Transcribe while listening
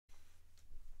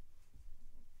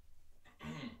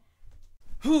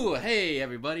Whew, hey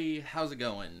everybody, how's it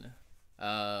going?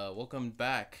 Welcome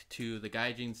back to the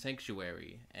Gaijin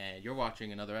Sanctuary, and you're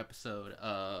watching another episode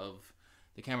of...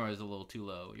 The camera is a little too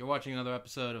low. You're watching another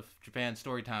episode of Japan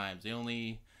Story Times, the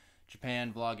only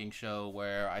Japan vlogging show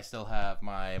where I still have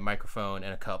my microphone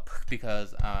and a cup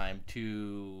because I'm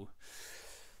too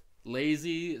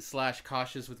lazy slash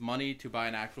cautious with money to buy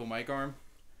an actual mic arm.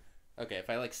 Okay, if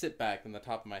I sit back, then the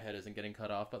top of my head isn't getting cut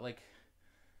off, but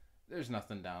there's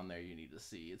nothing down there you need to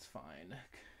see. It's fine.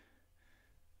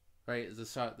 Right?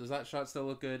 Does that shot still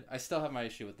look good? I still have my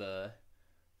issue with the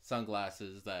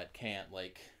sunglasses that can't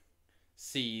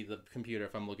see the computer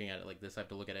if I'm looking at it like this. I have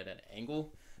to look at it at an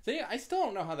angle. So yeah, I still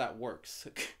don't know how that works.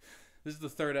 This is the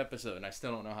third episode and I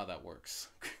still don't know how that works.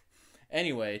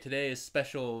 Anyway, today is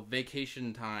special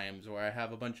vacation times where I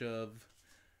have a bunch of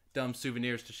dumb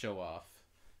souvenirs to show off.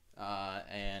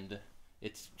 And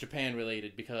it's Japan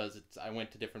related because I went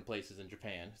to different places in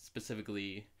Japan.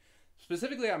 Specifically,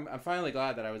 I'm finally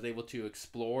glad that I was able to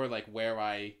explore where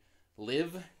I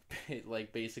live,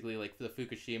 basically the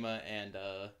Fukushima and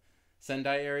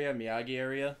Sendai area, Miyagi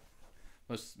area.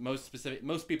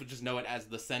 Most people just know it as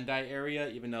the Sendai area,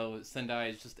 even though Sendai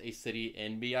is just a city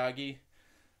in Miyagi.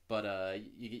 But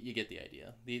you get the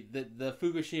idea. The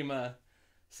Fukushima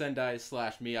Sendai /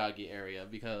 Miyagi area,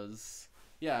 because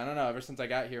yeah, I don't know, ever since I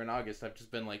got here in August I've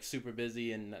just been super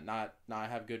busy and not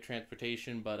have good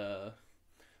transportation, but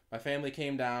my family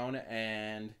came down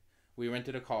and we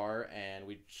rented a car and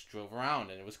we just drove around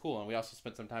and it was cool, and we also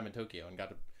spent some time in Tokyo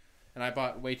and I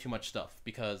bought way too much stuff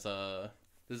because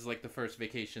this is the first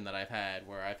vacation that I've had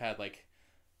where I've had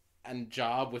a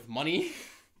job with money.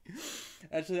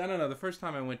 Actually, I don't know, the first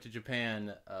time I went to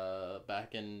Japan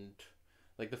back in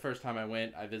the first time I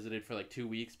went, I visited for 2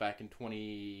 weeks back in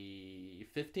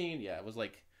 2015. Yeah, it was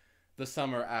the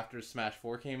summer after Smash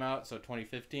 4 came out, so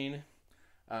 2015.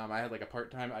 I had a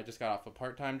part-time, I just got off a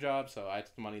part-time job, so I had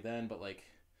the money then, but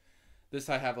this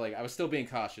I have I was still being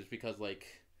cautious because I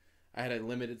had a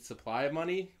limited supply of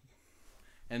money,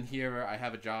 and here I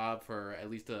have a job for at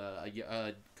least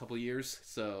a couple years,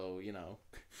 so you know.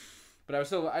 But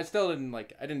I still didn't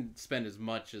I didn't spend as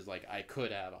much as I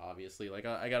could have, obviously. I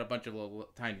got a bunch of little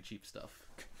tiny cheap stuff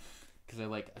because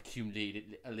I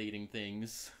accumulating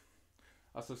things.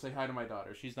 Also, say hi to my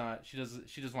daughter. She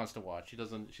just wants to watch.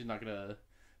 She's not gonna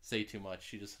say too much.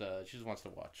 She just wants to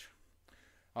watch.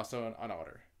 Also an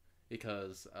otter,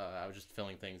 because I was just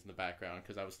filming things in the background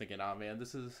because I was thinking, oh man,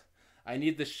 I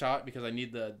need this shot because I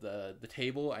need the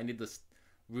table. I need this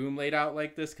room laid out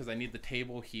like this because I need the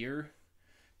table here,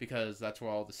 because that's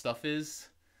where all the stuff is.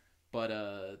 But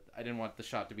I didn't want the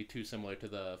shot to be too similar to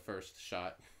the first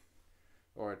shot,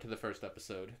 or to the first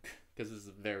episode, because this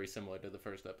is very similar to the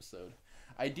first episode.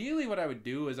 Ideally, what I would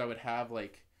do is I would have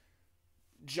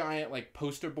giant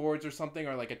poster boards or something,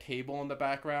 or a table in the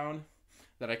background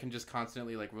that I can just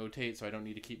constantly rotate, so I don't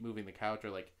need to keep moving the couch,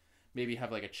 or maybe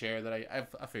have a chair that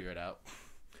I'll figure it out.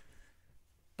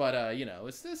 But, you know,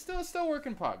 it's still work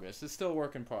in progress. It's still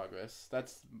work in progress.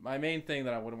 That's my main thing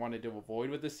that I would want to avoid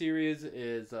with this series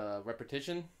is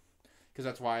repetition. Because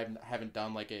that's why I haven't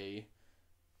done a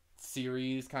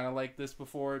series kind of like this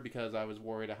before, because I was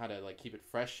worried how to keep it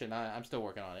fresh, and I'm still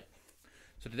working on it.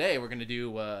 So today we're going to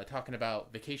do talking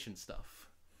about vacation stuff.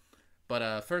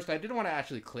 But first, I did want to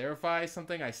actually clarify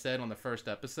something I said on the first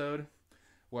episode,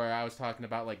 where I was talking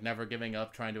about never giving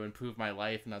up, trying to improve my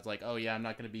life, and I was oh yeah, I'm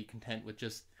not going to be content with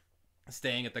just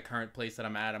staying at the current place that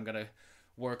I'm at. I'm going to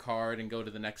work hard and go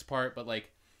to the next part. But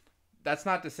that's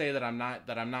not to say that I'm not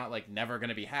never going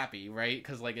to be happy, right?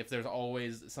 Cuz if there's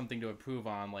always something to improve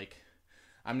on,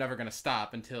 I'm never going to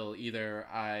stop until either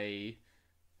I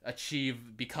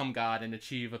become God and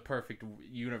achieve a perfect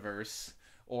universe,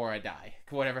 or I die.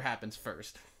 Whatever happens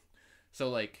first.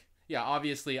 So yeah,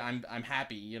 obviously I'm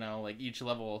happy, you know, each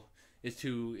level is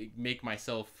to make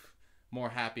myself more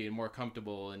happy and more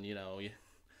comfortable, and you know,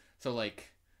 so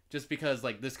just because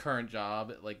this current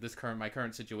job, my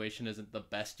current situation isn't the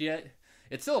best yet,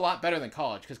 it's still a lot better than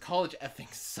college, because college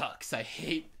effing sucks. I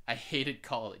hated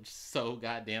college so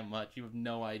goddamn much. You have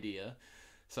no idea.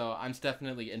 So I'm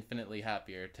definitely infinitely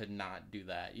happier to not do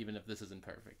that, even if this isn't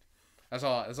perfect. That's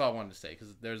all I wanted to say,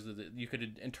 because you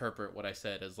could interpret what I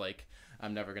said as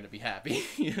I'm never going to be happy,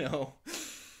 you know.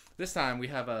 This time we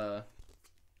have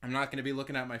I'm not going to be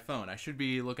looking at my phone. I should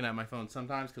be looking at my phone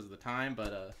sometimes because of the time,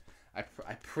 but I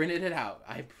printed it out.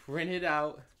 I printed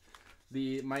out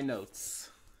my notes.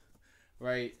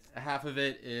 Right, half of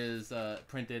it is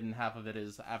printed and half of it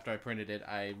is, after I printed it,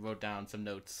 I wrote down some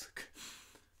notes.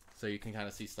 So you can kind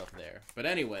of see stuff there. But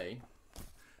anyway,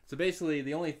 so basically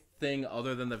the only thing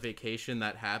other than the vacation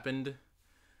that happened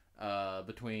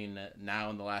between now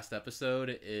and the last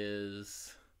episode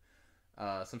is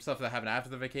some stuff that happened after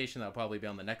the vacation that'll probably be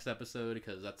on the next episode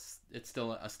because it's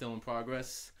still in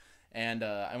progress. And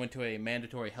I went to a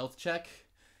mandatory health check,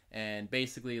 and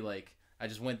basically like I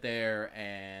just went there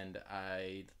and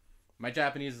my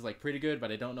Japanese is like pretty good,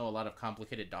 but I don't know a lot of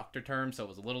complicated doctor terms, so it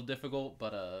was a little difficult.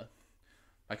 But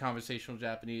my conversational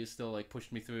Japanese still like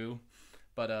pushed me through.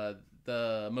 But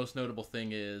the most notable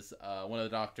thing is one of the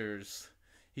doctors,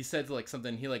 he said like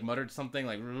something, he like muttered something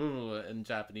like in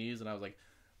Japanese, and I was like,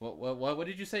 what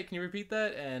did you say? Can you repeat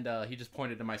that? And he just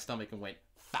pointed to my stomach and went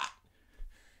fat,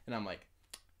 and I'm like,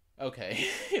 okay,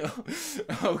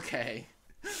 okay.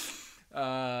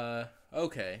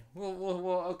 Okay.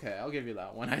 Well, okay. I'll give you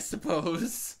that one, I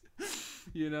suppose.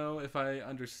 You know,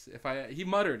 he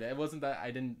muttered. It wasn't that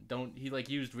he like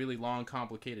used really long,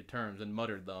 complicated terms and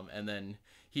muttered them, and then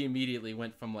he immediately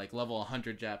went from like level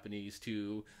 100 Japanese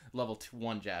to level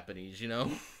 1 Japanese. You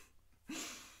know,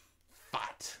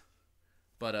 fat.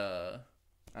 But I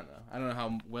don't know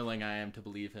how willing I am to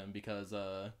believe him because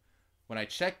when I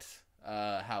checked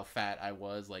how fat I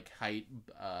was, like height,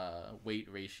 weight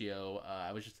ratio,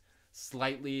 I was just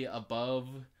slightly above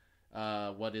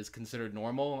what is considered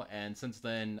normal, and since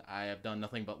then I have done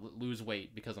nothing but lose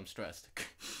weight because I'm stressed.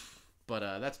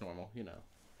 But that's normal, you know.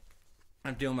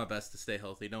 I'm doing my best to stay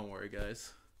healthy. Don't worry,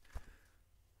 guys.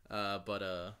 But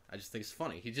I just think it's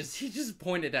funny. He just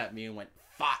pointed at me and went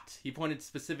fat. He pointed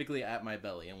specifically at my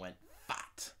belly and went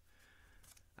fat.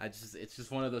 It's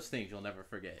just one of those things you'll never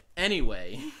forget.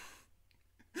 Anyway.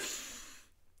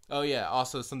 Oh yeah,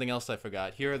 also something else I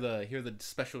forgot. Here are the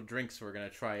special drinks we're gonna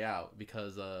try out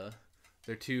because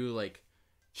they're two like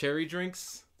cherry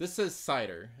drinks. This says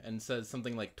cider and says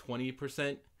something like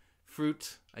 20%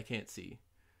 fruit. I can't see.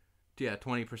 Yeah,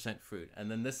 20% fruit. And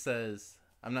then this says,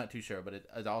 I'm not too sure, but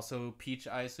it's also peach,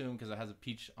 I assume, because it has a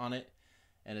peach on it,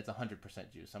 and it's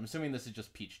 100% juice. I'm assuming this is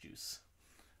just peach juice.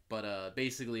 But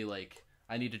basically, like,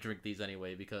 I need to drink these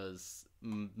anyway because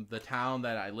the town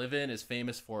that I live in is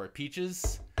famous for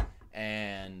peaches,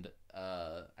 and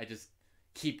I just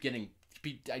keep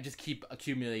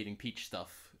accumulating peach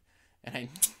stuff, and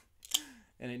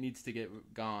it needs to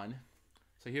get gone.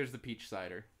 So here's the peach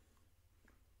cider.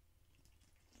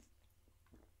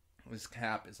 This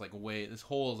cap is like this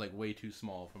hole is like way too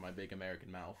small for my big American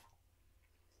mouth.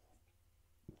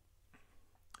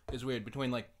 It's weird between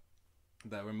like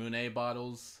the Ramune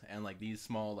bottles and like these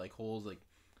small like holes. Like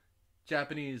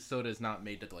Japanese soda is not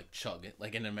made to like chug it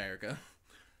like in America.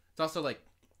 It's also like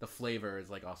the flavor is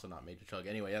like also not made to chug.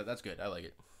 Anyway, yeah, that's good. I like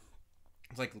it.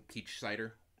 It's like peach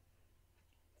cider.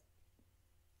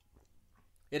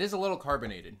 It is a little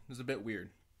carbonated. It's a bit weird.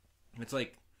 It's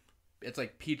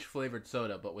like peach flavored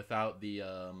soda, but without the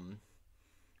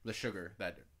sugar.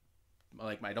 That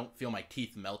like I don't feel my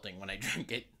teeth melting when I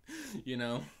drink it, you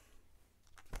know.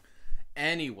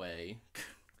 Anyway,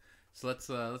 so let's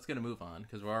get a move on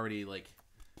because we're already like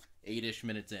 8-ish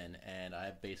minutes in, and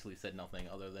I've basically said nothing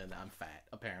other than I'm fat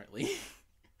apparently.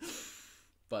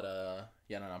 But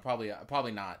yeah, no,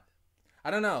 probably not. I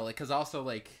don't know, like, cause also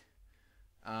like.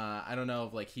 I don't know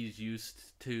if like he's used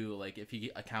to like if he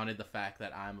accounted the fact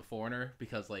that I'm a foreigner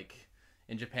because like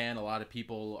in Japan a lot of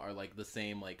people are like the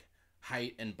same like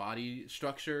height and body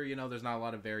structure, you know, there's not a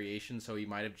lot of variation, so he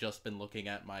might have just been looking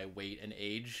at my weight and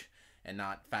age and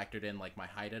not factored in like my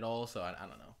height at all, so I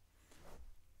don't know.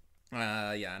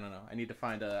 Yeah, I don't know. I need to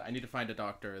find a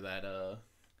doctor that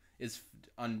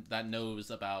that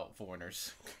knows about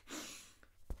foreigners.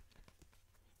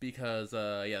 Because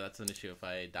yeah, that's an issue if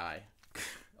I die.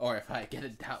 Or if I get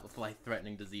a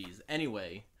life-threatening disease.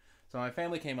 Anyway, so my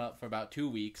family came up for about 2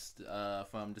 weeks,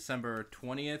 from December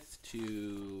 20th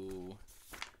to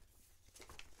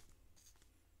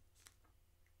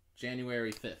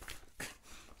January 5th.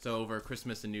 So over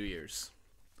Christmas and New Year's.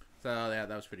 So yeah,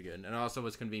 that was pretty good. And it also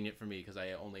was convenient for me because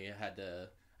I only had to...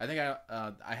 I think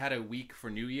I had a week for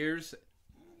New Year's.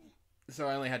 So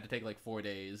I only had to take like 4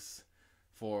 days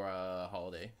for a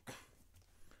holiday.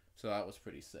 So that was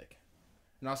pretty sick.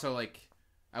 And also, like,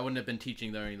 I wouldn't have been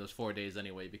teaching during those 4 days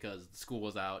anyway because school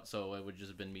was out, so it would just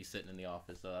have been me sitting in the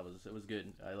office. So it was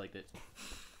good. I liked it.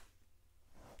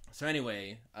 So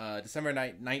anyway, December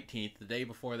 19th, the day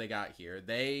before they got here,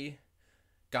 they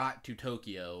got to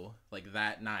Tokyo like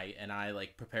that night, and I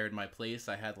like prepared my place.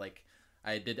 I had like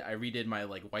I redid my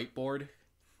like whiteboard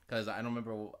because I don't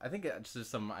remember. I think it's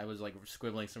just I was like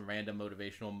scribbling some random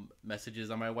motivational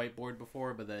messages on my whiteboard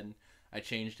before, but then I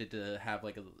changed it to have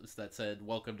like that said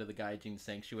 "Welcome to the Gaijin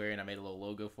Sanctuary," and I made a little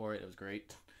logo for it. It was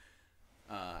great.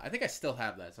 I think I still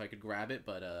have that, so I could grab it,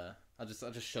 but I'll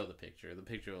just show the picture. The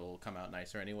picture will come out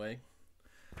nicer anyway.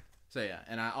 So yeah,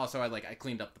 and I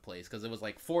cleaned up the place because it was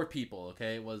like 4 people.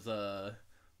 Okay, it was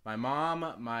my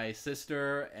mom, my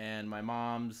sister, and my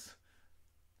mom's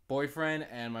boyfriend,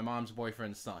 and my mom's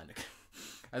boyfriend's son.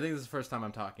 I think this is the first time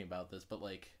I'm talking about this, but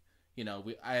like, you know,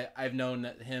 I've known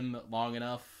him long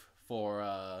enough for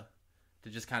to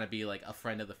just kind of be like a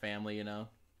friend of the family. You know,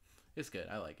 it's good.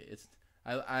 I like it.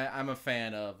 I'm a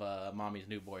fan of mommy's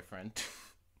new boyfriend.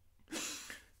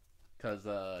 Because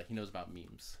he knows about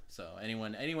memes. So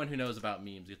anyone who knows about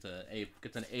memes gets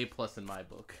an A plus in my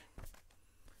book.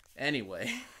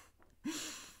 Anyway,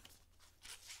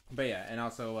 but yeah, and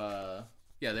also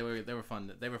yeah, they were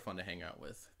fun. They were fun to hang out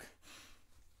with.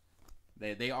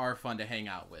 They are fun to hang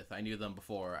out with. I knew them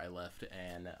before I left,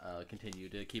 and continue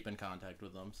to keep in contact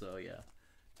with them. So yeah,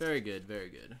 very good, very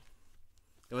good.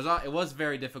 It was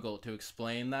very difficult to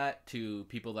explain that to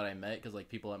people that I met, because like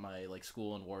people at my like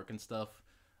school and work and stuff,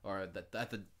 or at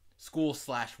the school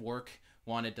 / work,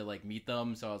 wanted to like meet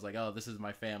them. So I was like, oh, this is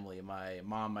my family, my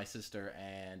mom, my sister,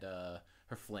 and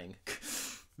her fling.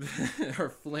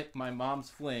 My mom's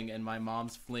fling and my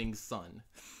mom's fling's son.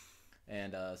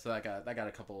 And so that got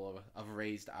a couple of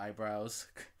raised eyebrows.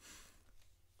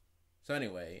 So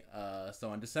anyway, so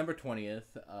on December 20th,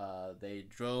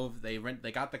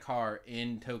 they got the car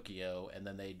in Tokyo, and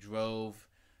then they drove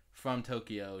from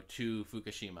Tokyo to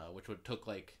Fukushima, which would took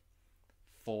like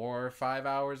 4 or 5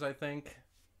 hours, I think.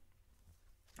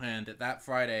 And that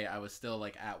Friday, I was still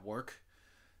like at work,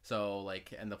 so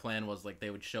like, and the plan was like they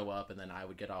would show up, and then I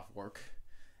would get off work,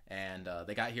 and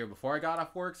they got here before I got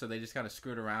off work, so they just kind of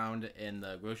screwed around in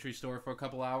the grocery store for a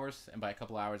couple hours, and by a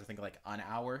couple hours, I think like an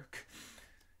hour,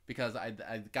 because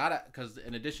because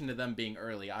in addition to them being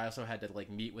early, I also had to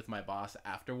like meet with my boss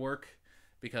after work,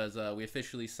 because we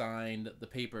officially signed the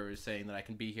papers saying that I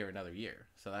can be here another year,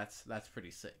 so that's pretty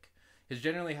sick. Because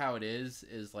generally how it is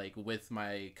like with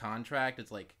my contract,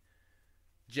 it's like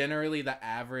generally the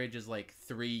average is like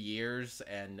 3 years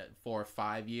and 4 or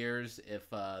 5 years if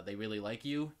they really like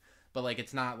you. But like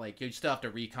it's not like you still have to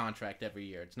recontract every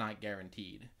year. It's not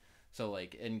guaranteed. So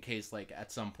like in case like at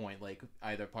some point like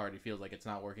either party feels like it's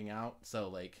not working out. So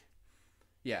like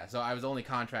yeah, so I was only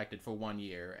contracted for 1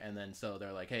 year, and then so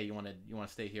they're like, hey, you want to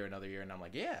stay here another year? And I'm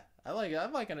like, yeah,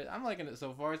 I'm liking it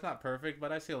so far. It's not perfect,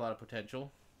 but I see a lot of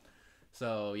potential.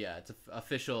 So yeah, it's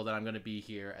official that I'm going to be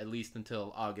here at least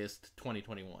until August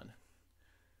 2021.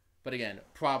 But again,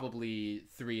 probably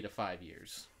 3 to 5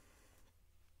 years.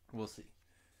 We'll see.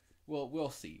 We'll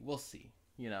see.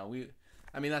 You know,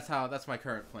 I mean, that's my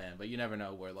current plan, but you never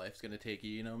know where life's going to take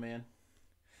you, man.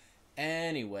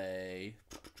 Anyway,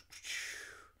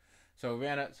 so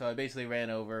I basically ran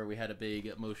over. We had a big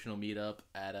emotional meetup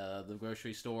at the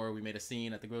grocery store. We made a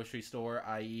scene at the grocery store,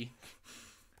 i.e.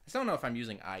 I still don't know if I'm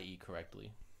using IE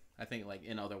correctly. I think, like,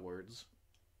 in other words.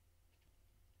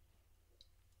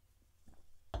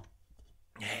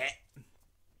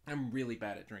 I'm really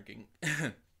bad at drinking.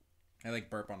 I, like,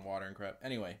 burp on water and crap.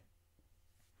 Anyway.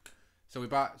 So we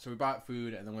bought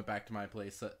food, and then went back to my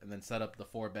place, and then set up the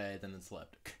 4 beds, and then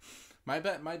slept. I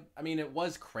mean, it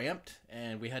was cramped,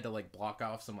 and we had to, like, block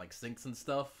off some, like, sinks and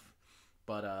stuff.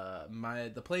 But,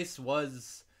 the place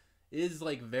is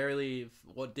like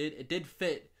it did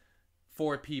fit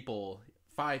 4 people,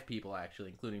 5 people actually,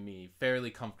 including me,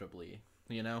 fairly comfortably,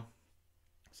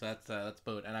 So that's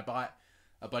boat. And I bought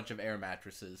a bunch of air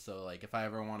mattresses, so like if I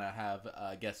ever want to have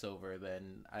guests over,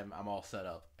 then I'm all set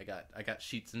up. I got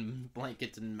sheets and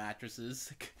blankets and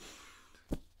mattresses,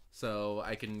 so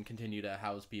I can continue to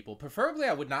house people. Preferably,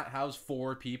 I would not house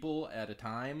 4 people at a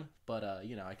time, but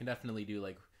I can definitely do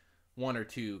like 1 or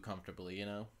 2 comfortably,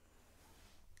 And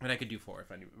I could do 4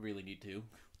 if I really need to.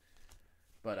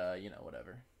 But,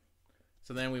 whatever.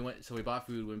 So then we bought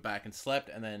food, went back and slept,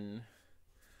 and then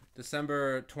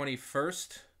December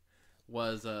 21st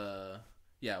was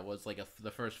like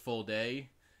the first full day.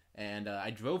 And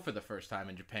I drove for the first time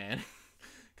in Japan.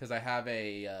 Because I have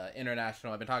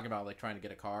international, I've been talking about like trying to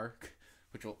get a car,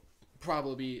 which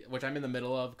I'm in the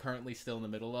middle of, currently still in the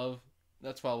middle of.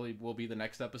 That's probably will be the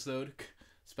next episode.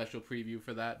 Special preview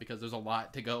for that, because there's a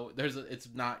lot to go.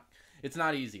 It's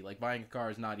not easy. Like buying a car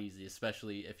is not easy,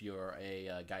 especially if you're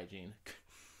a gaijin.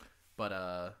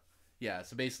 But yeah,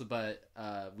 so basically,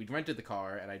 we rented the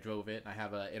car and I drove it, and I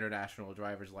have an international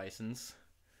driver's license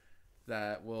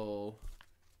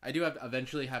I do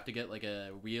eventually have to get like a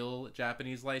real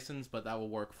Japanese license, but that will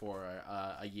work for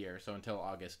a year, so until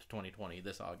August 2020,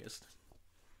 this August.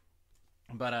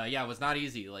 But yeah, it was not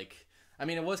easy. Like, I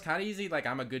mean, it was kind of easy. Like,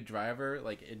 I'm a good driver,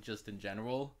 like, just in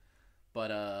general.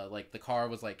 But, like, the car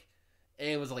was, like,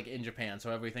 it was, like, in Japan,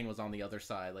 so everything was on the other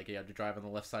side. Like, you had to drive on the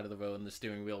left side of the road, and the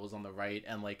steering wheel was on the right.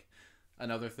 And, like,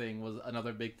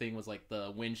 Another big thing was like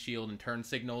the windshield and turn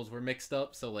signals were mixed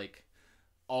up. So like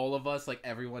all of us, like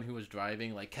everyone who was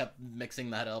driving, like kept mixing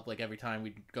that up. Like every time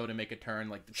we'd go to make a turn,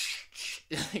 like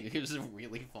it was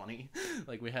really funny.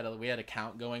 Like we had a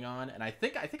count going on, and I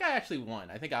think I actually won.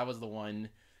 I think I was the one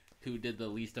who did the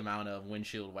least amount of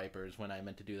windshield wipers when I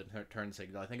meant to do the turn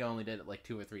signal. I think I only did it like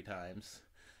 2 or 3 times,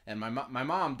 and my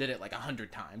mom did it like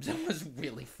 100 times. It was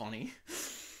really funny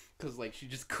because like she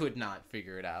just could not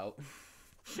figure it out.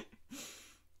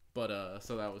 But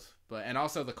so that was, and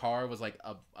also the car was like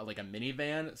a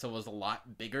minivan, so it was a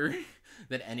lot bigger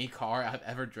than any car I've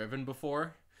ever driven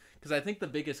before. Because I think the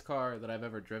biggest car that I've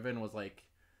ever driven was like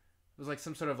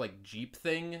some sort of like Jeep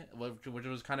thing, which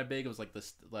was kind of big. It was like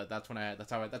this. That's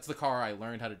the car I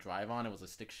learned how to drive on. It was a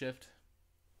stick shift.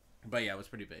 But yeah, it was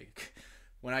pretty big.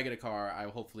 When I get a car, I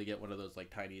will hopefully get one of those like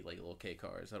tiny like little K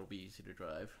cars. That'll be easy to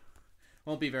drive.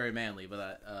 Won't be very manly,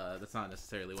 but that's not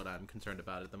necessarily what I'm concerned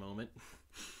about at the moment.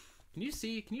 Can you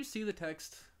see the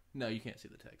text? No, you can't see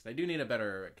the text. I do need a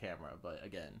better camera, but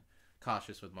again,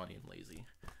 cautious with money and lazy.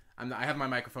 I have my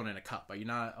microphone in a cup. Are you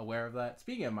not aware of that?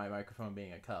 Speaking of my microphone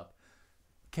being a cup,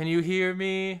 can you hear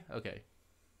me? Okay.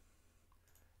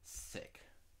 Sick.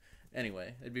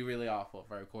 Anyway, it'd be really awful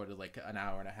if I recorded like an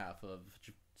hour and a half of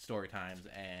story times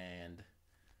and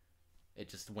it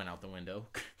just went out the window.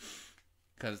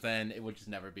 Because then it would just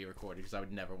never be recorded, because I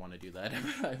would never want to do that.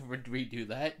 I would redo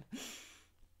that.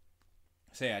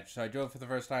 So yeah, so I drove for the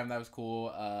first time. That was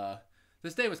cool.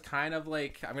 This day was kind of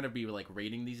like, I'm going to be like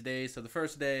rating these days. So the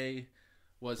first day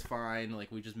was fine.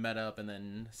 Like we just met up and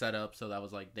then set up. So that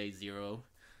was like day 0.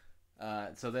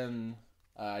 So then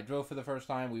I drove for the first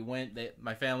time. We went,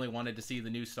 my family wanted to see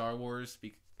the new Star Wars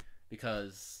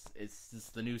because it's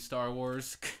just the new Star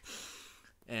Wars.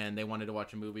 And they wanted to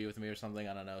watch a movie with me or something.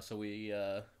 I don't know. So we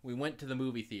went to the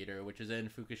movie theater, which is in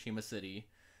Fukushima City,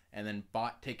 and then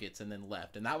bought tickets and then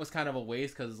left. And that was kind of a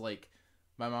waste because like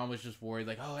my mom was just worried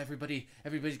like, oh,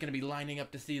 everybody's gonna be lining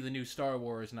up to see the new Star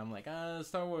Wars, and I'm like,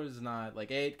 Star Wars is not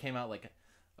like, it came out like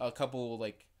a couple,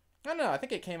 like, I don't know, I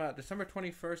think it came out December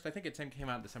 21st. I think it came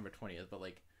out December 20th, but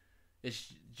like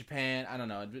it's Japan. I don't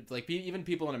know, like even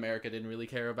people in America didn't really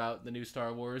care about the new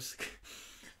Star Wars.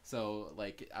 So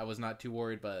like I was not too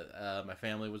worried, but my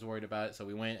family was worried about it. So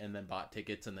we went and then bought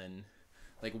tickets and then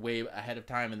like way ahead of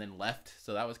time and then left.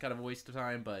 So that was kind of a waste of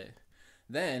time. But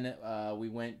then we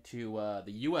went to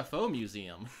the UFO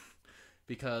museum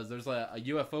because there's a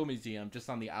UFO museum just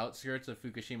on the outskirts of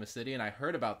Fukushima City. And I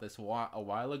heard about this a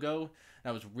while ago and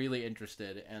I was really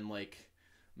interested. And like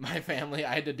my family,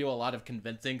 I had to do a lot of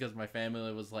convincing because my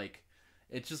family was like,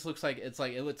 it just looks like it's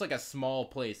like a small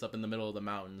place up in the middle of the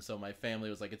mountains. So my family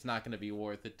was like, it's not going to be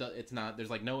worth it. It's not. There's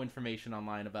like no information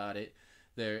online about it.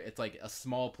 It's like a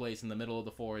small place in the middle of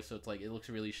the forest, so it's like it looks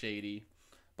really shady.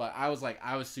 But I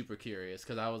was super curious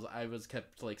because I was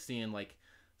kept like seeing like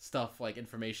stuff like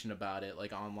information about it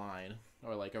like online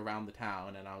or like around the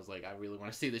town, and I was like, I really want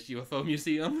to see this UFO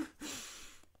museum.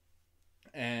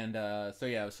 And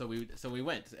so we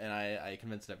went, and I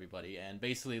convinced everybody. And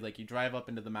basically, like, you drive up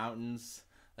into the mountains,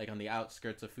 like on the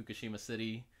outskirts of Fukushima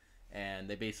City, and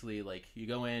they basically like you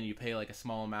go in, you pay like a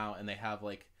small amount, and they have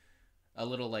like a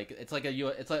little like it's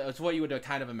what you would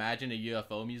kind of imagine a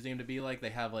UFO museum to be like. They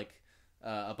have like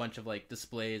a bunch of like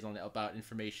displays about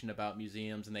information about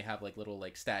museums, and they have like little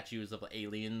like statues of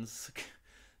aliens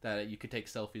that you could take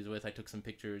selfies with. I took some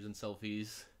pictures and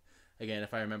selfies. Again,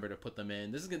 if I remember to put them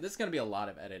in. This is going to be a lot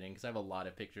of editing because I have a lot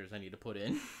of pictures I need to put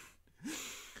in.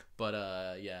 But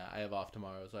yeah, I have off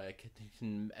tomorrow, so I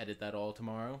can edit that all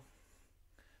tomorrow.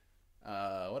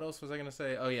 What else was I going to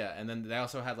say? Oh yeah, and then they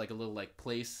also had like a little like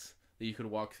place that you could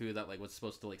walk through that like was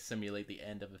supposed to like simulate the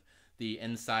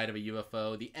inside of a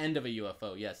UFO. The end of a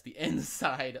UFO, yes, the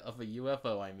inside of a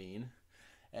UFO, I mean.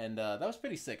 And that was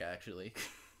pretty sick, actually.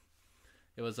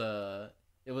 It was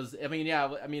it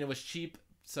was cheap.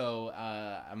 So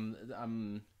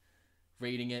I'm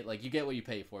rating it like you get what you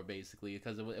pay for basically,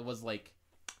 because it was like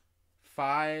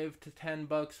 $5 to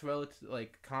 $10 relative,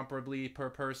 like comparably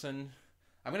per person.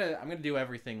 I'm gonna do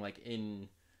everything like in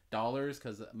dollars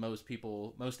because most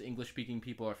English speaking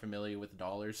people are familiar with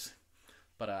dollars,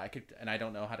 but I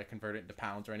don't know how to convert it into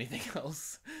pounds or anything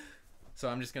else. So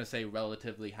I'm just gonna say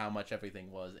relatively how much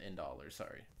everything was in dollars.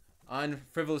 Sorry,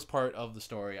 unfrivolous part of the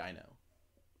story, I know.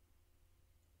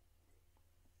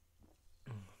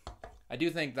 I do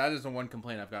think that is the one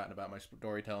complaint I've gotten about my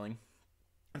storytelling.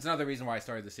 It's another reason why I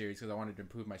started the series, because I wanted to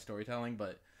improve my storytelling,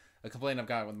 but a complaint I've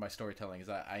gotten with my storytelling is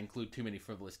that I include too many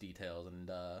frivolous details, and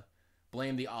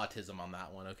blame the autism on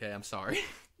that one, okay? I'm sorry.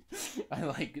 I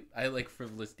like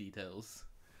frivolous details.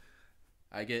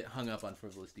 I get hung up on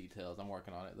frivolous details. I'm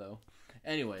working on it though.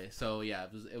 Anyway, so yeah,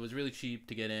 it was really cheap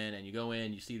to get in, and you go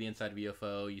in, you see the inside of a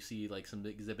UFO, you see like some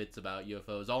exhibits about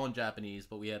UFOs, all in Japanese,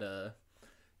 but we had a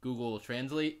Google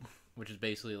Translate, which is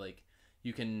basically like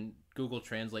you can Google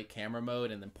Translate camera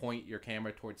mode and then point your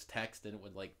camera towards text, and it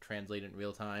would like translate in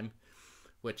real time,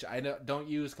 which I don't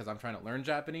use because I'm trying to learn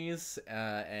Japanese,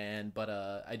 but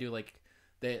I do like.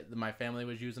 My family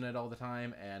was using it all the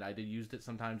time, and I did use it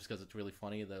sometimes because it's really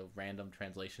funny, the random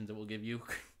translations it will give you.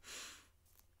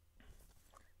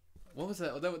 What was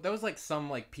that? That was like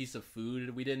some like piece of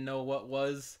food we didn't know what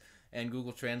was, and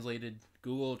Google Translate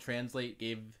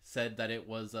said that it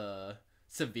was a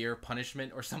severe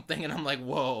punishment or something, and I'm like,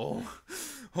 whoa,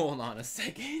 hold on a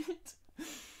second.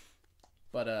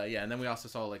 But yeah, and then we also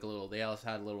saw like they also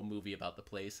had a little movie about the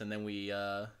place, and then we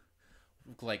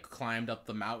like climbed up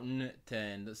the mountain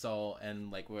and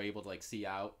like we were able to like see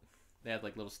out. They had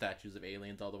like little statues of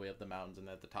aliens all the way up the mountains, and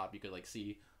at the top you could like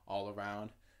see all around.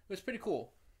 It was pretty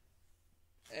cool.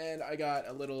 And I got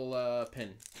a little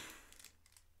pin.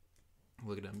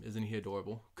 Look at him. Isn't he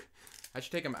adorable? I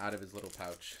should take him out of his little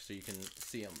pouch so you can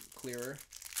see him clearer.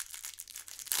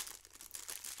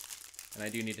 And I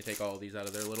do need to take all of these out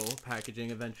of their little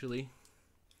packaging eventually.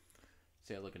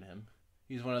 See, look at him.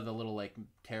 He's one of the little like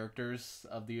characters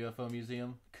of the UFO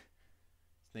museum.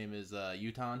 His name is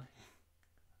Yutan.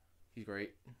 He's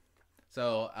great.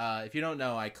 So if you don't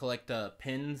know, I collect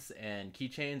pins and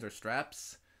keychains or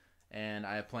straps, and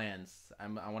I have plans.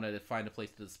 I wanted to find a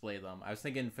place to display them. I was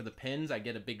thinking for the pins, I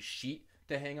get a big sheet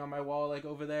to hang on my wall like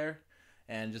over there,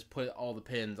 and just put all the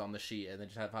pins on the sheet, and then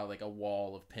just have like a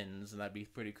wall of pins, and that'd be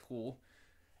pretty cool.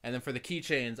 And then for the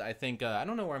keychains, I think I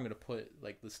don't know where I'm gonna put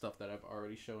like the stuff that I've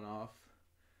already shown off.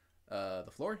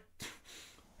 The floor?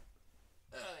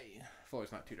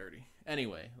 Floor's not too dirty.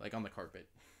 Anyway, like on the carpet.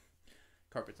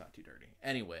 Carpet's not too dirty.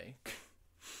 Anyway.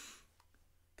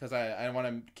 Because I want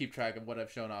to keep track of what I've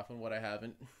shown off and what I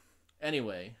haven't.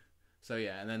 Anyway. So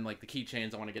yeah, and then like the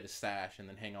keychains, I want to get a stash and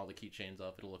then hang all the keychains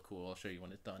up. It'll look cool. I'll show you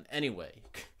when it's done. Anyway.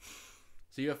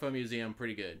 So UFO Museum,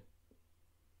 pretty good.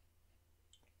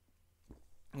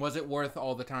 Was it worth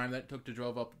all the time that it took to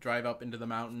drive up into the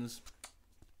mountains?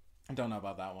 I don't know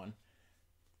about that one.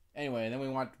 Anyway, then we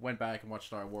went back and watched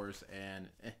Star Wars, and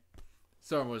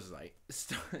Star Wars was like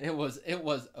it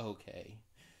was okay,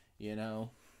 you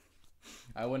know.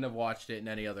 I wouldn't have watched it in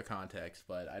any other context,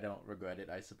 but I don't regret it,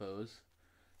 I suppose.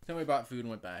 Then we bought food and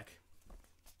went back,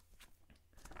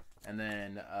 and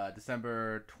then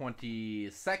December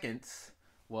 22nd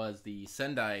was the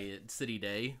Sendai City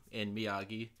Day in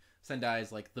Miyagi. Sendai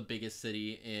is like the biggest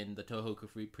city in the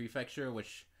Tohoku Prefecture,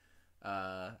 which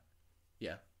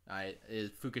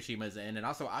Fukushima is in, and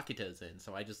also Akita is in.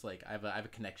 So I just like I have a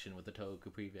connection with the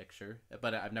Tohoku Prefecture,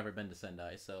 but I've never been to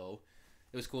Sendai, so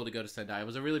it was cool to go to Sendai. It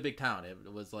was a really big town.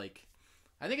 It was like,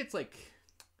 I think it's like,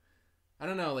 I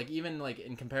don't know, like even like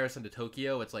in comparison to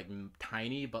Tokyo, it's like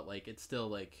tiny, but like it's still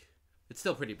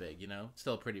pretty big, you know. It's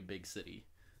still a pretty big city,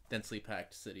 densely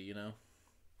packed city, you know.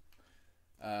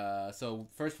 So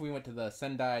first we went to the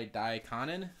Sendai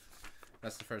Daikanon.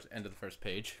 That's the end of the first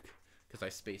page, because I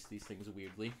spaced these things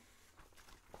weirdly.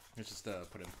 Let's just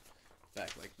put them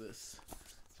back like this.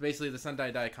 So basically, the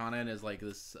Sendai Daikanon is like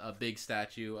this big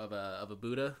statue of a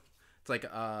Buddha. It's like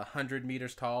 100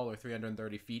 meters tall, or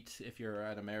 330 feet if you're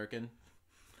an American.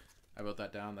 I wrote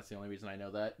that down. That's the only reason I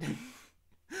know that.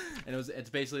 And it's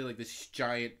basically like this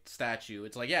giant statue.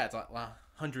 It's like, yeah, it's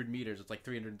 100 meters. It's like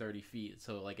 330 feet.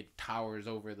 So like it towers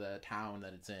over the town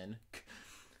that it's in.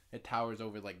 It towers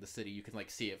over like the city. You can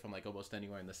like see it from like almost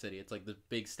anywhere in the city. It's like the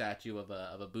big statue of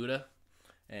a Buddha,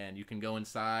 and you can go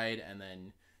inside, and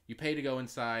then you pay to go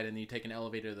inside, and you take an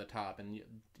elevator to the top, and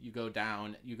you go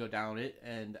down it,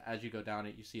 and as you go down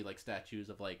it, you see like statues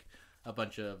of like a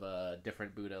bunch of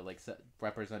different Buddha, like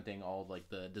representing all like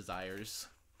the desires,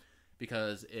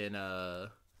 because in the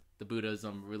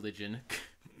Buddhism religion,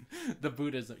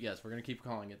 yes, we're gonna keep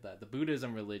calling it that. The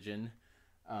Buddhism religion,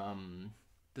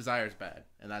 desire is bad,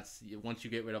 and that's once you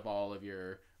get rid of all of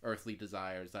your earthly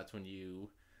desires, that's when you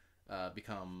that's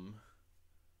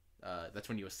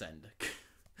when you ascend.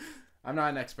 I'm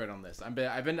not an expert on this. I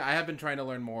have been trying to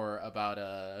learn more about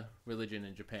religion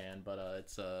in Japan, but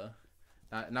it's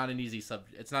not an easy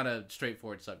subject. It's not a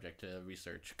straightforward subject to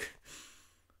research.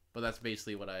 But that's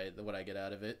basically what I get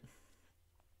out of it.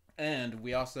 And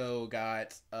we also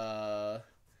got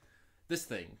this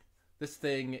thing. This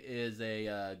thing is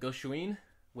a Goshuin,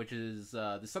 which is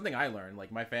something I learned.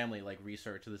 Like my family like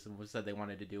researched this and said they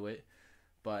wanted to do it.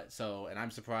 And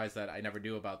I'm surprised that I never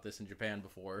knew about this in Japan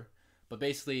before. But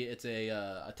basically, it's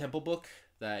a temple book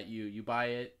that you buy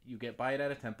it. Buy it at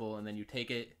a temple, and then you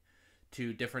take it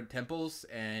to different temples,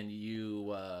 and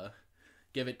you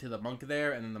give it to the monk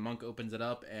there, and then the monk opens it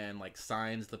up and like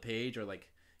signs the page, or like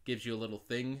gives you a little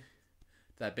thing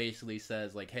that basically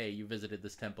says like, hey, you visited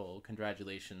this temple,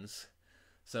 congratulations.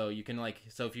 So you can like,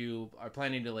 so if you are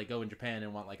planning to like go in Japan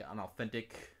and want like an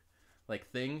authentic like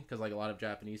thing, because like a lot of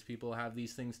Japanese people have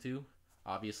these things too,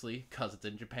 obviously, because it's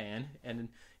in Japan and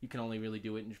you can only really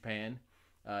do it in Japan.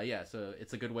 Yeah, so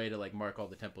it's a good way to like mark all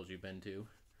the temples you've been to.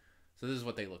 So this is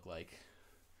what they look like.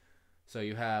 So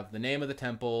you have the name of the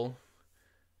temple.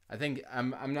 I think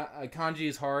I'm not, kanji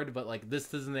is hard, but like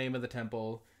this is the name of the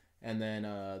temple, and then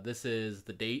this is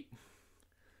the date.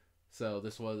 So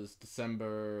this was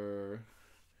December.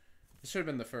 This should have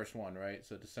been the first one, right?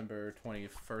 So December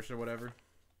 21st or whatever.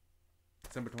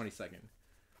 December 22nd.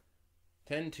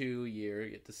 10/2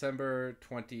 year, December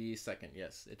 22nd.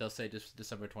 Yes, it does say just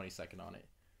December 22nd on it.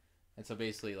 And so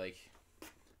basically, like,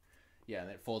 yeah,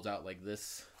 and it folds out like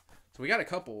this. So we got a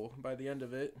couple by the end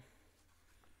of it.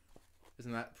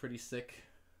 Isn't that pretty sick?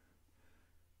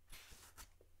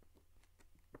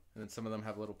 And then some of them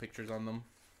have little pictures on them.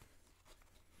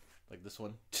 Like this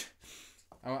one.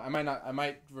 I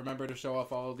might remember to show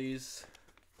off all of these.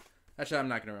 Actually, I'm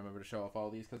not going to remember to show off all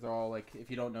of these because they're all, like,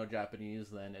 if you don't know Japanese,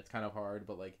 then it's kind of hard.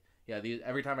 But, like, yeah, these,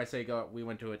 every time I say we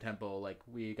went to a temple, like,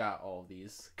 we got all of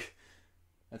these.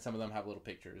 And some of them have little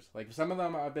pictures. Like, some of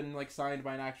them have been, like, signed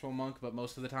by an actual monk, but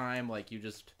most of the time, like, you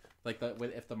just, like,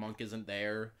 if the monk isn't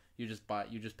there, you just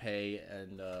pay,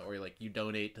 and, or, like, you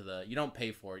donate to the, you don't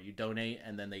pay for it, you donate,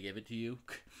 and then they give it to you.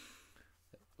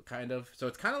 Kind of. So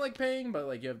it's kind of like paying, but,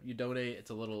 like, you donate,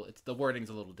 the wording's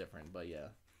a little different, but yeah.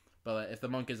 But if the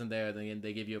monk isn't there, then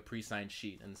they give you a pre-signed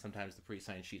sheet, and sometimes the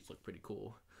pre-signed sheets look pretty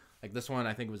cool. Like this one,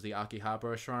 I think it was the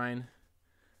Akihabara Shrine.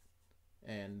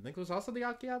 And I think it was also the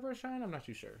Akihabara Shrine? I'm not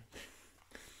too sure.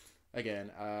 Again,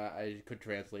 I could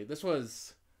translate. This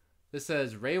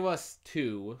says Reiwa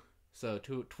 2, so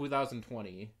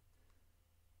 2020.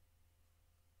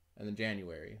 And then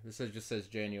January. Just says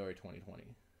January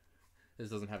 2020. This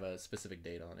doesn't have a specific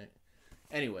date on it.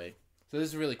 Anyway, so this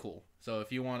is really cool. So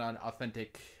if you want an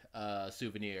authentic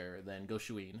souvenir, then go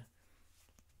Shuin.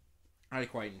 I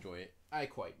quite enjoy it.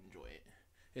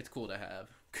 It's cool to have,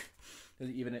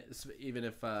 even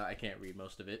if I can't read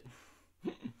most of it.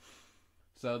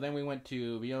 So then we went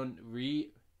to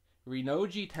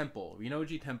Rinoji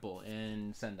Temple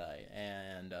in Sendai,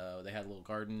 and they had a little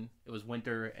garden. It was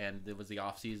winter and it was the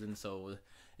off season, so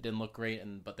it didn't look great,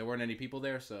 but there weren't any people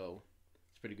there, so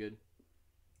it's pretty good.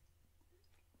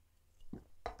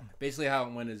 Basically how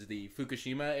it went is the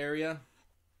Fukushima area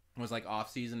was like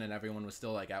off season and everyone was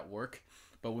still like at work,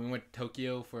 but when we went to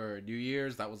Tokyo for New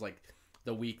Year's, that was like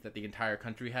the week that the entire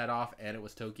country had off, and it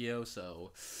was Tokyo,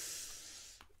 so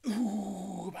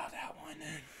ooh, about that one.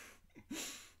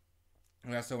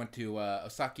 We also went to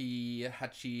Osaki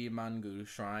Hachimangu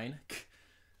Shrine.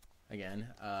 Again,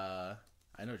 I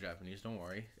know Japanese, don't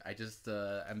worry. I just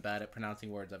am bad at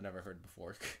pronouncing words I've never heard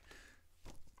before.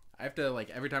 I have to, like,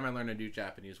 every time I learn a new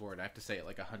Japanese word, I have to say it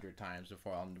like 100 times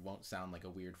before I won't sound like a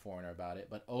weird foreigner about it.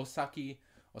 But Osaki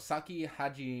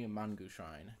Hachimangu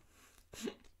Shrine.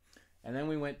 And then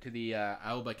we went to the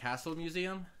Aoba Castle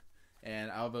Museum.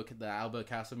 And the Aoba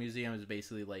Castle Museum is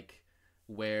basically, like,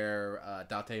 where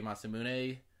Date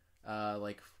Masamune,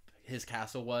 like, his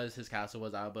castle was. His castle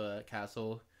was Aoba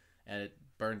Castle. And it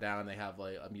burned down. They have,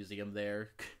 like, a museum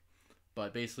there.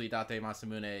 But basically, Date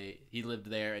Masamune, he lived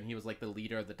there, and he was like the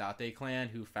leader of the Date clan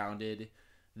who founded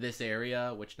this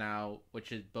area, which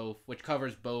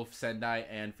covers both Sendai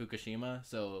and Fukushima.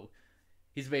 So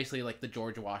he's basically like the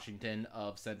George Washington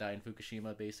of Sendai and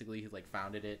Fukushima. Basically, he like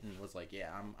founded it and was like,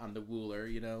 yeah, I'm the ruler,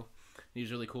 you know. And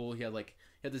he's really cool. He had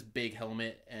this big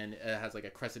helmet, and it has like a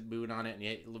crescent moon on it, and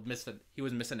he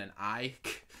was missing an eye.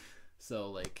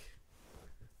 So like,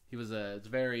 he's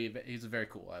very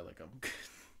cool. I like him.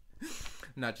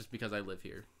 Not just because I live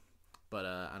here, but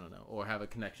I don't know, or have a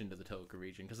connection to the Tohoku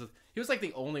region, because he was like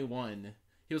the only one.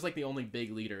 He was like the only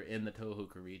big leader in the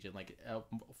Tohoku region. Like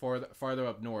farther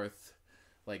up north,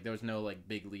 like there was no like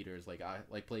big leaders like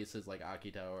places like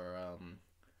Akita or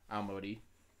Aomori.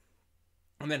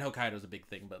 And then Hokkaido's a big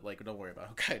thing, but like don't worry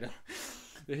about Hokkaido.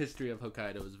 The history of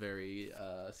Hokkaido is very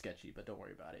sketchy, but don't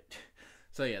worry about it.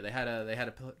 So yeah, they had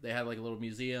like a little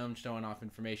museum showing off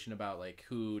information about like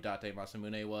who Date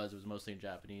Masamune was. It was mostly in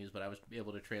Japanese, but I was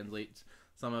able to translate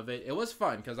some of it. It was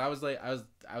fun because I was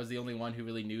the only one who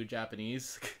really knew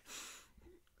Japanese.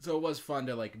 So it was fun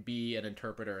to like be an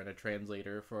interpreter and a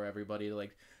translator for everybody, to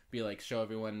like be like show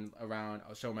everyone around,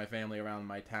 show my family around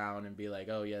my town and be like,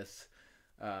 oh yes,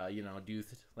 you know,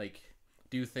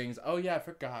 do things. Oh yeah, I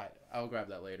forgot. I'll grab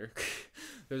that later.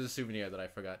 There's a souvenir that I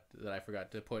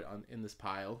forgot to put on in this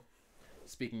pile.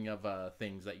 Speaking of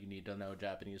things that you need to know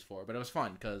Japanese for, but it was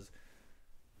fun because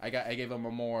I gave them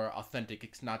a more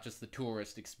authentic, not just the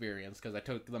tourist experience, because I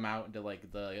took them out into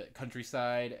like the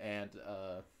countryside and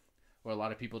where a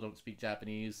lot of people don't speak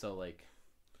Japanese, so like,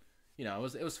 you know,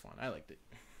 it was fun. I liked it.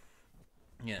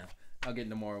 Yeah, I'll get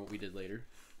into more of what we did later,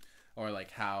 or like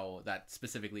how that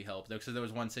specifically helped. So there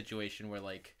was one situation where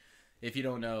like, if you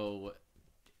don't know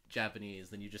Japanese,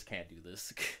 then you just can't do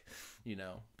this, you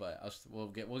know. But we'll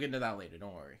get into that later.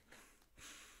 Don't worry.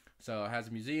 So it has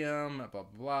a museum, blah blah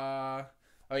blah.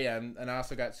 Oh yeah, and I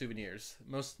also got souvenirs.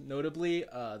 Most notably,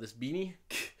 this beanie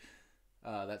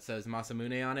that says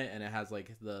Masamune on it, and it has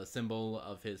like the symbol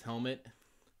of his helmet,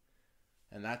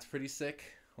 and that's pretty sick.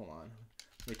 Hold on,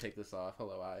 let me take this off.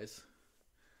 Hello, eyes.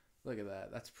 Look at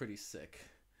that. That's pretty sick.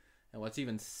 And what's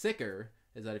even sicker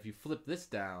is that if you flip this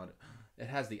down, it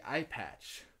has the eye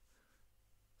patch,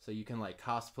 so you can like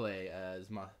cosplay as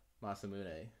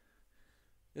Masamune.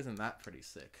 Isn't that pretty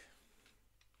sick?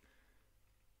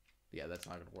 Yeah, that's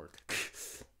not gonna work.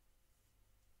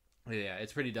 Yeah,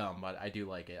 it's pretty dumb, but I do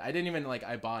like it. I didn't even like,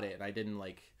 I bought it and I didn't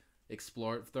like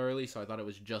explore it thoroughly, so I thought it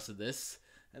was just this.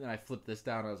 And then I flipped this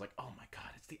down and I was like, oh my god,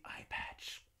 it's the eye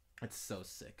patch. It's so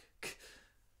sick.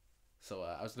 So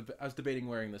I was debating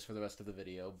wearing this for the rest of the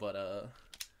video, but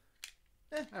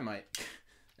I might.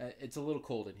 It's a little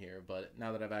cold in here, but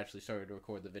now that I've actually started to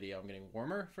record the video, I'm getting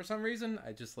warmer for some reason.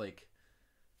 I just like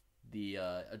the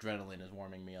adrenaline is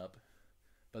warming me up.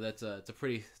 But it's a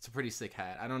pretty sick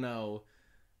hat. I don't know.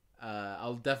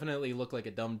 I'll definitely look like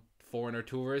a dumb foreigner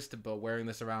tourist, but wearing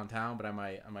this around town. But I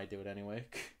might do it anyway.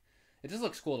 It just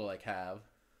looks cool to like have.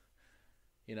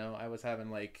 You know, I was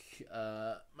having like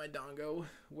my dongo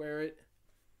wear it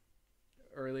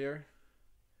earlier.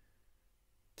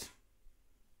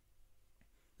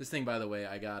 This thing, by the way,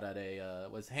 I got at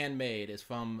was handmade. Is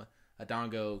from a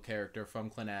dongo character from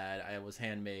Clannad. I was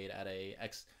handmade at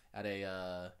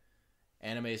a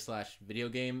anime / video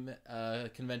game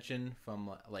convention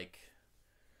from like,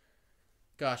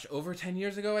 gosh, over 10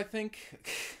 years ago, I think.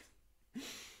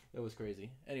 It was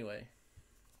crazy. Anyway,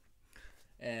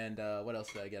 and what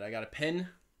else did I get? I got a pin.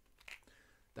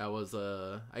 That was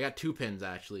I got 2 pins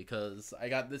actually, because I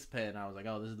got this pin. I was like,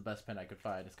 oh, this is the best pin I could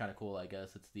find. It's kind of cool, I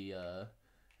guess. It's the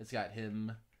it's got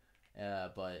him,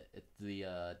 but it's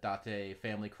the Date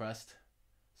family crest,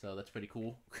 so that's pretty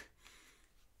cool.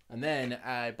 And then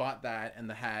I bought that and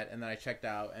the hat, and then I checked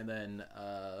out, and then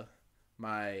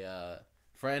my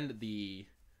friend,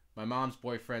 my mom's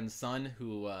boyfriend's son,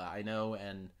 who I know,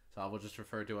 and so I will just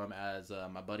refer to him as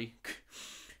my buddy.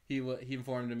 He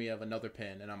informed me of another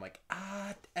pin, and I'm like,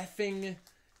 effing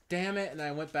damn it, and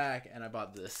I went back and I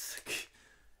bought this.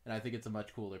 And I think it's a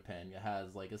much cooler pin. It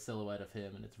has like a silhouette of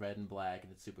him, and it's red and black,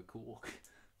 and it's super cool.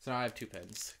 So now I have 2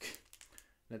 pins.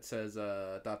 And it says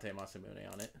Date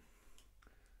Masamune on it,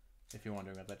 if you're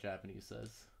wondering what that Japanese says.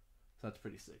 So that's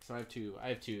pretty sick. So I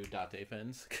have two Date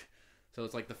pins. So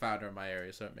it's like the founder of my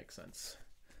area, so it makes sense.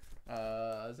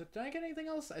 Did I get anything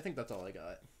else? I think that's all I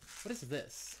got. What is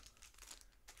this?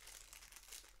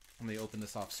 Let me open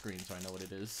this off screen so I know what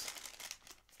it is.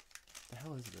 What the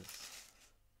hell is this?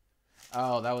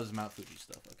 Oh, that was Mt.Fuji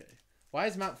stuff. Okay. Why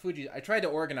is Mt.Fuji? I tried to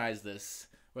organize this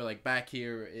where like back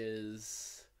here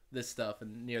is this stuff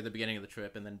and near the beginning of the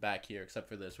trip, and then back here, except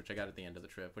for this, which I got at the end of the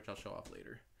trip, which I'll show off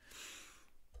later.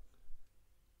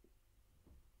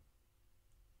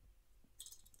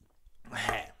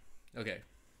 Okay.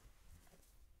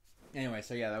 Anyway,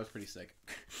 so yeah, that was pretty sick.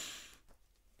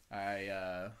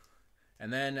 And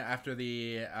then after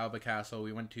the Alba Castle,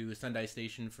 we went to Sendai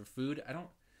Station for food. I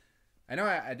know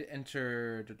I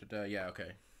entered. Yeah,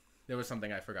 okay. There was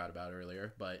something I forgot about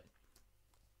earlier, but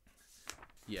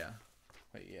yeah.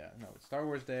 Wait, yeah, no, it's Star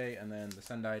Wars Day and then the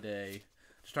Sendai Day.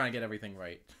 Just trying to get everything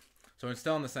right. So we're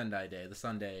still on the Sendai Day, the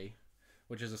Sunday,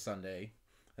 which is a Sunday.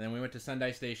 And then we went to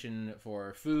Sendai Station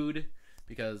for food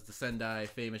because the Sendai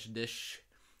famous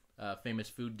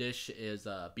food dish is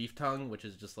beef tongue, which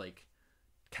is just like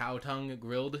cow tongue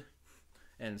grilled.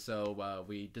 And so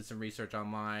we did some research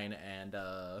online and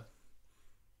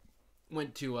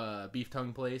went to a beef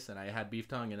tongue place, and I had beef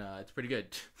tongue, and it's pretty good.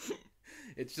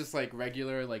 It's just like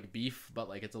regular like beef, but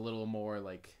like it's a little more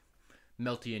like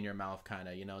melty in your mouth, kind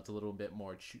of, you know. It's a little bit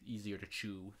more easier to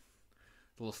chew.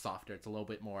 It's a little softer. It's a little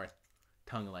bit more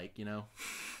tongue-like, you know.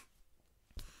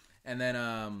 And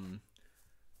then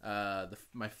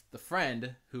the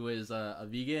friend who is a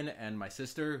vegan, and my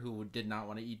sister who did not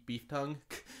want to eat beef tongue,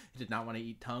 did not want to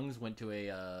eat tongues, went to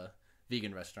a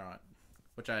vegan restaurant,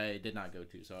 which I did not go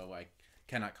to, so I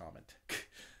cannot comment.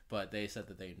 but they said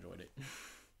that they enjoyed it.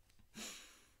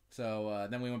 So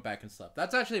then we went back and slept.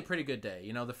 That's actually a pretty good day.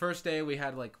 You know, the first day we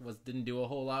had didn't do a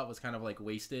whole lot, was kind of like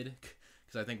wasted,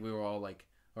 because I think we were all like,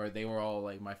 or they were all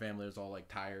like, my family was all like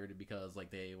tired because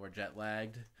like they were jet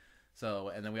lagged. So,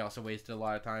 and then we also wasted a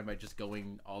lot of time by just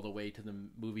going all the way to the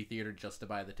movie theater just to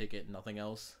buy the ticket and nothing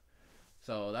else.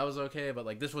 So that was okay, but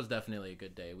like this was definitely a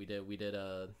good day. We did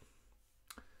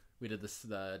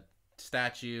the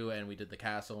statue, and we did the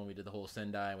castle, and we did the whole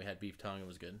Sendai, and we had beef tongue. It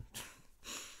was good.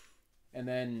 And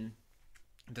then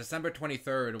December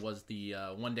 23rd was the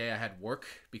one day I had work,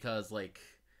 because like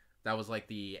that was like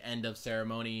the end of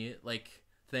ceremony like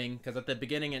thing, because at the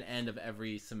beginning and end of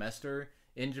every semester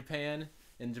in Japan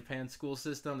school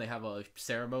system, they have a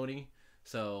ceremony.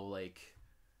 So like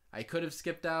I could have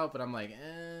skipped out, but I'm like,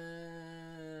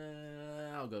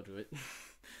 I'll go to it.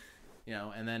 You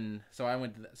know, and then so I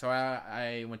went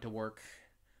to work,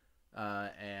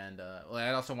 and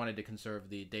I also wanted to conserve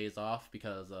the days off,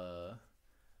 because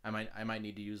I might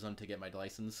need to use them to get my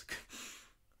license.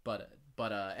 but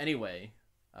anyway,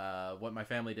 what my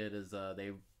family did is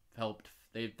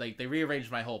they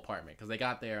rearranged my whole apartment, because they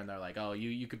got there and they're like, oh,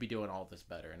 you could be doing all this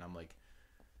better. And I'm like,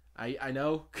 I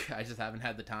know, I just haven't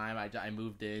had the time. I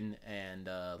moved in and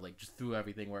like just threw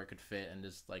everything where it could fit, and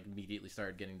just like immediately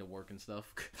started getting to work and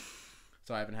stuff.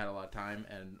 So I haven't had a lot of time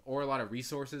or a lot of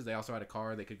resources. They also had a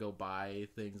car. They could go buy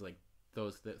things, like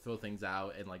throw things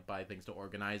out and like buy things to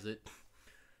organize it.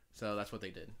 So that's what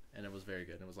they did, and it was very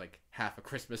good. It was like half a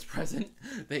Christmas present,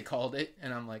 they called it,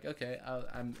 and I'm like, okay,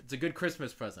 it's a good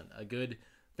Christmas present, a good,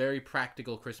 very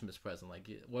practical Christmas present. Like,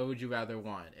 what would you rather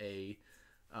want?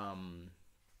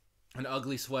 An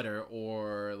ugly sweater,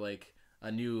 or like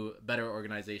a new, better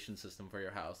organization system for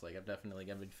your house? Like, I've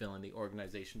been feeling the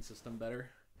organization system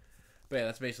better. But yeah,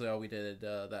 that's basically all we did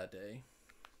that day.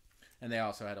 And they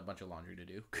also had a bunch of laundry to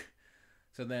do.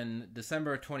 So then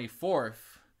December 24th,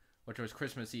 which was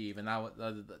Christmas Eve, and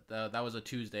that was a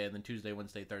Tuesday, and then Tuesday,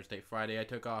 Wednesday, Thursday, Friday I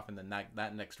took off, and then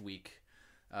that next week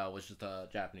was just a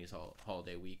Japanese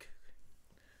holiday week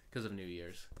because of New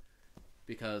Year's.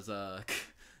 Because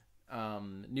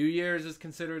New Year's is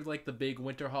considered like the big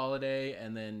winter holiday,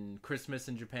 and then Christmas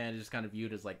in Japan is just kind of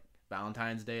viewed as like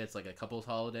Valentine's Day. It's like a couple's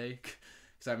holiday.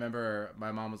 Because I remember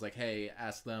my mom was like, hey,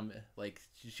 ask them, like,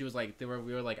 she was like, we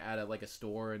were like at a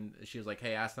store, and she was like,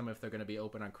 hey, ask them if they're going to be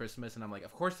open on Christmas. And I'm like,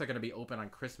 of course they're going to be open on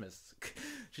Christmas.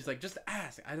 She's like, just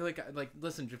ask. I like,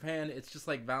 listen, Japan, it's just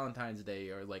like Valentine's Day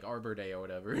or like Arbor Day or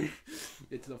whatever.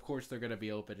 It's, of course they're going to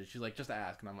be open. And she's like, just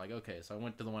ask. And I'm like, okay. So I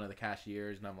went to one of the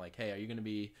cashiers, and I'm like, hey, are you going to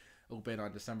be open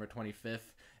on December 25th?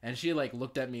 And she like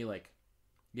looked at me like,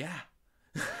 yeah.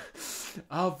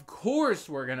 Of course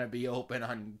we're gonna be open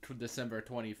on December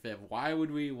 25th. Why would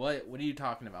we? What are you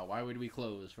talking about? Why would we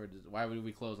close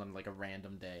on like a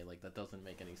random day? Like, that doesn't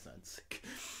make any sense.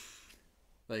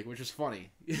 Like, which is funny.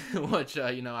 Which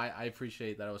you know, I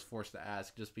appreciate that I was forced to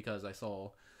ask, just because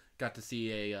got to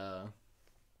see a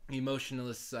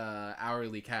emotionless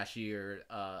hourly cashier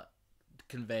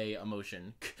convey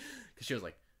emotion, because she was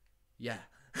like, yeah.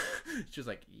 She was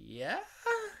like, yeah,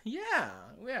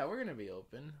 we're gonna be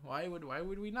open. Why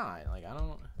would we not? Like, I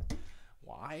don't.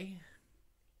 Why?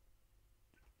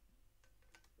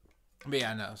 But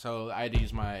yeah, no. So I had to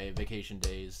use my vacation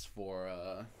days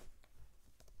to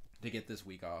get this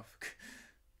week off.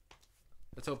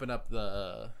 Let's open up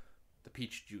the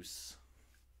peach juice.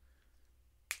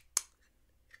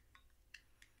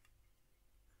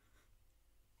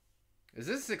 Is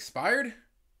this expired?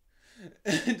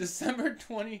 December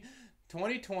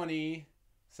 2020,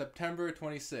 September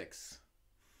 26.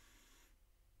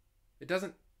 It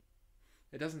doesn't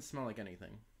smell like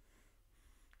anything.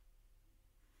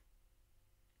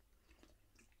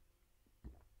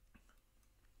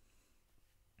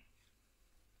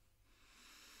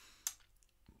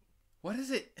 What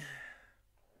is it?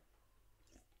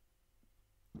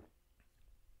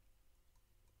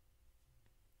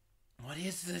 What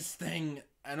is this thing?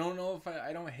 I don't know if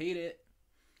I don't hate it.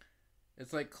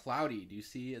 It's like cloudy. Do you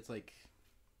see? It's like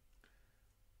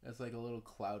a little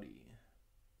cloudy.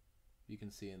 You can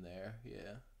see in there.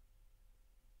 Yeah.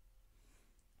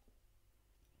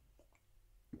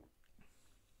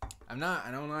 I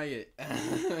don't like it.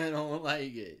 I don't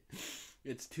like it.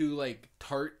 It's too like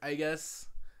tart, I guess.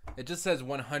 It just says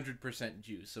 100%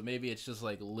 juice. So maybe it's just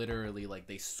like literally like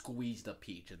they squeezed a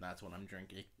peach and that's what I'm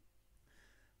drinking.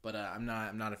 But I'm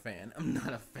not a fan. I'm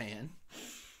not a fan.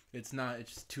 It's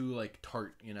just too like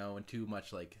tart, you know, and too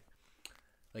much like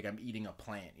I'm eating a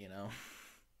plant, you know.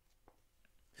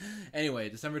 Anyway,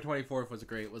 December 24th was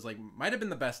great. It was like, might have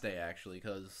been the best day actually,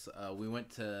 because we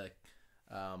went to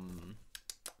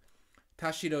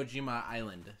Tashirojima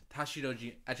Island. Actually,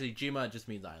 Jima just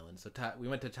means island. So we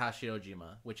went to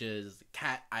Tashirojima, which is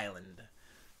Cat Island.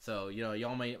 So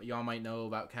y'all might know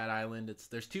about Cat Island.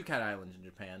 There's two Cat Islands in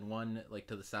Japan. One like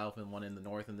to the south and one in the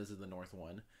north, and this is the north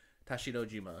one,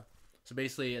 Tashirojima. So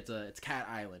basically, it's Cat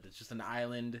Island. It's just an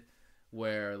island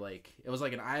where like it was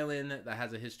like an island that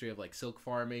has a history of like silk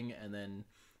farming, and then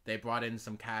they brought in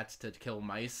some cats to kill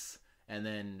mice, and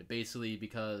then basically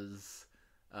because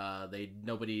they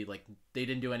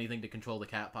didn't do anything to control the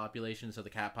cat population, so the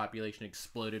cat population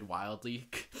exploded wildly.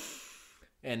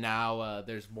 And now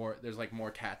there's like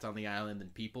more cats on the island than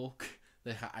people.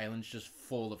 The island's just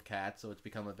full of cats, so it's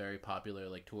become a very popular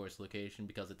like tourist location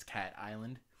because it's Cat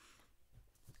Island.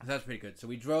 So that's pretty good. So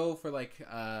we drove for like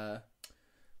an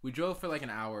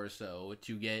hour or so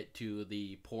to get to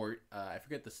the port. I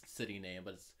forget the city name,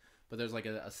 but there's like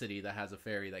a city that has a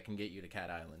ferry that can get you to Cat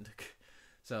Island.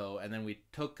 So, and then we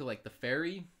took like the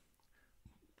ferry,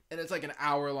 and it's like an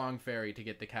hour-long ferry to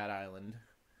get to Cat Island.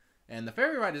 And the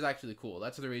ferry ride is actually cool.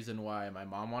 That's the reason why my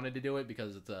mom wanted to do it,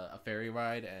 because it's a ferry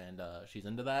ride, and she's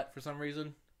into that for some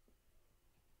reason.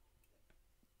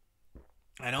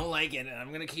 I don't like it, and I'm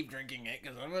going to keep drinking it,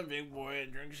 because I'm a big boy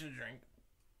and drink should drink.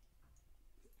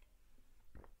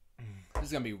 This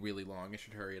is going to be really long. I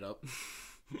should hurry it up.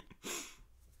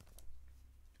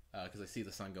 Because I see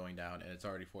the sun going down, and it's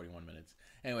already 41 minutes.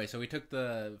 Anyway, so we took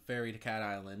the ferry to Cat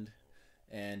Island,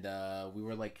 and we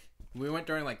went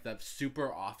during like the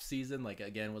super off season. Like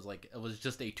again, it was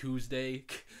just a Tuesday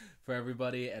for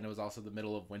everybody, and it was also the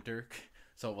middle of winter,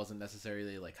 so it wasn't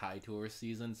necessarily like high tourist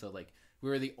season. So like we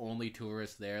were the only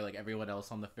tourists there. Like everyone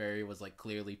else on the ferry was like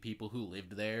clearly people who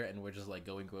lived there, and we're just like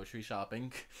going grocery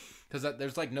shopping, because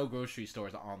there's like no grocery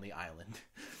stores on the island.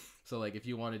 So, like, if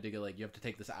you wanted to go, like, you have to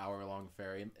take this hour-long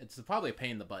ferry. It's probably a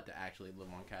pain in the butt to actually live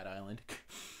on Cat Island.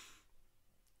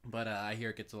 But I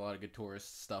hear it gets a lot of good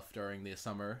tourist stuff during the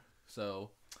summer. So,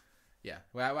 yeah.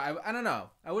 Well, I don't know.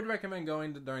 I would recommend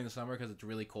going during the summer because it's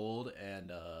really cold.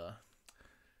 And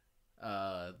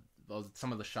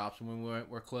some of the shops when we went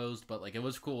were closed. But, like, it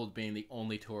was cool being the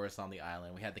only tourist on the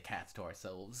island. We had the cats to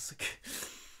ourselves.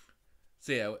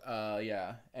 So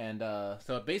yeah, and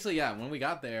so basically, yeah, when we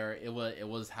got there, it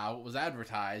was how it was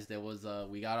advertised. It was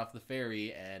we got off the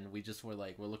ferry and we just we're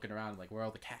looking around like, where are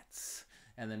all the cats?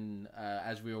 And then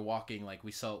as we were walking, like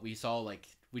we saw like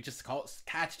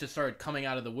cats just started coming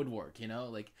out of the woodwork,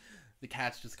 like the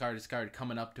cats just started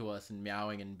coming up to us and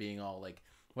meowing and being all like.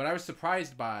 What I was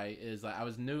surprised by is like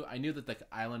I knew that the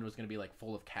island was gonna be like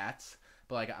full of cats,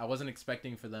 but like I wasn't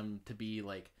expecting for them to be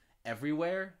like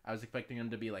everywhere. I was expecting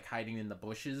them to be like hiding in the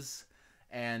bushes,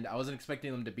 and I wasn't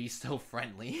expecting them to be so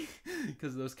friendly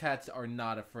because those cats are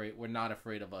not afraid. We're not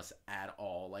afraid of us at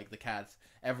all. Like the cats,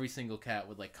 every single cat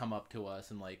would like come up to us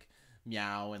and like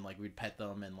meow, and like we'd pet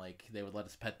them, and like they would let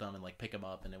us pet them and like pick them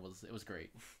up, and it was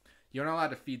great. You're not allowed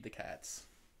to feed the cats.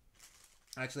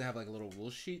 I actually have like a little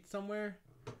rule sheet somewhere.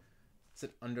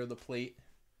 Sit under the plate.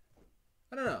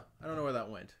 I don't know where that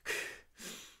went.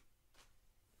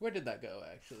 Where did that go,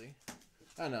 actually?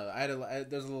 I don't know.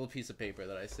 There's a little piece of paper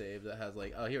that I saved that has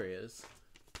like, oh, here he is.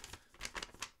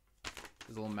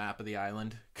 There's a little map of the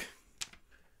island.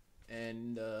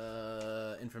 And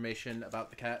information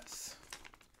about the cats.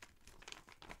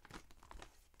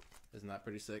 Isn't that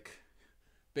pretty sick?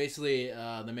 Basically,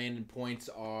 the main points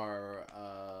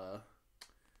are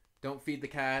don't feed the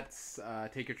cats,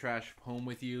 take your trash home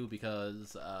with you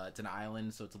because it's an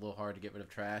island, so it's a little hard to get rid of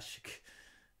trash.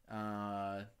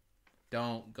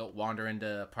 Don't go wander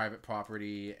into private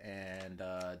property, and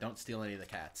don't steal any of the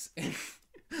cats.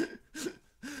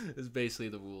 Is basically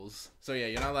the rules. So yeah,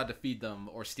 you're not allowed to feed them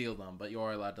or steal them, but you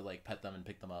are allowed to like pet them and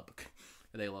pick them up.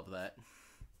 They love that.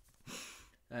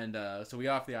 And so we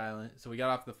got off the island. So we got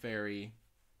off the ferry,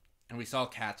 and we saw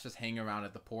cats just hanging around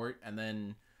at the port. And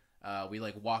then we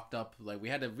like walked up. Like we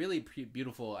had a really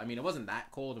beautiful. I mean, it wasn't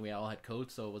that cold, and we all had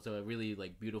coats, so it was a really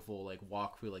like beautiful like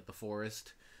walk through like the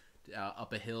forest,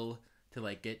 up a hill to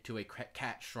like get to a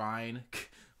cat shrine,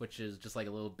 which is just like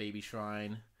a little baby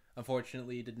shrine.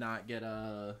 Unfortunately, did not get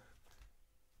a.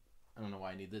 I don't know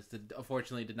why I need this.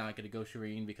 Unfortunately, did not get a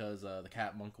Gosharine because the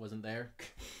cat monk wasn't there.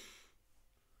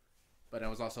 But it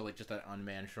was also like just an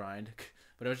unmanned shrine.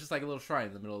 But it was just like a little shrine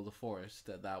in the middle of the forest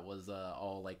that was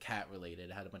all like cat related.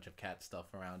 It had a bunch of cat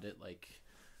stuff around it, like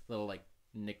little like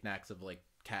knickknacks of like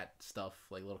cat stuff,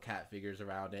 like little cat figures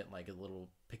around it, like little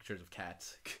pictures of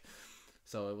cats.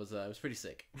 So it was pretty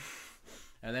sick.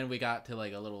 And then we got to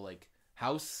like a little like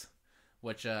house,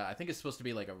 which I think is supposed to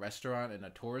be like a restaurant and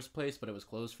a tourist place, but it was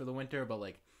closed for the winter. But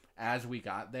like as we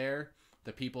got there,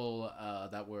 the people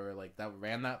that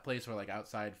ran that place were like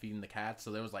outside feeding the cats.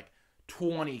 So there was like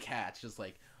 20 cats just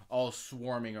like all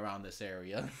swarming around this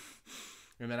area.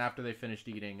 And then after they finished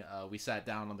eating, we sat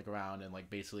down on the ground and like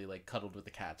basically like cuddled with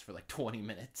the cats for like 20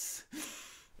 minutes.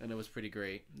 And it was pretty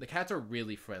great. The cats are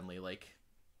really friendly. Like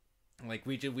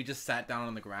we just sat down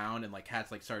on the ground and like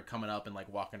cats like started coming up and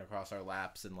like walking across our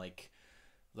laps and like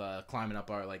climbing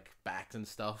up our like backs and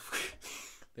stuff.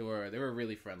 They were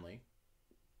really friendly.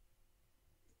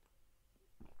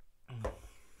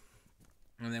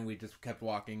 And then we just kept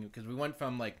walking because we went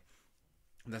from like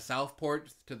the south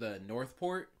port to the north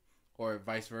port, or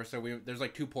vice versa. There's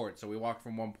like 2 ports, so we walked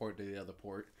from one port to the other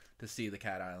port to see the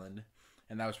cat island,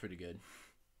 and that was pretty good.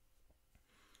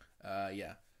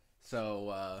 Yeah.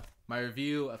 So my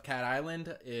review of Cat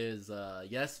Island is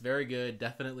yes, very good.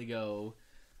 Definitely go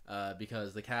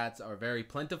because the cats are very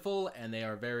plentiful and they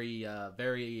are very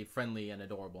very friendly and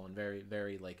adorable and very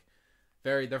very like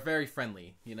they're very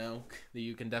friendly. You know,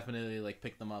 you can definitely like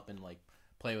pick them up and like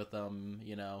play with them.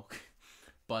 You know,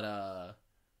 but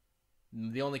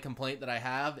the only complaint that I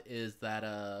have is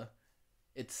that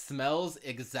it smells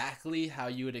exactly how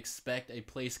you would expect a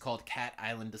place called Cat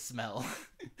Island to smell.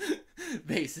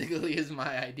 Basically is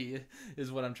my idea,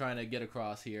 is what I'm trying to get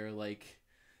across here. Like,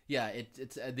 yeah,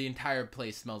 it's the entire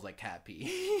place smells like cat pee.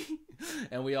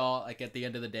 And we all, like, at the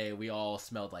end of the day, we all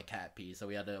smelled like cat pee, so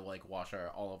we had to like wash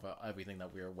everything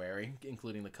that we were wearing,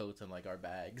 including the coats and like our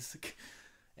bags.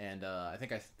 And I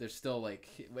think there's still like,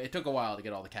 it took a while to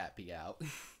get all the cat pee out.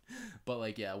 But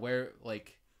like, yeah, I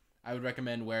would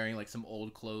recommend wearing like some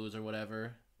old clothes or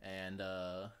whatever, and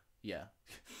yeah,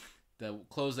 the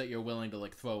clothes that you're willing to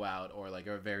like throw out or like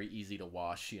are very easy to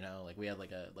wash. You know, like we had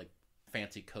like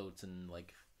fancy coats and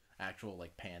like actual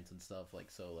like pants and stuff.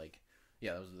 Like, so like,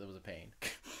 yeah, that was a pain.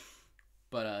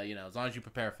 But you know, as long as you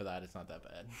prepare for that, it's not that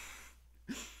bad.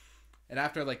 And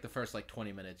after like the first like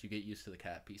 20 minutes, you get used to the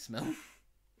cat pee smell.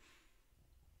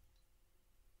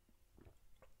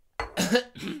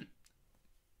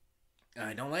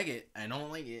 I don't like it.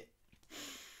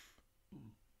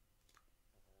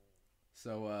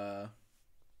 So,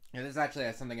 yeah, this is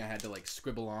actually something I had to like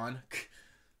scribble on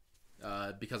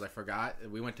because I forgot.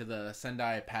 We went to the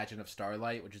Sendai Pageant of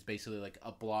Starlight, which is basically like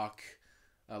a block,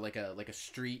 like a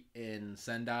street in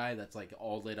Sendai that's like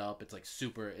all lit up. It's like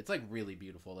it's like really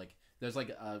beautiful. Like there's like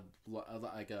a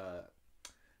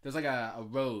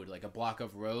road, like a block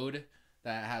of road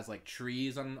that has like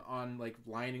trees on like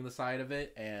lining the side of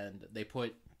it, and they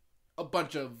put a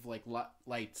bunch of like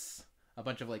lights, a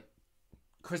bunch of like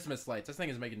Christmas lights. This thing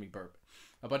is making me burp.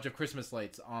 A bunch of Christmas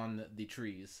lights on the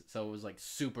trees, so it was like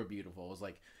super beautiful. It was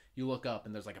like you look up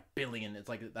and there's like a billion. It's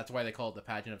like that's why they call it the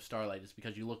Pageant of Starlight, is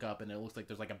because you look up and it looks like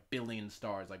there's like a billion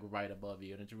stars like right above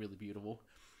you, and it's really beautiful.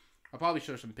 I'll probably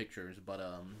show some pictures, but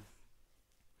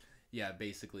yeah,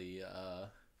 basically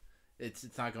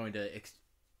it's not going to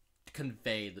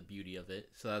convey the beauty of it,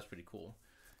 so that's pretty cool.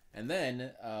 And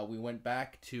then we went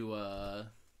back to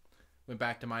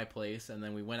my place, and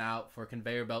then we went out for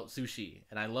conveyor belt sushi.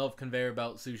 And I love conveyor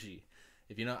belt sushi.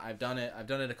 If you know, I've done it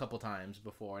a couple times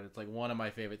before, and it's like one of my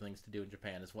favorite things to do in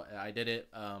Japan. Is what I did it.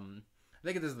 I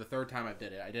think this is the 3rd time I've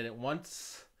did it. I did it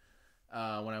once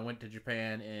when I went to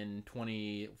Japan in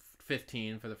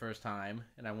 2015 for the first time,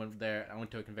 and I went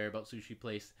to a conveyor belt sushi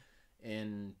place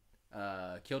in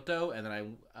Kyoto, and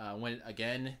then I went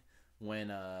again when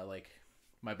like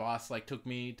my boss like took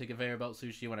me to conveyor belt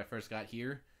sushi when I first got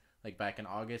here, like back in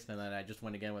August, and then I just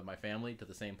went again with my family to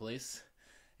the same place.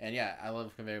 And yeah, I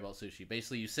love conveyor belt sushi.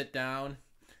 Basically, you sit down,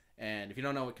 and if you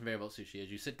don't know what conveyor belt sushi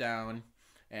is, you sit down,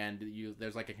 and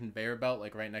there's like a conveyor belt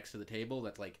like right next to the table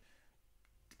that's like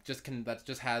that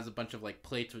just has a bunch of like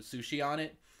plates with sushi on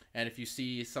it. And if you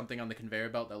see something on the conveyor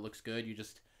belt that looks good, you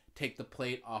just take the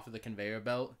plate off of the conveyor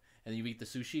belt, and you eat the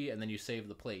sushi, and then you save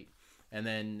the plate. And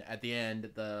then at the end,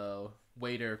 the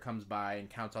waiter comes by and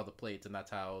counts all the plates, and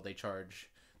that's how they charge.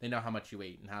 They know how much you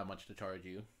ate and how much to charge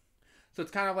you. So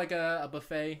it's kind of like a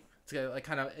buffet. It's like it's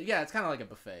kind of like a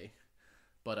buffet.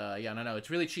 But yeah, no, it's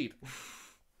really cheap.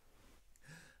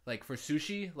 Like for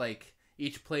sushi, like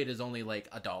each plate is only like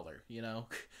 $1, you know,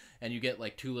 and you get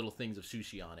like 2 little things of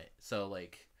sushi on it. So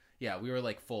like, yeah, we were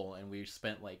like full, and we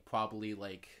spent like probably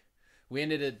like. We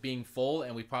ended up being full,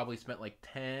 and we probably spent like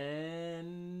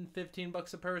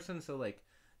 $10-15 a person. So like,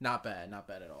 not bad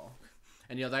at all.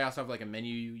 And you know, they also have like a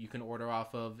menu you can order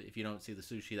off of if you don't see the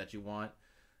sushi that you want.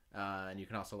 And you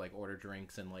can also like order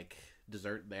drinks and like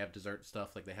dessert. They have dessert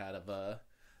stuff like they had the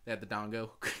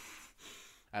dango.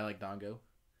 I like dango.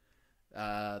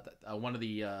 One of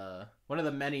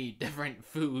the many different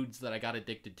foods that I got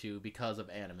addicted to because of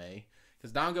anime.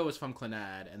 Because dango was from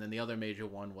Clannad, and then the other major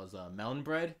one was melon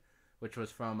bread, which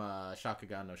was from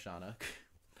Shakugan no Shana.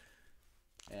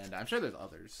 And I'm sure there's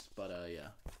others, but yeah,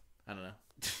 I don't know.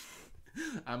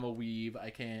 I'm a weeb. I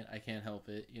can't help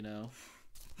it, you know.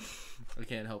 I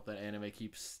can't help that anime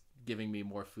keeps giving me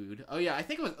more food. Oh yeah, I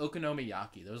think it was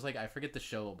Okonomiyaki. There was like, I forget the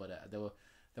show, but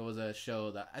there was a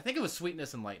show that I think it was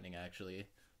Sweetness and Lightning actually,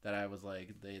 that I was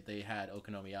like, they had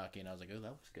Okonomiyaki, and I was like, oh,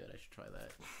 that looks good. I should try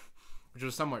that. Which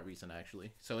was somewhat recent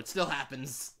actually, so it still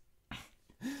happens.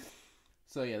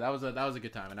 So yeah, that was a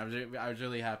good time, and I was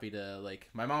really happy to, like,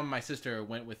 my mom and my sister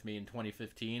went with me in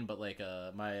 2015, but like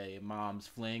my mom's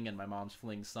fling and my mom's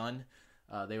fling son,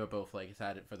 they were both like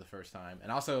had it for the first time,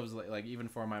 and also it was like even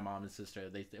for my mom and sister,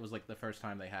 it was like the first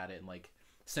time they had it in like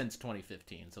since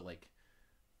 2015, so like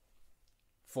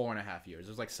 4.5 years.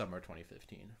 It was like summer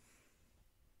 2015.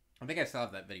 I think I still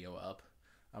have that video up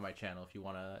on my channel if you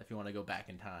wanna go back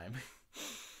in time.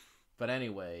 But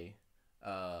anyway,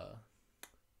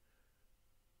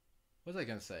 what was I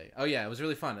gonna say? Oh yeah, it was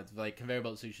really fun. It's like conveyor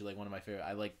belt sushi, like one of my favorite.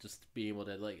 I like just being able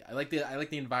to like I like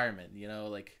the environment, you know,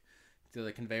 like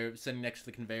the conveyor, sitting next to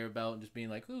the conveyor belt and just being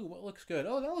like, ooh, what looks good?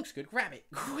 Oh, that looks good. Grab it,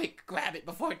 quick, grab it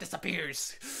before it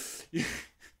disappears.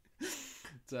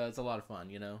 It's a lot of fun,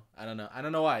 you know. I don't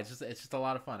know why. It's just a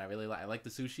lot of fun. I like the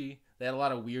sushi. They had a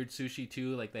lot of weird sushi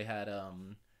too. Like they had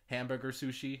hamburger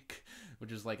sushi,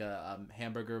 which is like a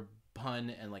hamburger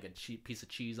bun and like a piece of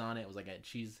cheese on it. It was like a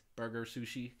cheeseburger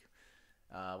sushi.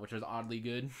 Which was oddly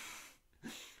good.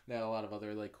 They had a lot of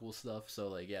other like cool stuff. So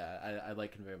like yeah, I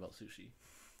like conveyor belt sushi.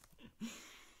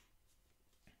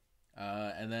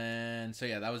 And then so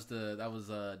yeah, that was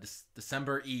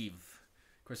December Eve,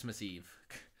 Christmas Eve,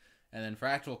 and then for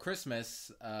actual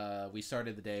Christmas, we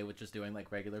started the day with just doing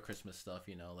like regular Christmas stuff,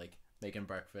 you know, like making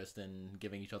breakfast and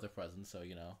giving each other presents. So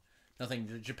you know, nothing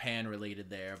Japan related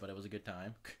there, but it was a good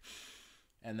time.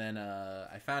 And then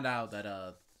I found out that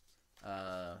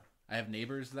I have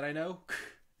neighbors that I know,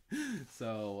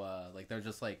 so like they're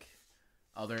just like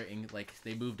like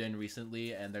they moved in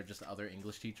recently, and they're just other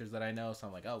English teachers that I know. So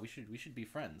I'm like, oh, we should be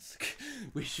friends.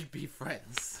 We should be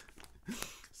friends.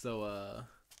 So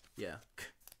yeah,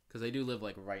 because they do live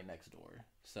like right next door.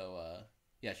 So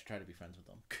yeah, I should try to be friends with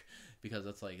them because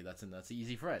that's an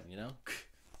easy friend, you know.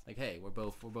 Like, hey, we're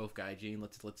both gaijin.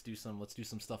 Let's do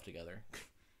some stuff together.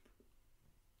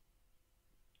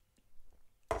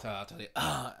 So I'll tell you.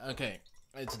 Okay,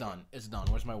 it's done. It's done.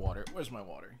 Where's my water?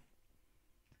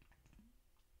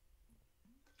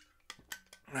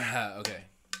 Okay.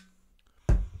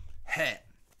 Hey.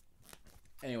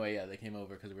 Anyway, yeah, they came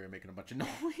over because we were making a bunch of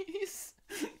noise.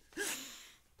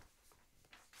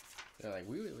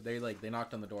 They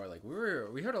knocked on the door like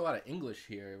we heard a lot of English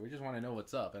here. We just want to know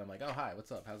what's up. And I'm like, oh hi,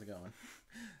 what's up? How's it going?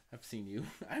 I've seen you.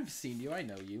 I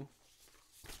know you.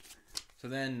 So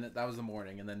then that was the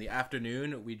morning, and then the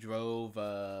afternoon we drove.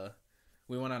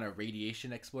 We went on a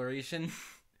radiation exploration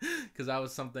because that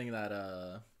was something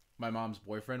that my mom's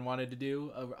boyfriend wanted to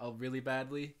do really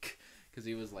badly. Because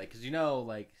he was like, because you know,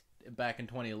 like back in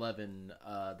 2011,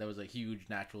 there was a huge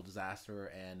natural disaster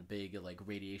and big like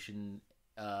radiation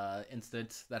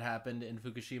incident that happened in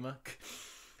Fukushima.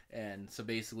 And so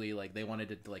basically, like, they wanted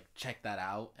to, like, check that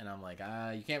out. And I'm like,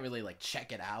 you can't really, like,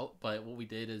 check it out. But what we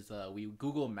did is we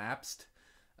Google Mapsed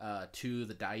to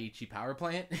the Daiichi power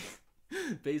plant.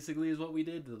 Basically is what we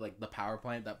did. Like, the power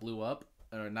plant that blew up.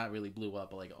 Or not really blew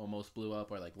up, but, like, almost blew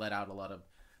up. Or, like, let out a lot of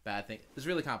bad things. It's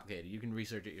really complicated. You can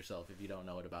research it yourself if you don't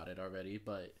know about it already.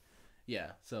 But,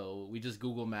 yeah. So we just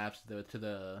Google Maps to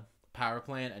the power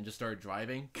plant and just started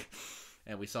driving.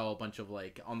 And we saw a bunch of,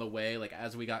 like, on the way, like,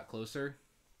 as we got closer...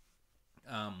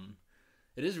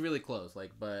 it is really close,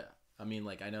 like, but I mean,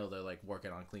 like, I know they're like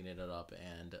working on cleaning it up,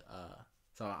 and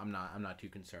so I'm not too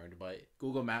concerned. But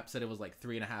Google Maps said it was like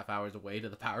 3.5 hours away to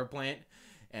the power plant,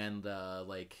 and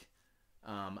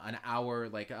an hour,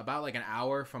 like about like an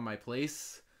hour from my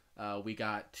place, we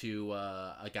got to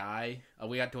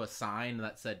we got to a sign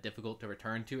that said difficult to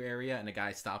return to area, and a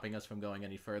guy stopping us from going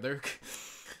any further.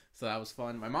 So that was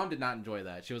fun. My mom did not enjoy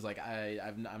that. She was like,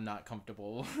 I'm not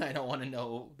comfortable. I don't want to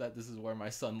know that this is where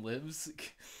my son lives.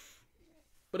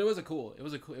 But it was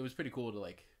pretty cool to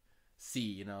like see,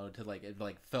 you know, to like, it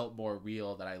like felt more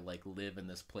real that I like live in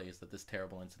this place, that this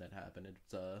terrible incident happened.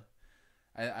 It's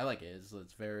I like it.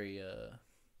 It's very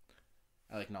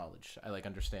I like knowledge. I like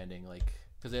understanding, like,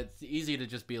 because it's easy to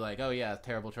just be like, oh yeah,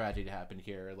 terrible tragedy happened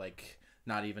here, like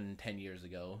not even 10 years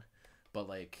ago, but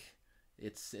like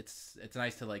it's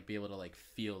nice to like be able to like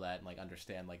feel that and like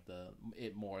understand like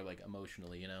it more like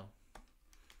emotionally, you know.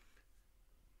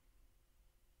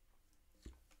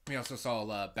 We also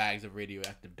saw bags of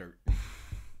radioactive dirt.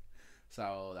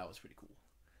 So that was pretty cool.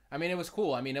 I mean, it was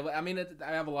cool. I mean,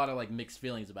 I have a lot of like mixed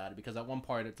feelings about it, because at one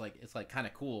part it's like kind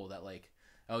of cool that like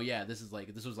oh yeah, this was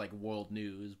like world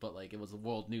news, but like it was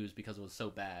world news because it was so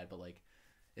bad, but like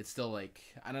it's still like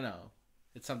I don't know.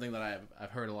 It's something that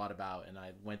I've heard a lot about, and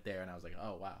I went there and I was like,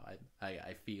 oh wow,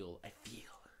 I feel.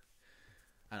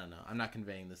 I don't know. I'm not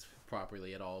conveying this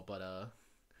properly at all, but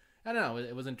I don't know.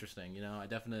 It was interesting. You know, I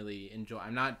definitely enjoy.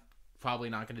 I'm not probably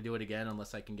not going to do it again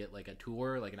unless I can get like a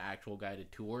tour, like an actual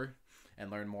guided tour, and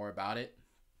learn more about it.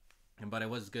 But it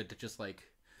was good to just like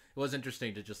it was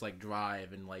interesting to just like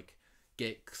drive and like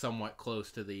get somewhat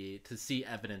close to to see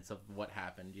evidence of what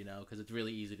happened. You know, because it's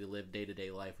really easy to live day to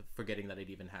day life forgetting that it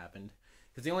even happened.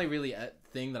 Because the only really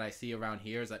thing that I see around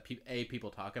here is that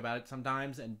people talk about it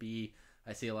sometimes, and B,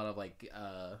 I see a lot of like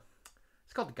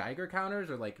it's called Geiger counters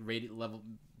or like level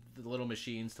the little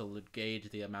machines to gauge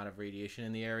the amount of radiation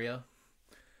in the area.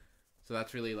 So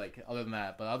that's really like other than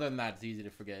that, but other than that, it's easy to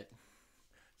forget.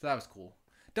 So that was cool.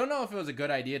 Don't know if it was a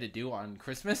good idea to do on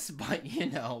Christmas, but you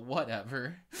know,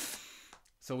 whatever.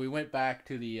 So we went back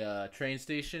to the train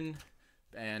station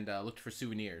and looked for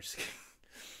souvenirs.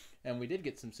 And we did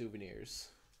get some souvenirs.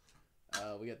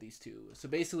 We got these two. So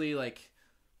basically, like,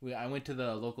 I went to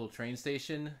the local train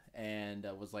station and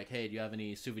was like, "Hey, do you have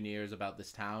any souvenirs about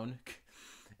this town?"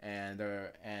 And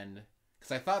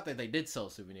because I thought that they did sell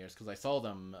souvenirs because I saw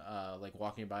them like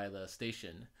walking by the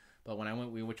station. But when I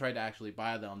went, we tried to actually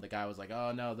buy them. The guy was like,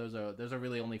 "Oh no, those are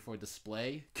really only for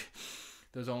display.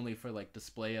 Those are only for like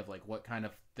display of like what kind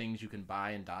of things you can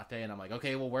buy in Date." And I'm like,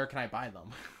 "Okay, well, where can I buy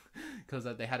them?" Because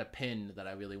they had a pin that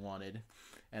I really wanted,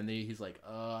 and he's like,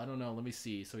 I don't know, let me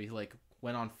see. So he like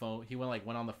went on phone. He went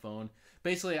on the phone.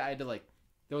 Basically, I had to like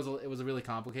it was really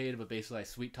complicated, but basically I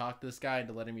sweet talked this guy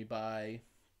into letting me buy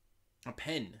a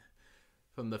pen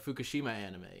from the Fukushima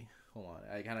anime. Hold on,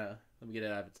 let me get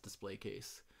it out of its display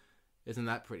case. Isn't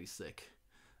that pretty sick?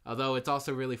 Although it's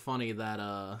also really funny that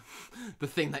the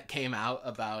thing that came out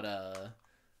about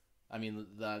I mean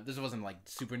this wasn't like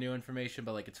super new information,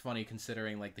 but like it's funny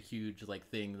considering like the huge like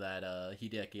thing that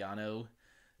Hideaki Anno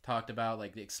talked about,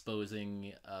 like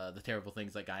exposing the terrible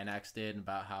things that Gainax did, and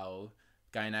about how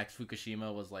Gainax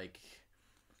Fukushima was like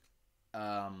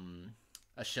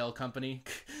a shell company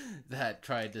that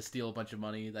tried to steal a bunch of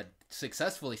money, that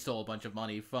successfully stole a bunch of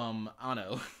money from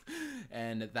Anno.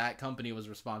 And that company was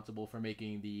responsible for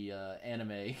making the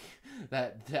anime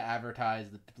that to advertise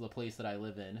the place that I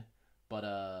live in. But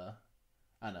I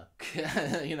don't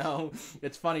know. You know,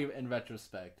 it's funny in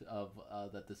retrospect of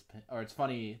that this pin, or it's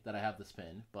funny that I have this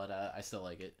pin, but I still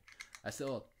like it. I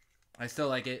still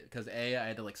like it because I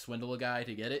had to like swindle a guy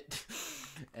to get it,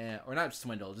 or not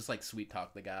swindle, just like sweet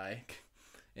talk the guy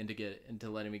into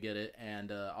letting me get it,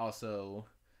 and also.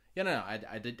 Yeah, no,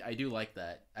 I do like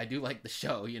that. I do like the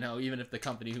show, you know, even if the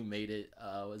company who made it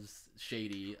was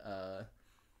shady.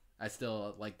 I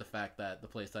still like the fact that the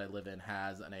place that I live in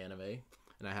has an anime,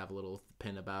 and I have a little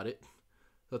pin about it.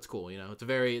 That's cool, you know.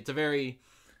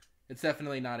 It's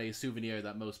definitely not a souvenir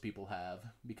that most people have,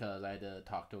 because I had to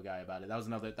talk to a guy about it. That was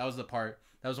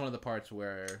one of the parts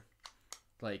where,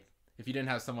 like, if you didn't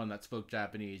have someone that spoke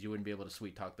Japanese, you wouldn't be able to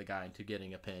sweet talk the guy into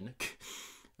getting a pin.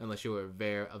 Unless you were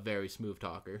a very smooth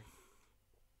talker.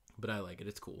 But I like it.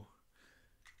 It's cool.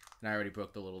 And I already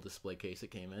broke the little display case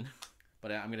it came in.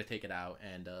 But I'm going to take it out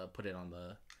and put it on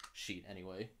the sheet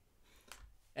anyway.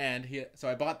 And so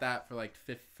I bought that for like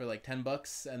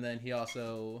 $10. And then he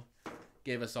also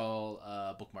gave us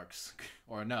all bookmarks.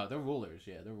 Or no, they're rulers.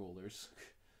 Yeah, they're rulers.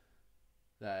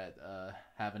 That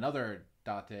have another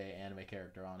Date anime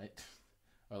character on it.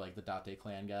 Or like the Date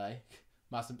clan guy.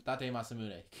 Date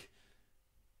Masamune.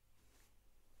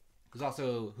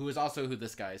 Who is also who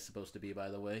this guy is supposed to be, by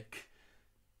the way.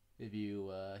 If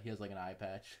you, he has like an eye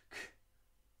patch.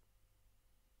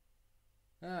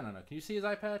 I don't know. Can you see his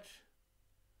eye patch?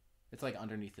 It's like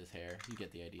underneath his hair. You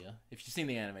get the idea. If you've seen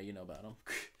the anime, you know about him.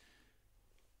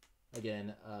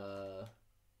 Again,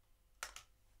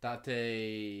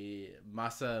 Date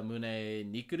Masamune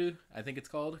Nikuru, I think it's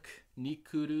called.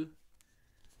 Nikuru.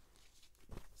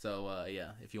 So,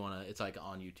 yeah, if you want to, it's like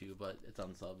on YouTube, but it's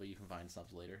on sub, but you can find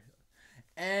subs later.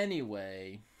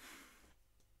 Anyway,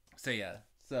 so yeah,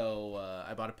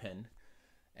 I bought a pin,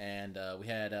 and we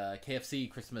had KFC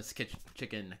Christmas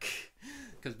chicken,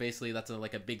 because basically that's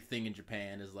like a big thing in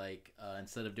Japan, is like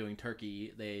instead of doing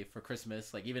turkey, they for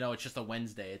Christmas, like even though it's just a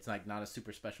Wednesday, it's like not a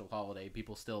super special holiday,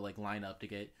 people still like line up to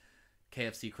get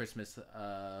KFC Christmas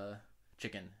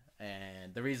chicken,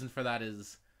 and the reason for that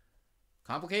is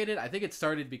complicated. I think it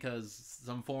started because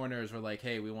some foreigners were like,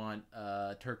 "Hey, we want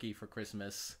turkey for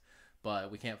Christmas,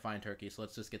 but we can't find turkey, so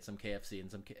let's just get some KFC."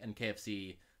 And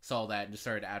KFC saw that and just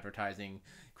started advertising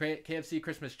KFC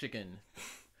Christmas chicken.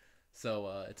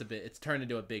 So it's turned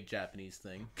into a big Japanese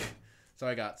thing. So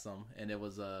I got some, and it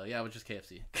was yeah, it was just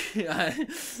KFC.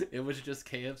 It was just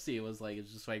KFC.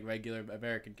 It's just like regular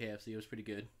American KFC. It was pretty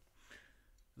good.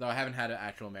 Though I haven't had an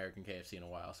actual American KFC in a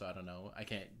while, so I don't know. I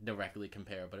can't directly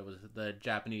compare, but it was the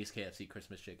Japanese KFC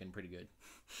Christmas chicken, pretty good.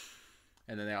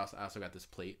 And then I also got this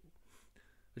plate,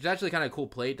 which is actually kind of a cool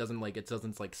plate. It doesn't like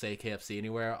say KFC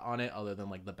anywhere on it other than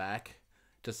like the back.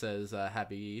 It just says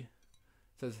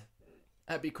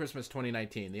Happy Christmas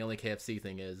 2019. The only KFC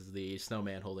thing is the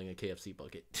snowman holding a KFC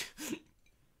bucket.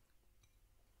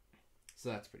 So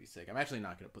that's pretty sick. I'm actually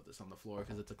not going to put this on the floor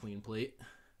because it's a clean plate.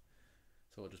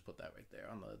 So we'll just put that right there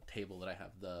on the table that I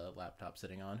have the laptop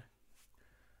sitting on.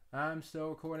 I'm still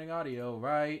recording audio,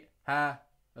 right? Ha.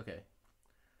 Okay.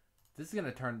 This is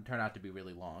gonna turn out to be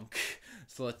really long.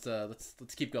 So let's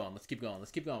keep going. Let's keep going.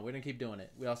 We're gonna keep doing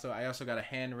it. I also got a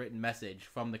handwritten message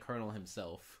from the Colonel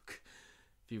himself.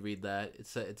 If you read that,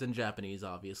 it's in Japanese,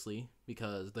 obviously,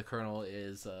 because the Colonel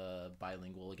is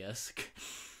bilingual, I guess.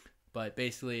 But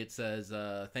basically, it says,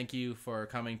 "Thank you for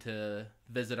coming to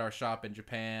visit our shop in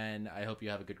Japan. I hope you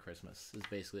have a good Christmas." Is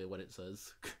basically what it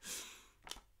says.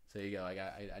 So there you go.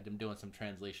 I'm doing some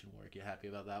translation work. You happy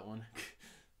about that one?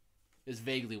 Is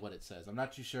vaguely what it says. I'm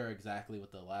not too sure exactly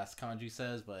what the last kanji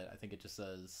says, but I think it just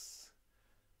says,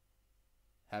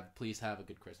 please have a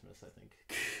good Christmas," I think.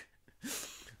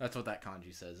 That's what that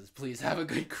kanji says, is please have a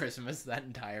good Christmas. That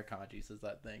entire kanji says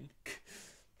that thing.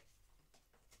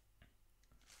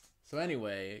 So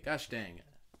anyway, gosh dang.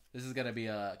 This is going to be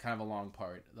a kind of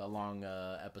a long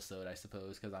episode, I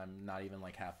suppose, because I'm not even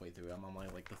like halfway through. I'm on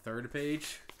like the third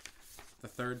page. The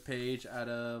third page out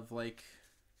of like,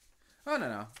 oh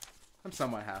no. I'm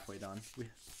somewhat halfway done.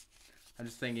 I'm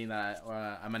just thinking that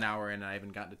I'm an hour in and I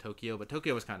haven't gotten to Tokyo, but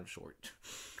Tokyo was kind of short.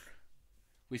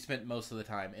 We spent most of the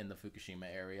time in the Fukushima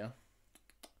area.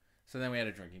 So then we had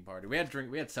a drinking party. We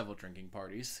had several drinking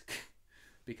parties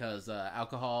because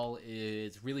alcohol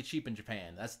is really cheap in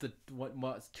Japan. That's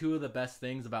what's two of the best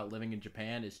things about living in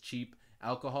Japan is cheap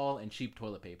alcohol and cheap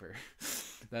toilet paper.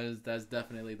 That's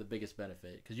definitely the biggest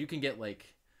benefit, because you can get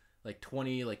like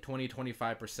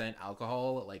 25%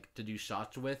 alcohol like to do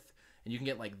shots with, and you can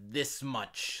get like this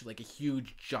much, like a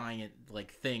huge giant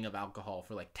like thing of alcohol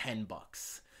for like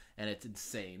 $10, and it's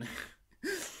insane.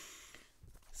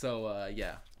 So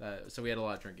yeah, so we had a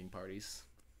lot of drinking parties.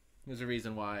 There's a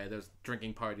reason why those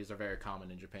drinking parties are very common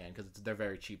in Japan, because they're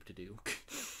very cheap to do.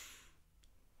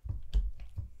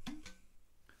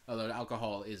 Although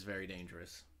alcohol is very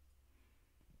dangerous,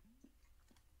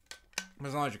 but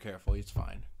as long as you're careful, it's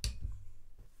fine.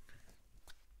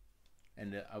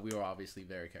 And we were obviously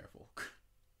very careful.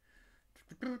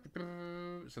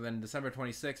 So then December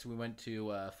 26th, we went to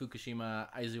Fukushima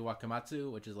Aizu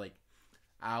Wakamatsu, which is like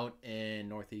out in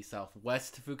northeast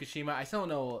southwest Fukushima. I still don't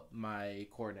know my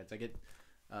coordinates. I get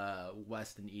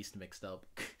west and east mixed up.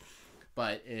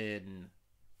 But in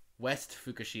west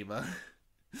Fukushima,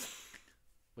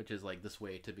 which is like this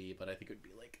way to be, but I think it would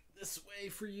be like this way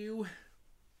for you.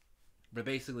 But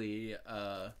basically,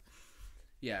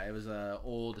 yeah, it was a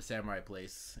old samurai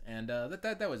place, and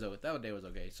that day was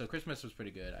okay. So Christmas was pretty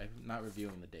good. I'm not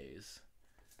reviewing the days,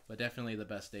 but definitely the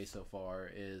best day so far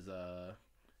is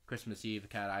Christmas Eve,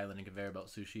 Cat Island, and conveyor belt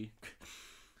sushi.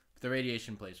 The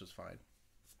radiation place was fine.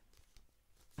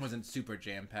 It wasn't super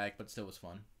jam packed, but still was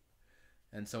fun.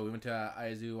 And so we went to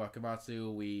Aizu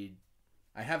Wakamatsu.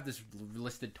 I have this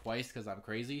listed twice because I'm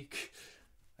crazy.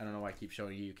 I don't know why I keep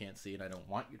showing you. You can't see it. I don't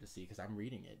want you to see because I'm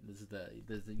reading it.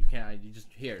 You can't. You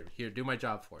just here. Do my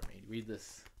job for me. Read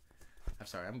this. I'm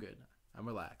sorry. I'm good. I'm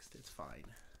relaxed. It's fine.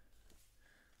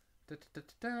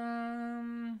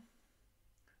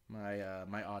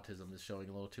 My autism is showing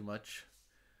a little too much.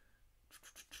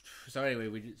 So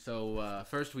anyway,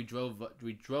 first we drove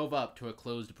up to a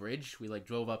closed bridge. We like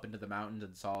drove up into the mountains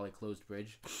and saw a closed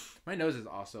bridge. My nose is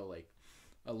also like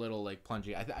a little like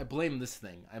plungy. I blame this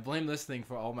thing. I blame this thing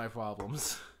for all my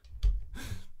problems.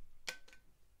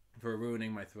 For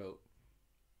ruining my throat.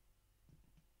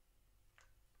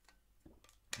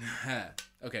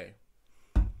 Okay.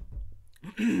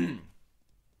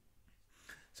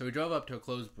 So we drove up to a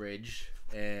closed bridge,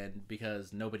 and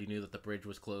because nobody knew that the bridge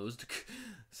was closed,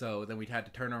 so then we had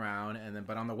to turn around,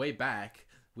 but on the way back,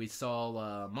 we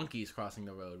saw monkeys crossing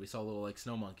the road. We saw little like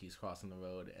snow monkeys crossing the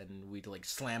road, and we like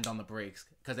slammed on the brakes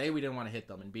because A, we didn't want to hit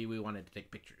them, and B, we wanted to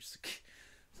take pictures.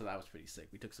 So that was pretty sick.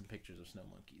 We took some pictures of snow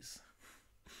monkeys.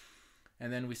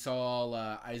 And then we saw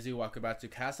Aizu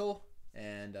Wakamatsu Castle,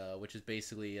 and which is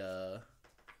basically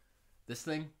this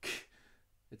thing.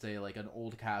 It's an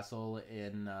old castle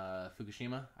in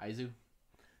Fukushima, Aizu.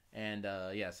 And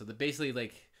yeah, so basically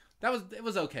like it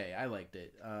was okay. I liked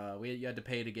it. You had to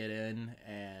pay to get in,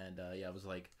 and yeah, it was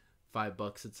like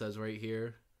 $5 it says right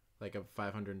here, like a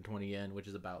 520 yen, which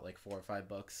is about like $4 or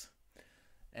 $5.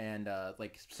 And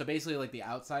like, so basically like the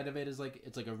outside of it is like,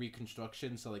 it's like a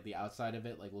reconstruction, so like the outside of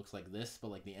it like looks like this, but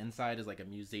like the inside is like a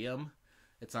museum.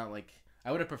 It's not like,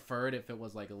 I would have preferred if it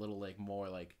was like a little like more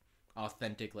like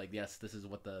authentic, like yes, this is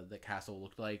what the castle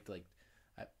looked like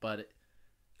but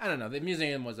I don't know, the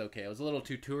museum was okay. It was a little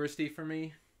too touristy for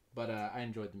me, but I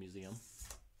enjoyed the museum.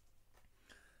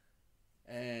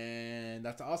 And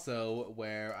that's also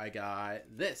where I got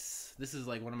this. This is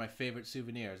like one of my favorite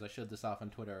souvenirs. I showed this off on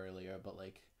Twitter earlier, but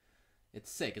like,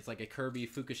 it's sick. It's like a Kirby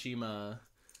Fukushima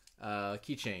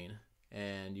keychain,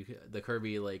 and the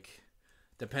Kirby, like,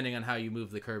 depending on how you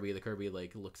move the Kirby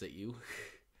like looks at you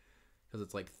because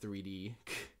it's like 3D.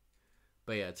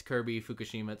 But yeah, it's Kirby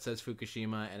Fukushima. It says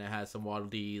Fukushima, and it has some Waddle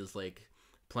Dees like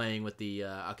playing with the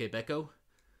Akebeko,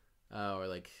 or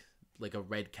like a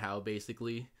red cow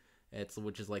basically.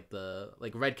 Which is like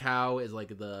red cow is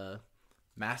like the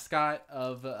mascot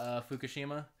of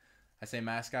Fukushima. I say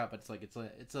mascot, but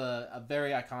it's a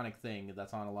very iconic thing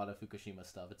that's on a lot of Fukushima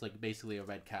stuff. It's like basically a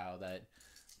red cow that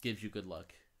gives you good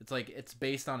luck. It's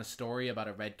based on a story about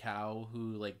a red cow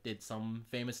who like did some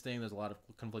famous thing. There's a lot of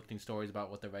conflicting stories about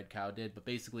what the red cow did, but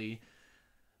basically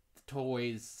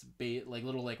toys like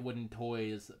little like wooden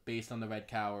toys based on the red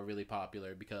cow are really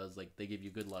popular because like they give you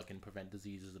good luck and prevent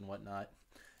diseases and whatnot.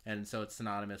 And so it's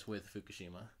synonymous with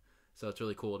Fukushima. So it's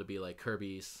really cool to be like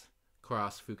Kirby's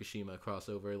cross Fukushima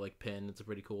crossover like pin. It's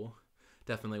pretty cool.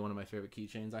 Definitely one of my favorite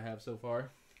keychains I have so far.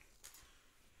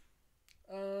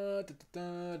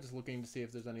 Just looking to see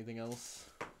if there's anything else.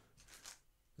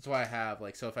 That's why I have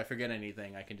like, so if I forget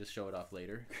anything, I can just show it off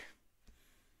later.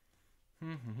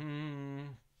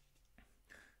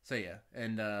 So yeah,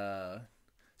 and so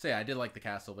yeah, I did like the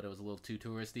castle, but it was a little too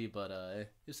touristy. But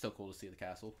it's still cool to see the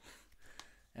castle.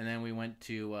 And then we went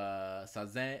to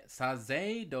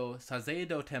Sazeido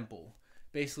Temple.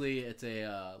 Basically, it's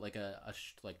a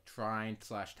shrine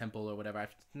 / temple or whatever.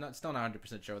 I'm still not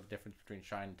 100% sure what the difference between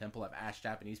shrine and temple. I've asked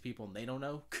Japanese people and they don't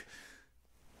know.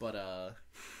 But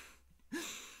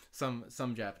some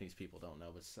Japanese people don't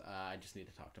know. But I just need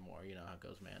to talk to more. You know how it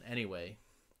goes, man. Anyway,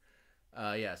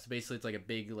 yeah. So basically, it's like a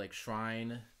big like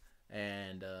shrine.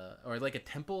 And or like a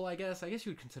temple, I guess you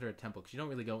would consider it a temple because you don't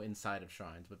really go inside of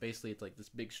shrines, but basically it's like this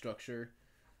big structure.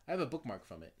 I have a bookmark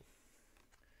from it.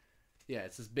 Yeah,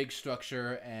 it's this big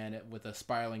structure and with a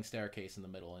spiraling staircase in the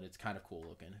middle, and it's kind of cool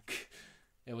looking.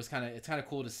 It's kind of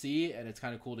cool to see, and it's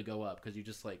kind of cool to go up because you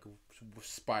just like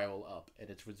spiral up, and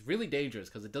it's really dangerous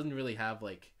because it doesn't really have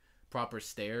like proper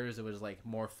stairs. It was like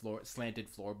more slanted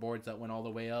floorboards that went all the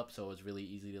way up, so it was really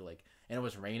easy to like, and it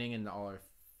was raining and all our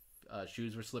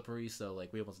shoes were slippery, so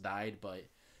like we almost died, but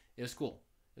it was cool.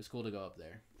 It was cool to go up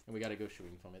there, and we got a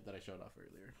Goshuin from it that I showed off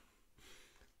earlier.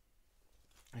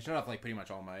 I showed off like pretty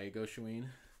much all my Goshuin,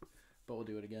 but we'll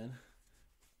do it again.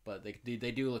 But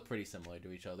they do look pretty similar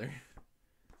to each other.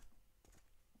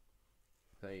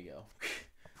 There you go.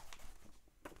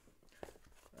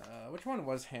 Which one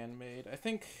was handmade? I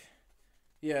think,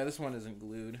 yeah, this one isn't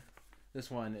glued. This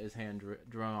one is hand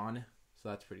drawn, so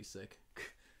that's pretty sick.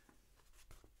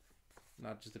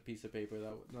 Not just a piece of paper,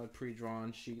 not a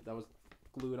pre-drawn sheet that was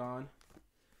glued on.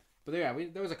 But yeah,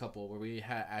 there was a couple where we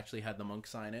actually had the monk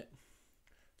sign it.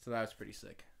 So that was pretty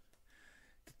sick.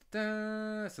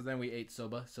 So then we ate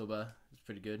soba. Soba is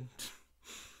pretty good.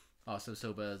 Also,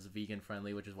 soba is vegan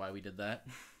friendly, which is why we did that.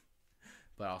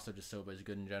 But also just soba is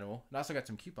good in general. And I also got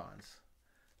some coupons.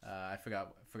 I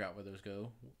forgot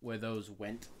where those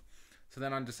went. So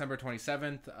then on December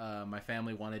 27th, my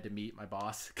family wanted to meet my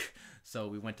boss. So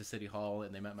we went to City Hall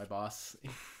and they met my boss.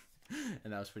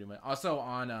 And that was pretty much. Also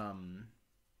on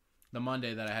the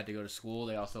Monday that I had to go to school,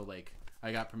 they also like,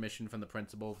 I got permission from the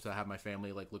principal to have my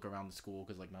family like look around the school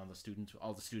because like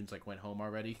all the students like went home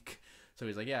already. So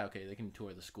he's like, yeah, okay, they can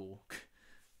tour the school.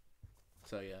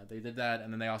 So yeah, they did that.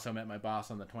 And then they also met my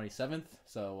boss on the 27th.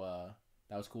 So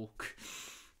that was cool.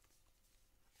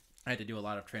 I had to do a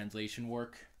lot of translation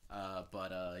work.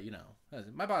 But you know,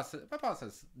 my boss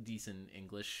has decent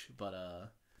English, but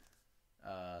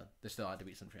there still had to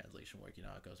be some translation work. You know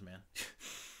how it goes, man.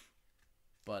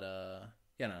 But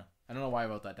you know, I don't know why I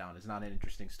wrote that down. It's not an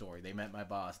interesting story. They met my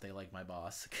boss. They like my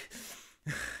boss.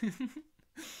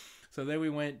 So then we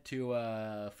went to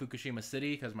Fukushima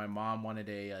City because my mom wanted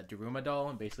a Daruma doll,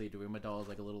 and basically a Daruma doll is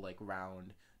like a little like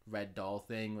round red doll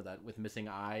thing with missing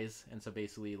eyes, and so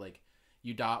basically like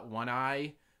you dot one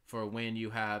eye for when you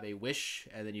have a wish,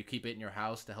 and then you keep it in your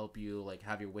house to help you like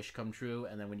have your wish come true,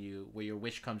 and then when your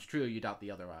wish comes true, you dot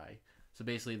the other eye. So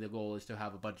basically the goal is to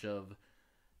have a bunch of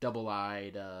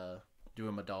double-eyed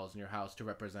Daruma dolls in your house to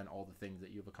represent all the things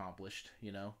that you've accomplished,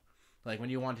 you know? Like when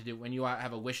you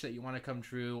have a wish that you want to come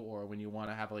true, or when you want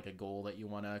to have like a goal that you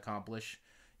want to accomplish,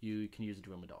 you can use a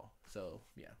Druma doll. So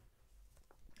yeah.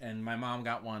 And my mom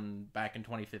got one back in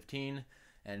 2015,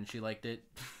 and she liked it,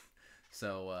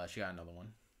 so she got another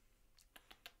one.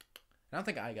 I don't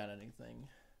think I got anything.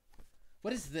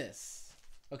 What is this?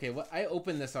 Okay, what I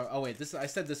opened this. Oh wait, this I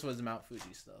said this was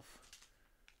Mt.Fuji stuff.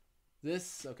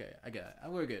 This okay, I got it.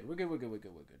 We're good. We're good.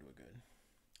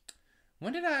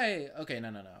 When did I? Okay, no.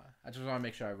 I just want to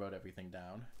make sure I wrote everything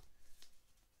down.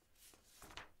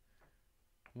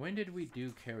 When did we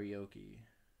do karaoke?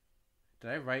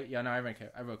 Did I write? Yeah, no, I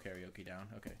wrote karaoke down.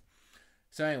 Okay.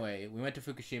 So anyway, we went to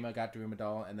Fukushima, got Druma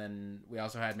doll, and then we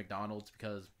also had McDonald's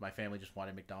because my family just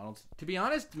wanted McDonald's. To be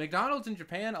honest, McDonald's in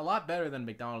Japan a lot better than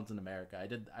McDonald's in America.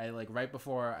 I like right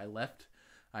before I left,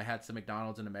 I had some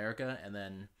McDonald's in America, and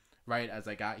then right as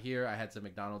I got here, I had some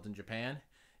McDonald's in Japan.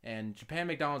 And Japan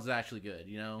McDonald's is actually good,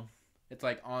 you know? It's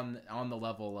like on the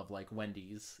level of like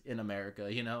Wendy's in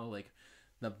America, you know? Like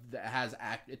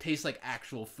it tastes like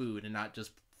actual food and not just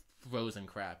frozen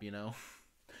crap, you know?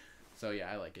 So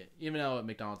yeah, I like it. Even though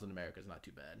McDonald's in America is not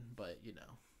too bad, but you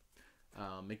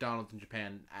know. McDonald's in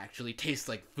Japan actually tastes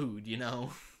like food, you know?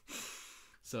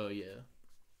 So yeah.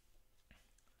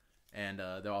 And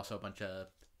there are also a bunch of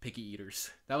picky eaters.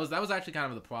 That was actually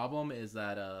kind of the problem, is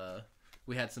that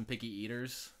we had some picky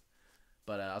eaters,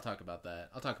 but I'll talk about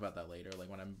that. I'll talk about that later, like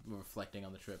when I'm reflecting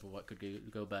on the trip of what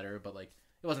could go better. But like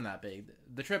it wasn't that big.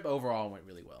 The trip overall went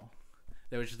really well.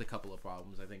 There was just a couple of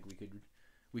problems I think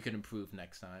we could improve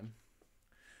next time.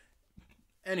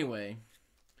 Anyway,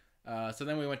 so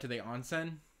then we went to the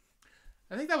onsen.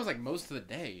 I think that was like most of the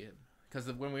day, because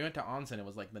when we went to onsen, it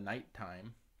was like the night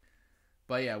time.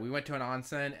 But yeah, we went to an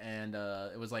onsen, and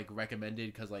it was like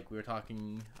recommended because like we were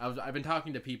talking. I've been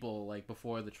talking to people like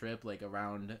before the trip, like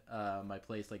around my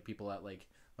place, like people at like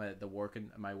my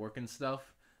work and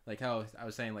stuff. Like how I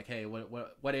was saying, like, hey,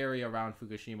 what area around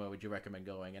Fukushima would you recommend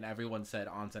going? And everyone said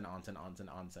onsen,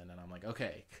 and I'm like,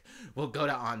 okay, we'll go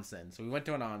to onsen. So we went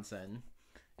to an onsen.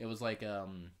 It was like it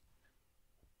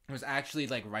was actually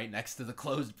like right next to the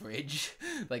closed bridge.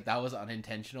 Like that was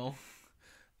unintentional.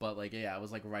 But like yeah, it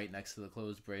was like right next to the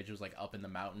closed bridge. It was like up in the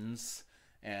mountains,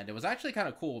 and it was actually kind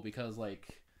of cool because like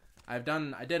I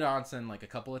did onsen like a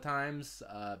couple of times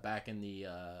back in the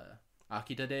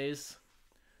Akita days,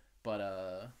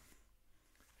 but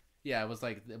yeah, it was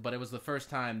the first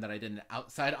time that I did an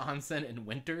outside onsen in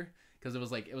winter, because it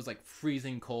was like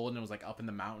freezing cold, and it was like up in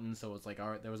the mountains, so it was like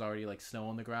there was already like snow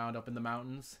on the ground up in the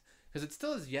mountains, because it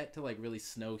still has yet to like really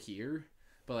snow here.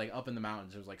 But like up in the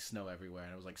mountains, there was like snow everywhere,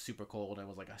 and it was like super cold, and it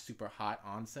was like a super hot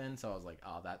onsen. So I was like,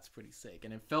 oh, that's pretty sick,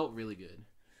 and it felt really good.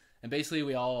 And basically,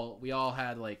 we all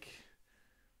had like,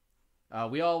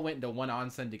 we all went into one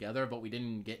onsen together, but we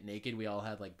didn't get naked. We all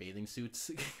had like bathing suits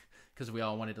because we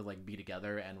all wanted to like be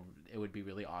together, and it would be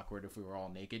really awkward if we were all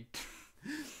naked.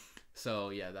 So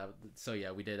yeah,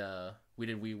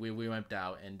 we went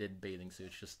out and did bathing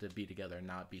suits just to be together and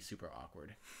not be super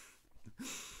awkward.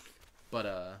 But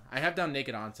I have done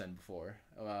naked onsen before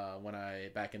when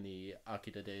back in the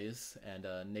Akita days, and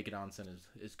naked onsen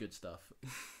is good stuff.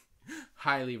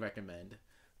 Highly recommend.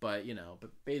 But you know,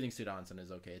 bathing suit onsen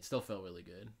is okay. It still felt really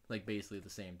good. Like basically the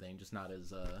same thing, just not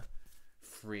as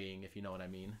freeing, if you know what I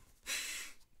mean.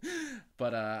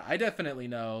 But I definitely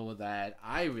know that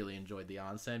I really enjoyed the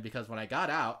onsen, because when I got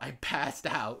out, I passed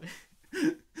out.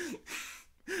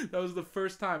 That was the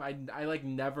first time I like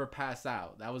never pass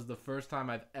out. That was the first time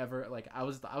I've ever like I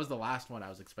was the last one I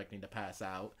was expecting to pass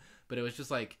out, but it was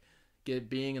just like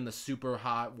being in the super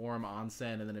hot warm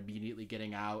onsen and then immediately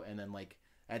getting out, and then like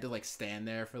I had to like stand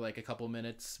there for like a couple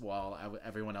minutes while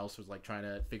everyone else was like trying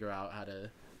to figure out how to,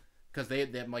 because they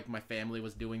like my family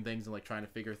was doing things and like trying to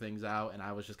figure things out, and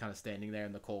I was just kind of standing there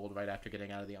in the cold right after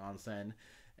getting out of the onsen.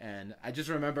 And I just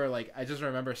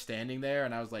remember standing there,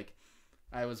 and I was like,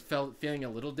 I was feeling a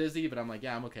little dizzy, but I'm like,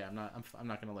 yeah, I'm okay. I'm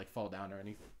not gonna like fall down or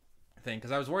anything,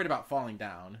 because I was worried about falling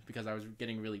down because I was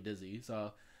getting really dizzy.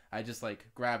 So I just like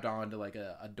grabbed onto like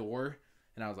a door,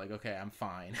 and I was like, okay, I'm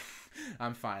fine.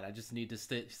 I'm fine. I just need to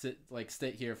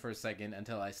sit here for a second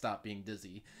until I stop being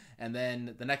dizzy. And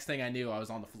then the next thing I knew, I was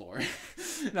on the floor.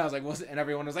 And I was like, and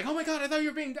everyone was like, oh my god, I thought you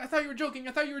were joking.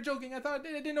 I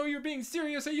didn't know you were being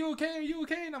serious. Are you okay?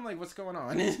 And I'm like, what's going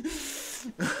on?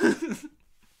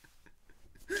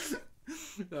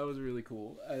 That was really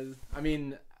cool. I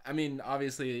mean,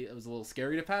 obviously it was a little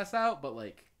scary to pass out, but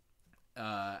like,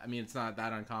 it's not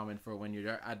that uncommon for when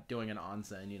you're doing an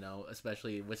onsen, you know,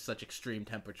 especially with such extreme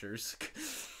temperatures.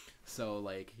 So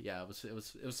like, yeah, it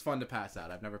was fun to pass out.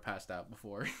 I've never passed out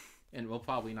before, and will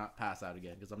probably not pass out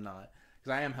again because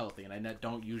I am healthy and I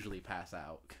don't usually pass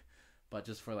out. but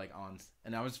just for like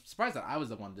and I was surprised that I was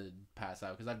the one to pass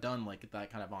out because I've done like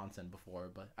that kind of onsen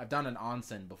before, but I've done an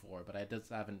onsen before, but I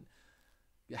just haven't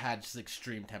had just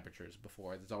extreme temperatures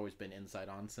before. There's always been inside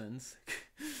onsens.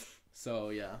 So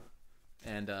yeah,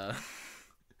 and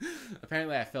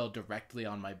apparently I fell directly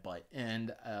on my butt,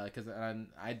 and because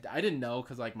I didn't know,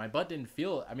 because like my butt didn't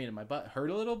feel, I mean my butt hurt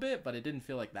a little bit, but it didn't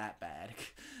feel like that bad.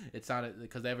 It sounded,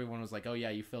 because everyone was like, oh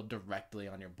yeah, you fell directly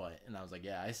on your butt, and I was like,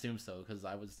 yeah, I assume so, because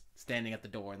I was standing at the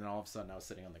door and then all of a sudden I was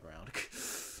sitting on the ground.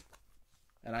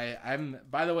 And I'm,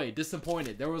 by the way,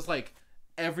 disappointed. There was like,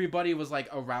 everybody was like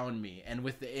around me and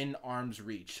within arm's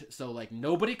reach, so like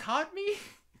nobody caught me.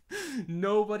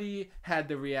 Nobody had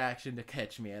the reaction to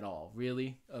catch me at all.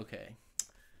 Really? Okay.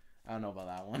 I don't know about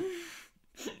that one.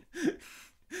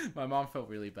 My mom felt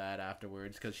really bad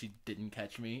afterwards because she didn't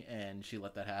catch me and she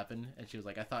let that happen. And she was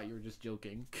like, I thought you were just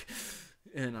joking.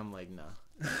 And I'm like, no.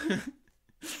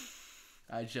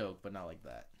 I joke, but not like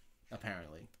that.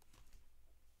 Apparently.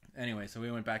 Anyway, so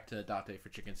we went back to Date for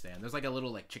chicken stand. There's like a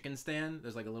little like chicken stand.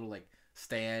 There's like a little like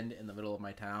stand in the middle of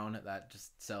my town that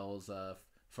just sells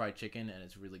fried chicken, and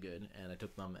it's really good. And I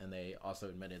took them, and they also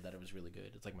admitted that it was really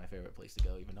good. It's like my favorite place to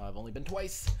go, even though I've only been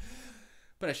twice.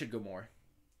 But I should go more.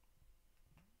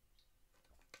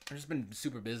 I've just been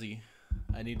super busy.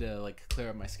 I need to like clear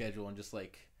up my schedule and just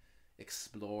like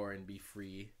explore and be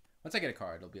free. Once I get a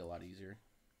car, it'll be a lot easier.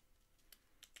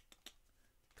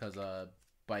 Because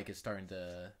bike is starting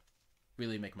to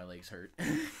really make my legs hurt.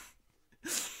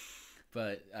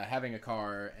 But having a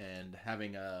car and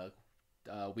having a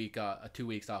 2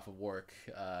 weeks off of work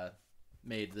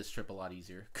made this trip a lot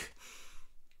easier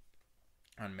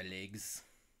on my legs.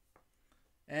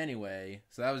 Anyway,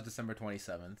 so that was December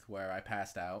 27th, where I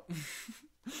passed out.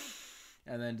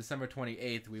 And then December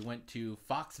 28th, we went to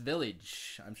Fox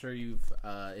Village. I'm sure you've,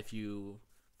 if you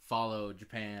follow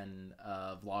Japan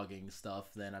vlogging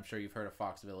stuff, then I'm sure you've heard of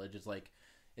Fox Village. It's like,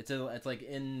 it's like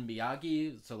in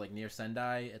Miyagi, so like near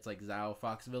Sendai. It's like Zao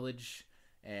Fox Village,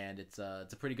 and it's a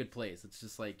pretty good place. It's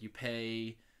just like you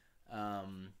pay, I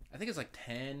think it's like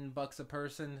 $10 a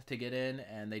person to get in,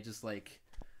 and they just like,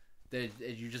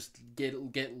 you just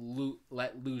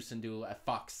let loose into a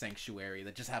fox sanctuary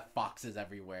that just have foxes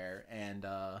everywhere, and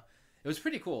it was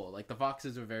pretty cool. Like the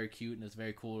foxes were very cute, and it was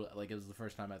very cool. Like it was the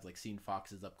first time I've like seen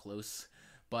foxes up close.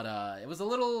 But it was a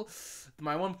little.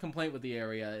 My one complaint with the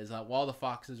area is that while the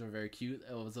foxes were very cute,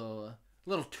 it was a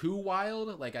little too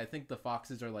wild. Like I think the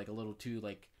foxes are like a little too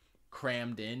like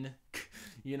crammed in,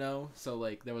 you know. So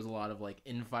like there was a lot of like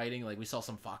infighting. Like we saw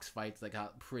some fox fights that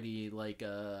got pretty like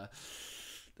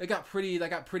That got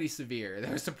pretty severe.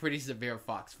 There were some pretty severe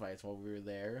fox fights while we were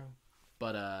there,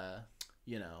 but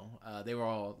you know, they were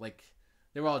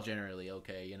all generally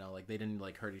okay. You know, like they didn't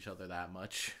like hurt each other that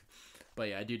much. But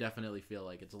yeah, I do definitely feel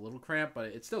like it's a little cramped, but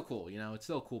it's still cool. You know, it's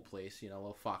still a cool place. You know, a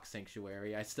little fox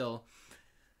sanctuary.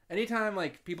 Anytime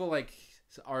like people like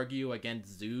argue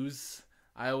against zoos,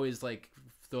 I always like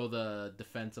throw the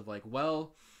defense of like,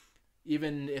 well,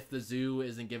 even if the zoo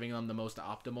isn't giving them the most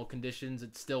optimal conditions,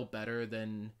 it's still better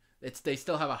than they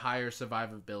still have a higher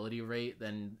survivability rate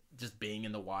than just being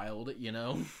in the wild, you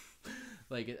know?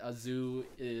 Like a zoo,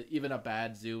 even a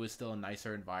bad zoo is still a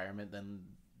nicer environment than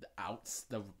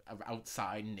the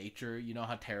outside nature. You know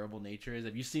how terrible nature is.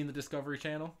 Have you seen the Discovery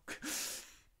Channel?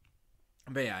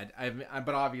 But yeah,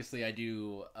 but obviously I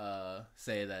do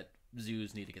say that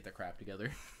zoos need to get their crap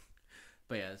together.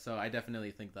 But yeah, so I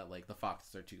definitely think that like the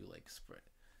foxes are too like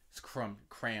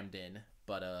crammed in,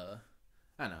 but I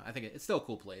don't know. I think it's still a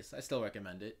cool place. I still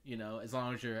recommend it. You know, as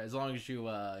long as you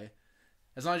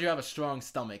have a strong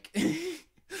stomach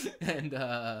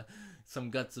and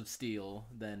some guts of steel,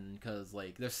 then because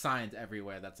like there's signs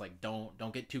everywhere that's like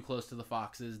don't get too close to the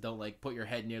foxes. Don't like put your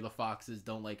head near the foxes.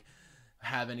 Don't like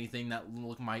have anything that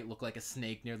might look like a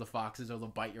snake near the foxes, or they'll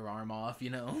bite your arm off.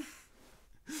 You know.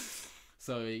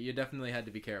 So you definitely had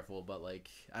to be careful, but like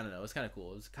I don't know, it's kind of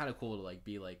cool. It was kind of cool to like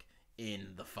be like in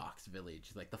the fox village,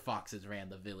 like the foxes ran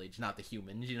the village, not the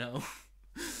humans, you know.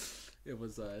 It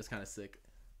was kind of sick,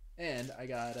 and I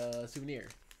got a souvenir.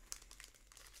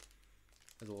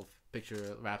 There's a little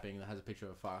picture wrapping that has a picture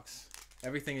of a fox.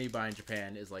 Everything that you buy in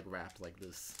Japan is like wrapped like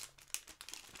this.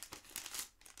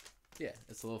 Yeah,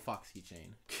 it's a little fox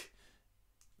keychain.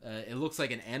 It looks like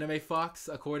an anime fox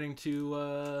according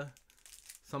to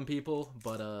some people,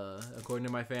 but according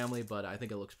to my family, but I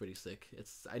think it looks pretty sick.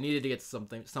 I needed to get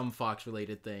some fox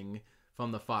related thing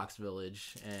from the Fox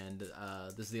Village, and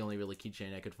this is the only really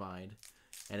keychain I could find,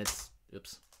 and it's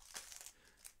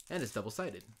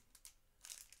double-sided,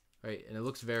 right? And it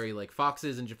looks very like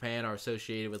foxes in Japan are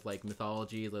associated with like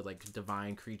mythology, they're like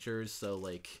divine creatures, so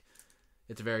like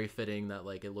it's very fitting that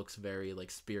like it looks very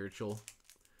like spiritual.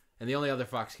 And the only other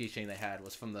Fox keychain they had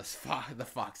was from the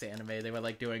Fox anime. They were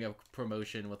like doing a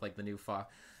promotion with like the new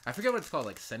Fox. I forget what it's called,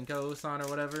 like Senko-san or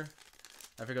whatever.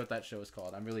 I forget what that show is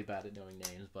called. I'm really bad at knowing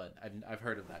names, but I've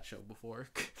heard of that show before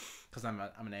because I'm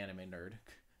an anime nerd.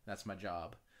 That's my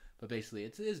job. But basically,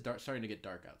 it is starting to get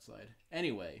dark outside.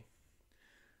 Anyway,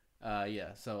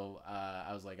 yeah. So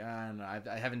I was like, I don't know.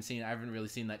 I haven't really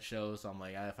seen that show. So I'm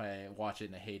like, if I watch it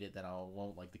and I hate it, then I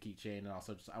won't like the keychain. And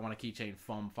also, I want a keychain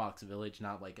from Fox Village,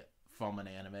 not like from an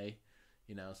anime.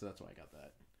 You know, so that's why I got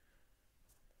that.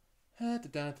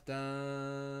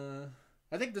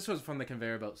 I think this was from the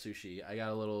conveyor belt sushi. I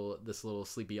got this little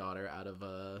sleepy otter out of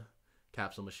a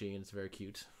capsule machine. It's very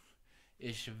cute.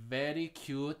 It's very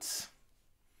cute.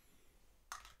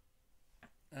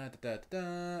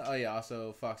 Oh yeah,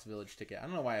 also Fox Village ticket. I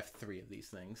don't know why I have 3 of these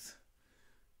things.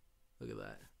 Look at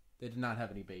that. They did not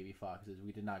have any baby foxes.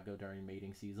 We did not go during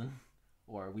mating season.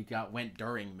 Or we went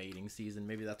during mating season.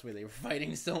 Maybe that's why they were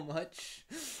fighting so much.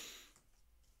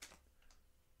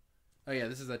 Oh yeah,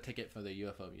 this is a ticket for the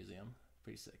UFO museum.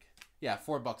 Pretty sick. Yeah,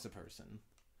 $4 a person.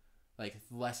 Like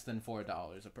less than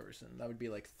 $4 a person. That would be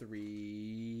like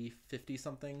 $3.50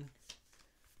 something.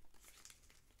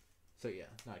 So yeah,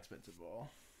 not expensive at all.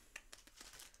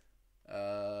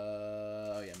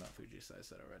 Oh yeah, Mt.Fuji, so I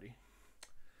said already.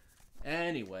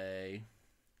 Anyway,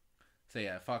 so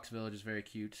yeah, Fox Village is very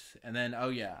cute. And then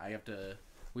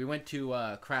we went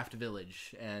to Craft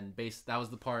Village, and that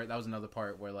was another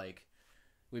part where like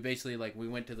we basically like we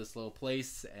went to this little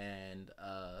place, and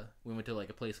we went to like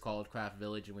a place called Craft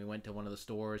Village, and we went to one of the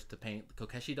stores to paint the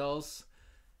Kokeshi dolls.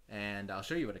 And I'll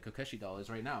show you what a Kokeshi doll is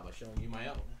right now by showing you my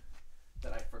own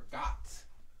that I forgot.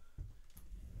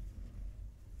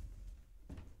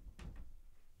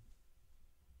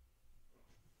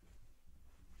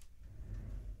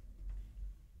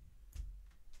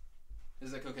 This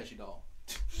is a Kokeshi doll.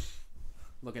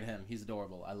 Look at him. He's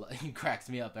adorable. He cracks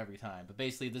me up every time. But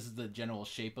basically, this is the general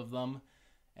shape of them.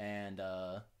 And,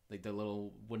 like, their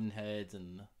little wooden heads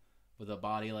and with a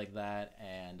body like that.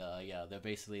 And, yeah, they're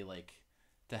basically, like,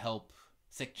 to help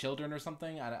sick children or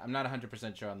something. I'm not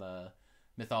 100% sure on the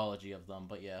mythology of them.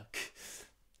 But, yeah.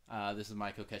 This is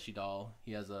my Kokeshi doll.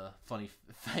 He has a funny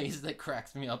face that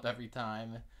cracks me up every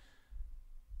time.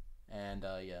 And,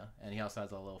 yeah. And he also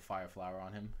has a little fire flower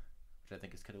on him, which I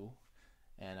think is cool.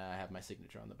 And I have my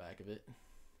signature on the back of it.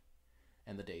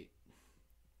 And the date.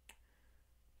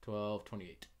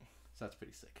 12/28. So that's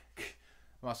pretty sick.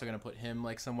 I'm also going to put him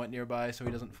like somewhat nearby so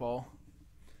he doesn't fall.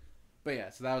 But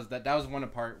yeah, so that was one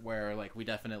part where like we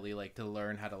definitely like to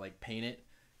learn how to like paint it.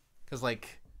 Cuz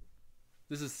like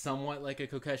this is somewhat like a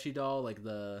Kokeshi doll. Like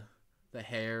the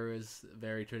hair is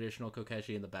very traditional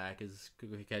Kokeshi, and the back is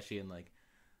Kokeshi, and like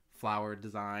flower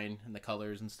design and the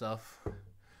colors and stuff.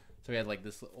 So we had like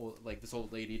this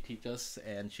old lady teach us,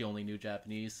 and she only knew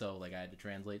Japanese, so like I had to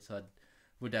translate. So I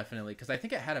would definitely, because I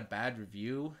think it had a bad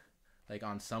review, like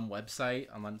on some website,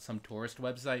 on some tourist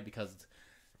website, because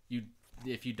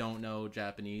if you don't know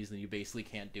Japanese, then you basically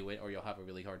can't do it, or you'll have a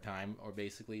really hard time, or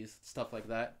basically stuff like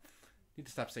that. You need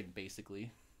to stop saying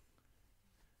basically.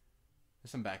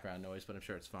 There's some background noise, but I'm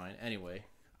sure it's fine. Anyway,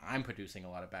 I'm producing a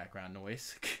lot of background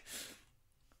noise.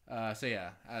 So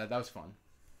yeah, that was fun.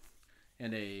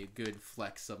 And a good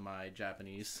flex of my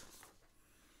Japanese.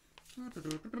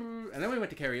 And then we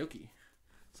went to karaoke.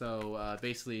 So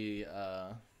basically,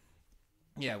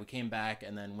 yeah, we came back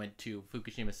and then went to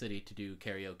Fukushima City to do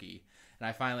karaoke. And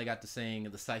I finally got to sing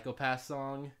the Psychopath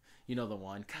song. You know the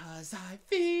one. 'Cause I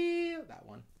feel... That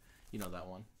one. You know that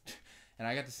one. And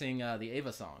I got to sing the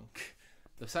Ava song.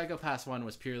 The Psychopath one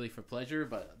was purely for pleasure,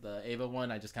 but the Ava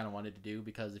one I just kind of wanted to do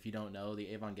because if you don't know, the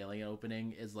Evangelion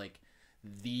opening is like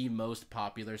the most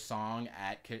popular song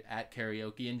at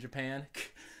karaoke in Japan.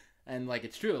 And like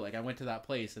it's true, like I went to that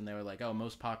place and they were like, oh,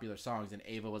 most popular songs, and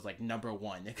Ava was like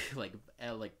 #1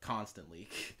 like constantly,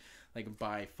 like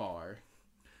by far.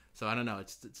 So I don't know,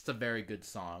 it's a very good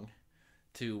song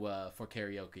to for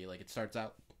karaoke. Like it starts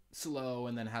out slow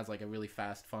and then has like a really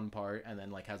fast fun part and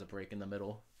then like has a break in the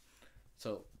middle,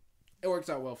 so it works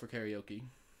out well for karaoke.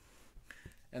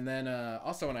 And then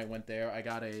also when I went there, I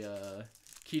got a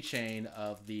keychain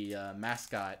of the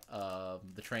mascot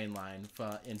of the train line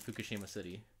in Fukushima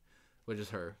City, which is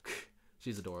her.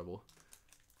 She's adorable.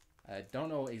 I don't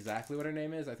know exactly what her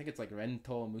name is. I think it's like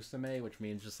Rento Musume, which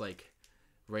means just like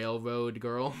railroad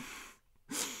girl.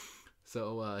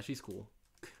 So she's cool.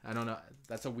 I don't know.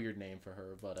 That's a weird name for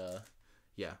her, but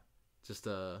yeah, just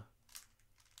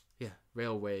yeah,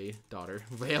 railway daughter.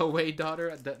 Railway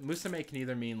daughter. That Musume can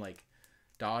either mean like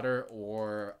daughter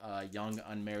or young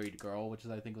unmarried girl, which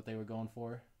is I think what they were going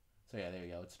for. So yeah, there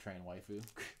you go. It's a train waifu.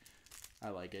 I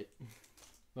like it.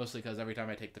 Mostly because every time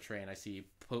I take the train, I see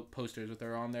posters with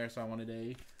her on there, so I wanted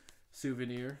a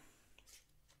souvenir.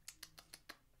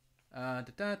 Da,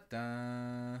 da,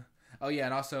 da. Oh yeah,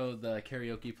 and also the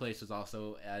karaoke place was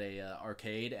also at a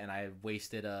arcade, and I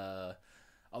wasted a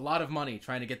lot of money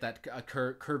trying to get that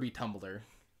Kirby tumbler,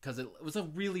 because it was a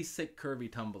really sick Kirby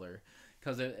tumbler,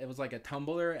 because it was like a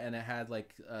tumbler and it had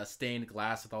like stained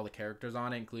glass with all the characters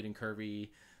on it, including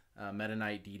Kirby, Meta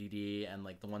Knight, DDD, and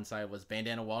like the one side was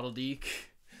Bandana Waddle Deek,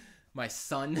 my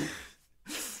son.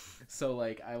 So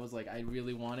like I was like, I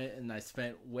really want it, and I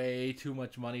spent way too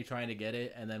much money trying to get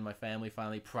it, and then my family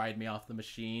finally pried me off the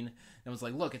machine and was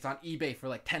like, look, it's on eBay for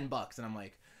like $10, and I'm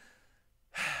like,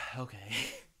 okay.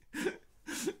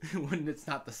 When it's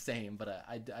not the same, but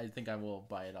I think I will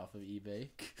buy it off of eBay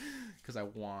because I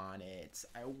want it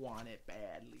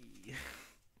badly.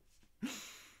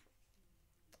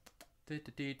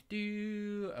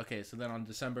 Okay, so then on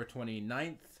December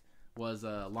 29th was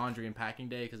laundry and packing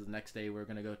day, because the next day we're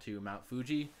going to go to Mount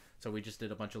Fuji. So we just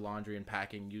did a bunch of laundry and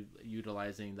packing,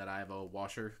 utilizing that I have a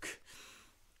washer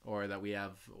or that we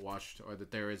have washed, or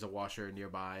that there is a washer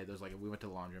nearby. There's like we went to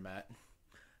the laundromat.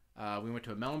 We went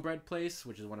to a melon bread place,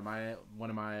 which is one of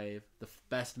the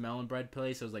best melon bread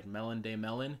place. It was like Melon Day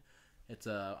Melon. It's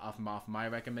off my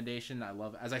recommendation. I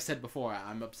love, as I said before,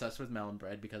 I'm obsessed with melon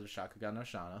bread because of Shakugan no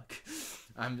Shana.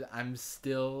 I'm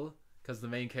still, because the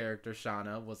main character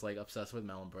Shana was like obsessed with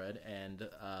melon bread, and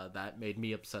that made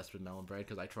me obsessed with melon bread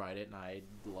because I tried it and I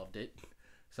loved it.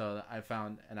 So I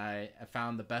found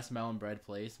the best melon bread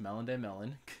place, Melon Day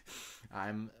Melon.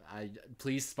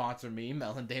 Please sponsor me,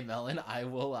 Melon Day Melon. I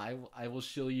will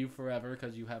shill you forever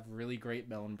because you have really great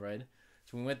melon bread.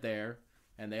 So we went there,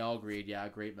 and they all agreed, yeah,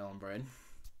 great melon bread.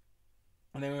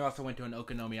 And then we also went to an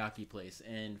okonomiyaki place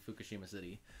in Fukushima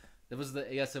City. It was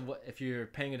I guess if you're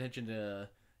paying attention to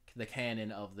the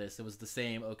canon of this, it was the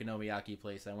same okonomiyaki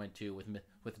place I went to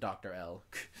with Dr. L.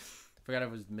 Forgot if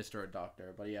it was Mr. or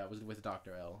Doctor, but yeah, it was with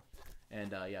Dr. L.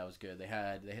 And yeah, it was good.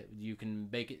 You can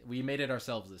bake it. We made it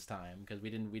ourselves this time because we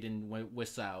didn't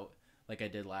whisk out like I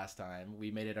did last time.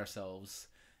 We made it ourselves,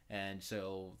 and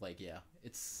so like yeah,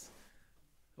 it's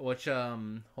hold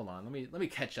on, let me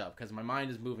catch up because my mind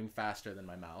is moving faster than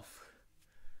my mouth.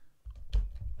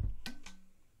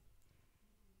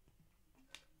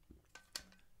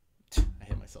 I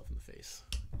hit myself in the face.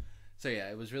 So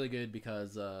yeah, it was really good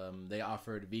because they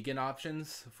offered vegan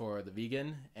options for the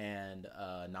vegan and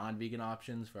non-vegan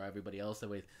options for everybody else. That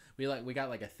we got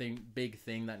like a big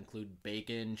thing that included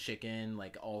bacon, chicken,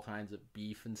 like all kinds of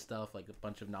beef and stuff, like a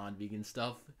bunch of non-vegan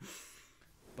stuff.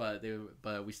 But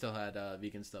we still had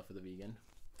vegan stuff for the vegan.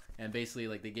 And basically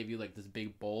like they give you like this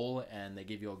big bowl and they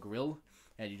give you a grill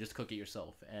and you just cook it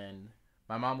yourself. And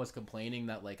my mom was complaining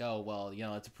that like, oh well, you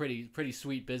know, it's a pretty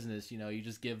sweet business, you know, you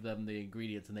just give them the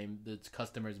ingredients and the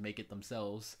customers make it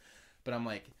themselves. But I'm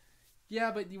like,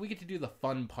 yeah, but we get to do the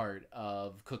fun part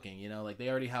of cooking, you know, like they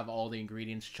already have all the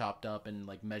ingredients chopped up and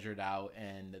like measured out,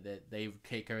 and that they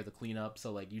take care of the cleanup.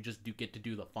 So like you just get to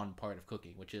do the fun part of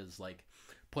cooking, which is like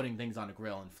putting things on a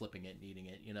grill and flipping it and eating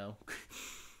it, you know.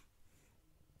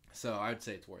 So I would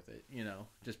say it's worth it, you know,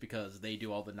 just because they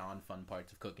do all the non-fun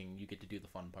parts of cooking. You get to do the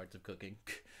fun parts of cooking.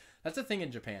 That's a thing in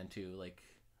Japan too. Like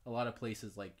a lot of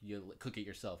places, like you cook it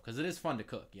yourself because it is fun to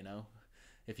cook, you know,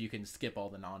 if you can skip all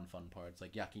the non-fun parts.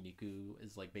 Like yakiniku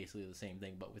is like basically the same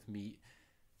thing but with meat.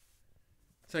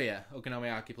 So yeah,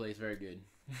 okonomiyaki place, very good.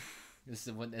 This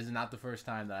is not the first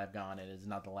time that I've gone. It is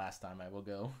not the last time I will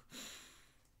go.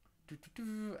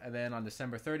 And then on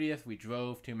December 30th, we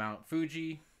drove to Mount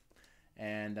Fuji.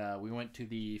 And we went to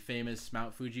the famous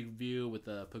Mount Fuji view with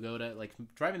the pagoda. Like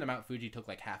driving to Mount Fuji took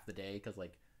like half the day because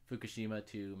like Fukushima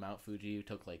to Mount Fuji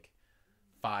took like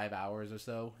 5 hours or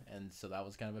so, and so that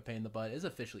was kind of a pain in the butt. It's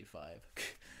officially 5,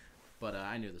 but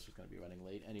I knew this was going to be running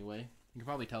late anyway. You can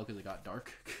probably tell because it got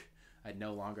dark. I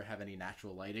no longer have any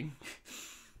natural lighting.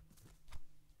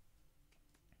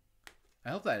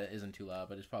 I hope that isn't too loud,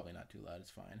 but it's probably not too loud.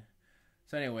 It's fine.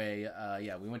 So anyway,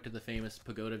 yeah, we went to the famous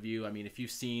pagoda view. I mean, if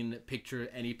you've seen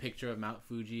any picture of Mount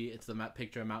Fuji, it's the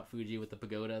picture of Mount Fuji with the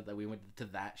pagoda. That we went to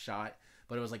that shot,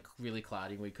 but it was like really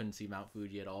cloudy. We couldn't see Mount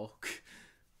Fuji at all.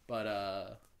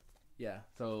 But yeah,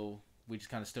 so we just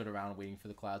kind of stood around waiting for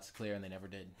the clouds to clear, and they never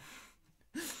did.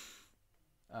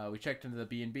 We checked into the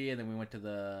B&B, and then we went to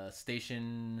the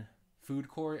station food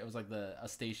court. It was like a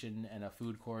station and a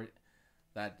food court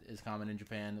that is common in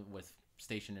Japan with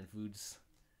station and foods.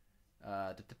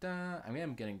 I mean,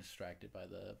 I'm getting distracted by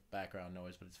the background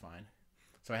noise, but it's fine.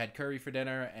 So I had curry for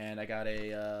dinner, and I got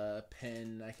a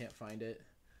pen. I can't find it.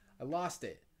 I lost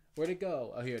it. Where'd it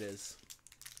go? Oh, here it is.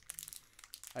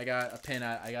 I got a pin.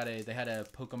 They had a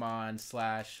Pokemon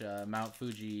slash Mount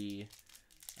Fuji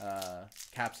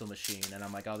capsule machine, and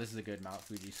I'm like, oh, this is a good Mount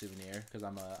Fuji souvenir because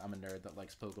I'm a nerd that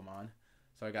likes Pokemon.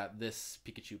 So I got this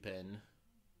Pikachu pin.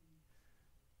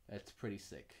 It's pretty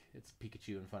sick. It's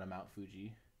Pikachu in front of Mount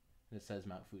Fuji, and it says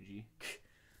Mount Fuji.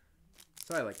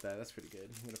 So I like that. That's pretty good.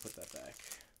 I'm gonna put that back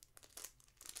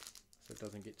so it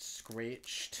doesn't get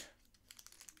scratched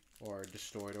or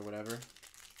destroyed or whatever.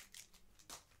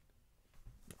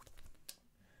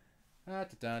 I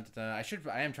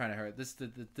am trying to hurry.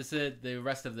 The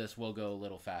rest of this will go a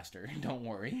little faster. Don't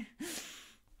worry,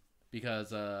 because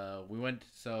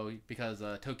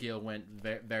Tokyo went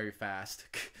very fast,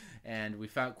 and we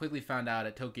quickly found out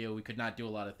at Tokyo we could not do a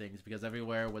lot of things because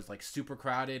everywhere was like super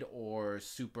crowded or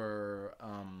super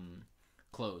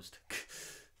closed,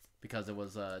 because it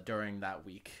was during that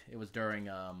week. It was during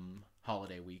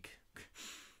holiday week.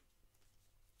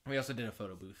 We also did a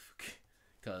photo booth.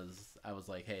 Because I was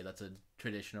like, hey, that's a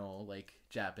traditional, like,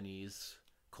 Japanese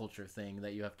culture thing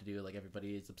that you have to do. Like,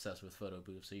 everybody is obsessed with photo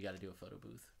booths, so you got to do a photo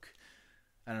booth.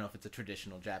 I don't know if it's a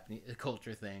traditional Japanese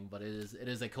culture thing, but it is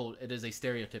a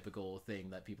stereotypical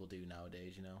thing that people do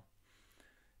nowadays, you know?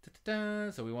 Da-da-da.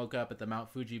 So we woke up at the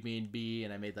Mount Fuji B&B,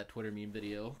 and I made that Twitter meme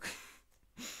video.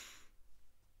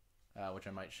 Which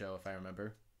I might show if I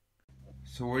remember.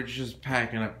 So we're just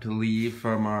packing up to leave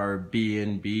from our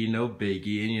B&B, no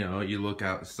biggie, and you know, you look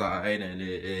outside and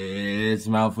it's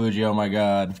Mount Fuji, oh my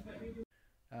god.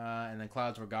 And then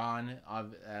clouds were gone,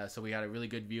 so we had a really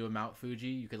good view of Mount Fuji.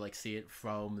 You could like see it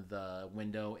from the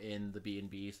window in the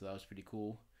B&B, so that was pretty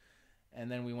cool.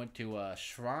 And then we went to a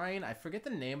shrine. I forget the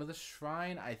name of the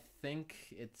shrine. I think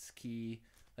it's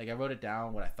I wrote it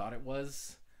down what I thought it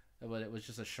was. But it was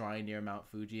just a shrine near Mount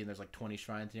Fuji, and there's like 20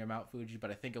 shrines near Mount Fuji.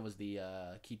 But I think it was the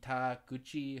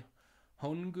Kitaguchi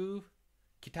Hongu,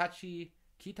 Kitaguchi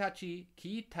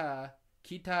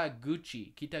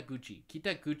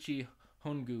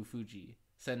Hongu Fuji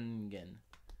Sengen,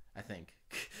 I think.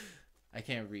 I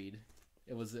can't read.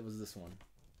 It was this one.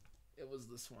 It was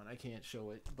this one. I can't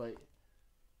show it, but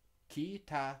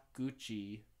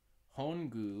Kitaguchi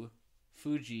Hongu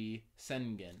Fuji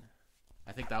Sengen.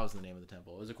 I think that was the name of the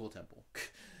temple. It was a cool temple.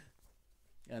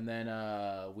 And then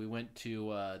we went to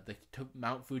the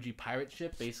Mount Fuji pirate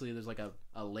ship. Basically, there's like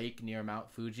a lake near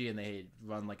Mount Fuji, and they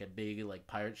run like a big like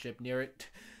pirate ship near it,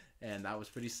 and that was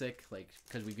pretty sick. Like,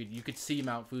 because you could see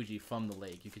Mount Fuji from the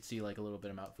lake. You could see like a little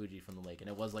bit of Mount Fuji from the lake, and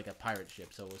it was like a pirate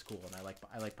ship, so it was cool. And I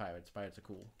like pirates. Pirates are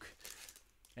cool.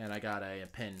 And I got a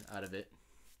pin out of it.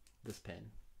 This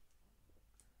pin.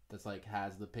 That's like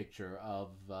has the picture of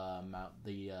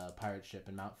the pirate ship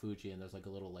in Mount Fuji, and there's like a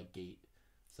little like gate,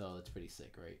 so it's pretty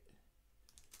sick, right?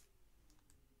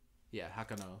 Yeah,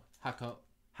 Hakone.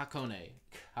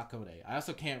 I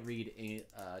also can't read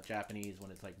Japanese when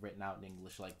it's like written out in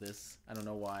English like this. I don't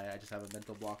know why. I just have a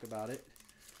mental block about it.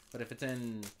 But if it's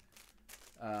in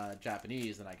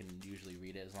Japanese, then I can usually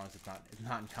read it as long as it's not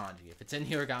in kanji. If it's in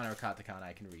hiragana or katakana,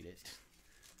 I can read it.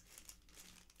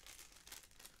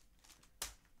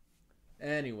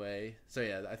 Anyway, so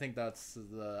yeah, I think that's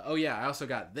the... Oh yeah, I also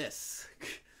got this.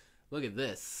 Look at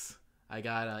this. I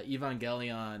got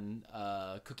Evangelion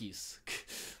cookies.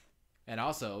 And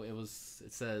also, it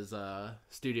says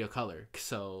Studio Color.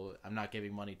 So I'm not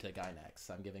giving money to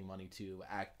Gainax. I'm giving money to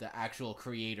the actual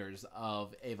creators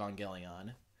of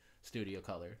Evangelion, Studio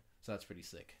Color. So that's pretty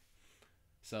sick.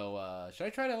 So should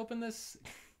I try to open this?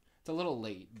 It's a little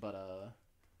late, but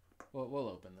we'll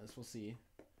open this. We'll see.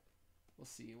 We'll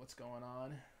see what's going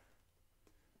on.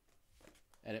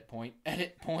 Edit point.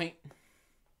 Edit point.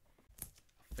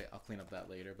 I'll clean up that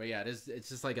later. But yeah, it's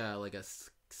just like a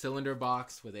cylinder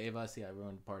box with Ava. See, I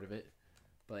ruined part of it.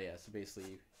 But yeah, so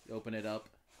basically you open it up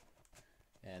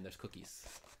and there's cookies.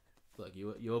 Look,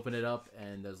 you open it up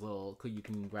and there's you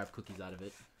can grab cookies out of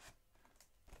it.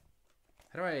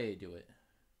 How do I do it?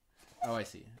 Oh, I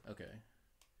see. Okay.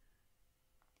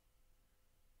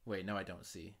 Wait, no, I don't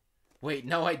see. Wait,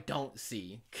 no, I don't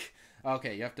see.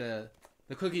 Okay, you have to...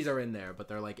 The cookies are in there, but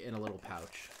they're like in a little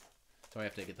pouch. So I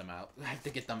have to get them out. I have to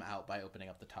get them out by opening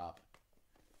up the top.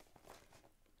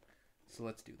 So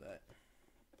let's do that.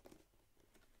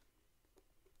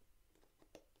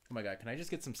 Oh my god, can I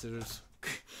just get some scissors?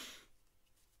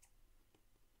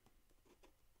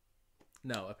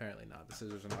 No, apparently not. The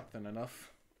scissors are not thin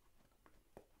enough.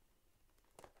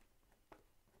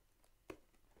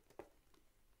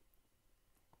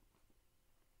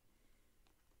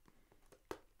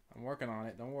 I'm working on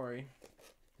it, don't worry.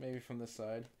 Maybe from this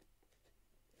side.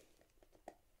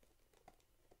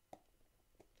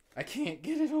 I can't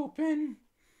get it open.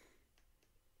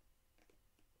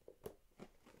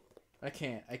 I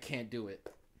can't do it.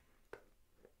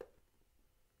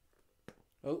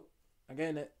 Oh, I'm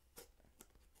getting it.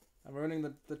 I'm ruining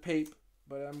the tape,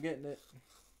 but I'm getting it.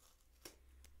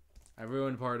 I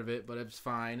ruined part of it, but it's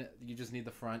fine. You just need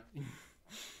the front.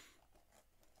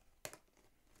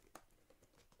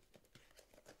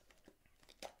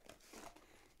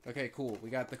 Okay, cool.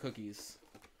 We got the cookies.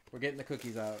 We're getting the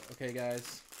cookies out. Okay,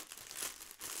 guys.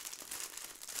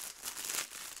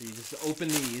 So you just open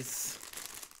these.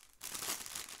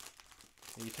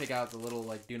 And you take out the little,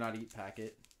 like, do not eat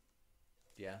packet.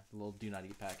 Yeah, the little do not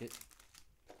eat packet.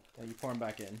 And you pour them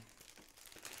back in.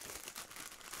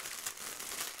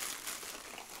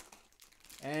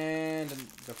 And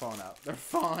they're falling out. They're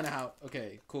falling out.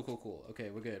 Okay, cool. Okay,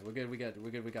 we're good.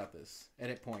 We got this.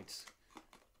 Edit points.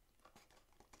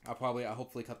 I'll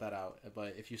hopefully cut that out.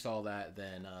 But if you saw that,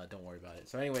 then don't worry about it.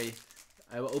 So anyway,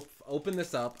 I opened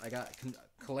this up. I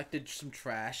collected some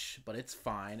trash, but it's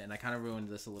fine. And I kind of ruined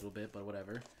this a little bit, but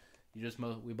whatever.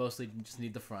 We mostly just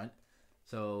need the front.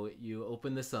 So you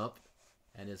open this up,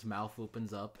 and his mouth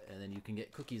opens up, and then you can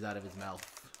get cookies out of his mouth.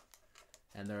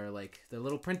 And they're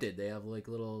little printed. They have like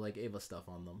little like Ava stuff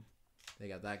on them. They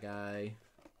got that guy.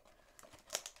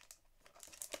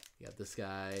 You got this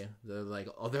guy. They're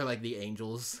like the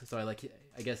angels. So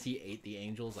I guess he ate the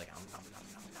angels. Like nom, nom, nom,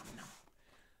 nom, nom.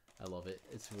 I love it.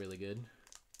 It's really good.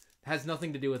 It has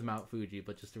nothing to do with Mount Fuji,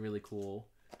 but just a really cool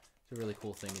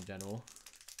thing in general.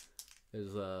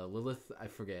 There's Lilith. I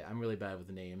forget. I'm really bad with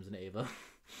the names, and Ava.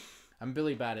 I'm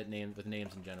really bad at names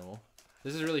in general.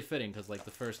 This is really fitting because like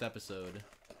the first episode,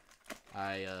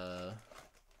 I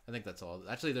think that's all.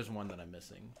 Actually, there's one that I'm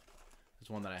missing.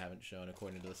 There's one that I haven't shown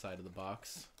according to the side of the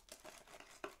box.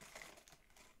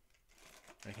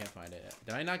 I can't find it.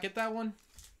 Did I not get that one?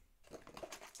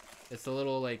 It's the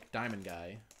little like diamond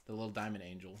guy, the little diamond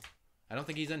angel. I don't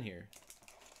think he's in here.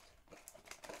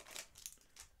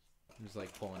 I'm just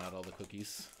like pulling out all the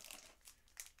cookies.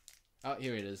 Oh,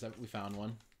 here it is. We found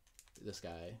one. This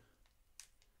guy.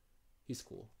 He's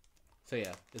cool. So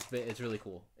yeah, it's really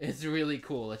cool. It's really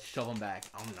cool. Let's shove them back.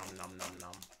 Nom nom nom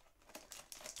nom.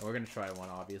 And we're gonna try one,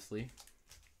 obviously.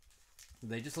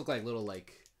 They just look like little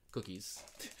like cookies.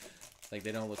 Like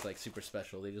they don't look like super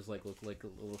special. They just like look like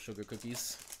little sugar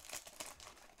cookies.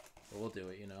 But we'll do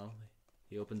it, you know.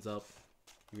 He opens up.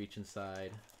 You reach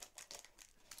inside.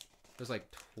 There's like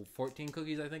 14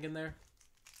 cookies, I think, in there.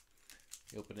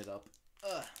 You open it up.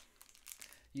 Ugh.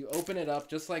 You open it up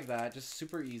just like that, just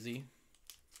super easy.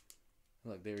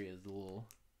 Look, there he is, the little...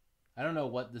 I don't know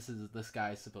what this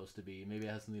guy's supposed to be. Maybe it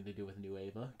has something to do with New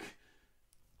Ava.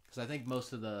 Because I think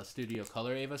most of the Studio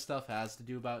Color Ava stuff has to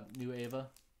do about New Ava.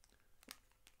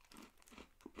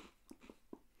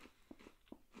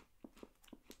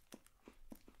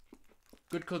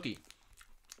 Good cookie.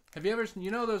 Have you ever...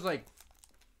 You know those, like...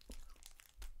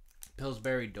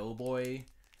 Pillsbury Doughboy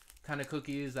kind of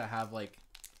cookies that have, like...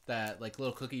 That, like,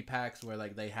 little cookie packs where,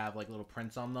 like, they have, like, little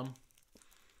prints on them?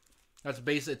 It's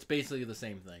basically the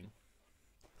same thing.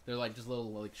 They're like just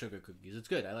little like sugar cookies. It's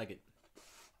good. I like it.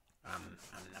 Nom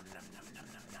nom nom nom nom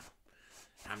nom.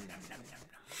 Nom nom nom nom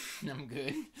nom. I'm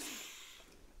good.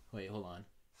 Wait, hold on.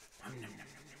 Nom nom nom nom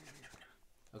nom nom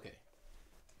nom. Okay.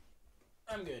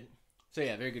 I'm good. So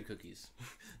yeah, very good cookies.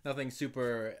 Nothing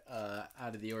super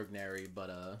out of the ordinary,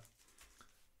 but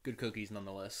good cookies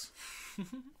nonetheless.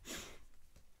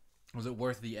 Was it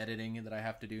worth the editing that I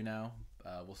have to do now?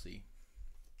 We'll see.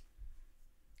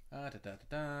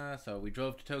 So we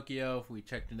drove to Tokyo, we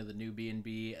checked into the new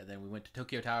B&B, and then we went to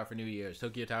Tokyo Tower for New Year's.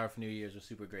 Tokyo Tower for New Year's was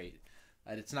super great.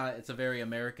 It's a very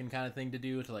American kind of thing to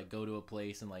do, to like go to a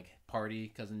place and like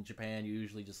party, because in Japan you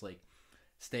usually just like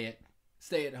stay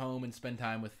at home and spend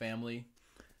time with family.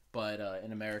 But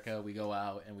in America we go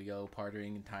out and we go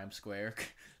partying in Times Square.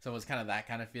 So it was kind of that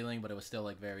kind of feeling, but it was still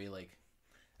like very like,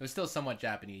 it was still somewhat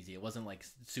Japanesey. It wasn't like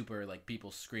super like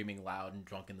people screaming loud and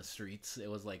drunk in the streets. It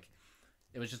was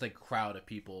just like a crowd of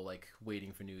people like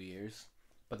waiting for New Year's,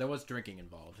 but there was drinking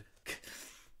involved.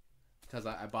 Because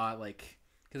I bought like,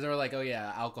 because they were like, oh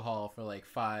yeah, alcohol for like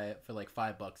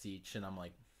 $5 each, and I'm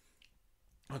like,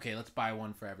 okay, let's buy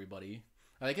one for everybody.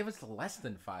 Like if it's less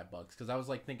than $5, because I was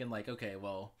like thinking like, okay,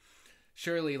 well,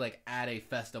 surely like at a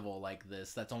festival like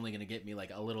this, that's only gonna get me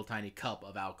like a little tiny cup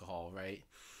of alcohol, right?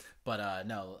 But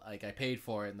no, like I paid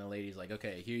for it, and the lady's like,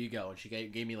 okay, here you go, and she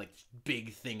gave me like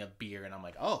big thing of beer, and I'm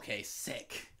like, oh, okay,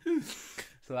 sick.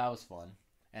 So that was fun.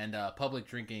 And public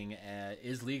drinking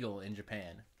is legal in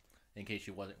Japan, in case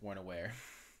you weren't aware.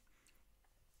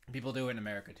 People do it in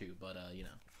America too, but you know,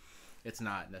 it's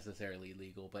not necessarily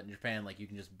legal. But in Japan, like you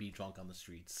can just be drunk on the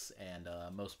streets, and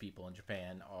most people in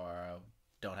Japan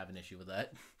don't have an issue with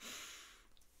that.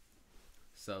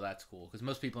 So that's cool, because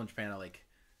most people in Japan are like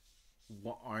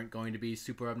aren't going to be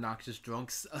super obnoxious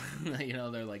drunks. You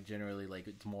know, they're like generally like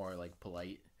it's more like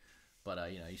polite,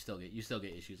 but you know, you still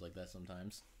get issues like that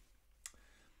sometimes.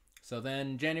 So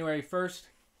then January 1st,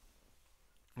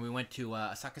 we went to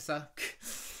Asakusa.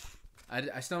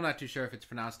 I still not too sure if it's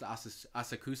pronounced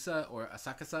Asakusa or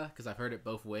Asakasa because I've heard it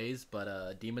both ways,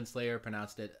 but Demon Slayer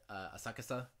pronounced it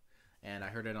Asakasa, and I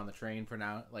heard it on the train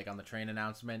on the train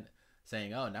announcement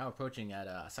saying, "Oh, now approaching at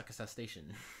Asakasa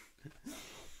Station."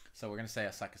 So we're gonna say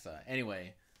Asakasa.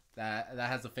 Anyway, that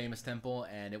has a famous temple,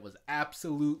 and it was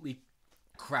absolutely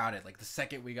crowded. Like the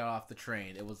second we got off the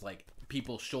train, it was like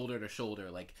people shoulder to shoulder,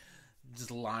 like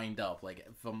just lined up, like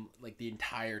from like the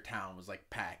entire town was like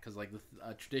packed because like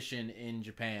the tradition in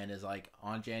Japan is like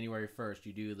on January 1st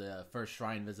you do the first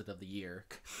shrine visit of the year,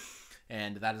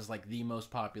 and that is like the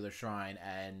most popular shrine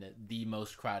and the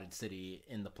most crowded city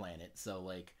in the planet. So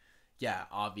like yeah,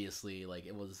 obviously like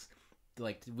it was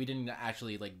like we didn't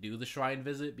actually like do the shrine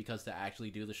visit because to actually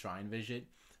do the shrine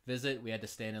visit we had to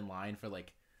stand in line for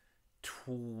like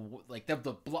like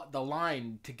the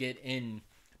line to get in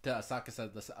to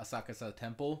Asakasa, the Asakasa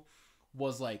temple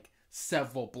was like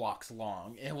several blocks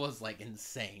long. It was like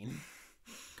insane.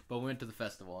 But we went to the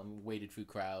festival and waited through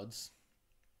crowds.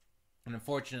 And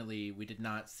unfortunately, we did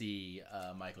not see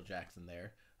Michael Jackson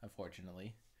there,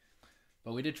 unfortunately.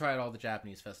 But we did try all the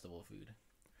Japanese festival food.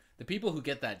 The people who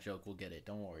get that joke will get it,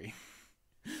 don't worry.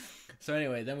 So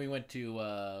anyway, then we went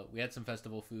to, we had some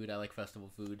festival food. I like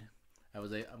festival food.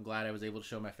 I'm glad I was able to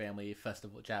show my family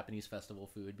Japanese festival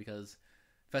food because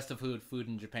festival food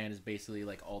in Japan is basically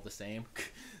like all the same.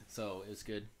 So it was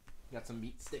good. Got some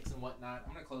meat sticks and whatnot.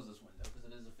 I'm gonna close this window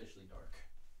because it is officially dark.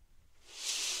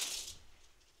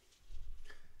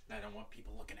 And I don't want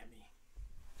people looking at me.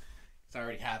 Because I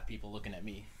already have people looking at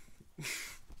me.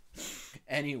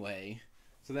 Anyway,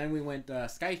 so then we went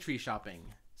Skytree shopping.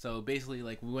 So basically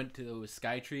like we went to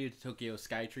Tokyo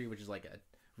Skytree, which is like a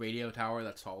radio tower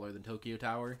that's taller than Tokyo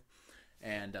Tower.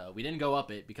 And we didn't go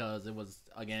up it because it was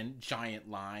again giant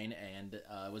line and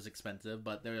it was expensive.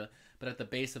 But at the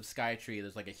base of Skytree,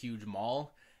 there's like a huge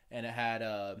mall, and it had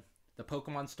the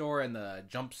Pokemon store and the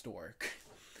Jump store.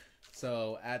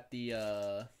 So at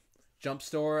the Jump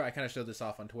store, I kind of showed this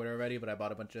off on Twitter already, but I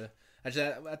bought a bunch of actually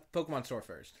at the Pokemon store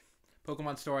first.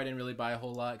 Pokemon store, I didn't really buy a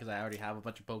whole lot because I already have a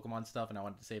bunch of Pokemon stuff, and I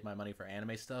wanted to save my money for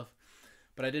anime stuff.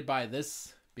 But I did buy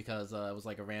this because it was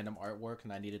like a random artwork,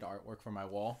 and I needed artwork for my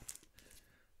wall.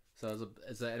 So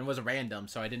it was a random,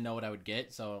 so I didn't know what I would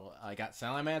get. So I got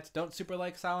Salamence. Don't super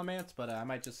like Salamence, but I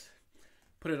might just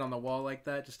put it on the wall like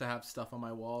that just to have stuff on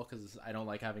my wall because I don't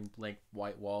like having blank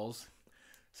white walls.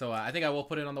 So I think I will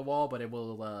put it on the wall, but it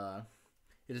will.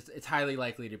 It's highly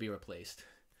likely to be replaced.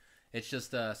 It's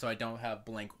just so I don't have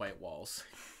blank white walls.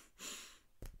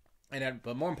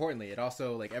 But more importantly, it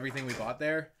also like everything we bought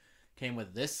there came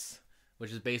with this,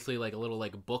 which is basically like a little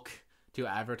like book to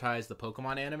advertise the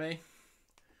Pokemon anime.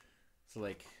 So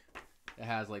like it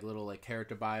has like little like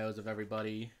character bios of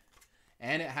everybody,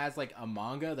 and it has like a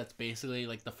manga that's basically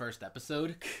like the first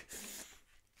episode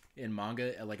in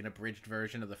manga, like an abridged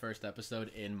version of the first episode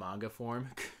in manga form.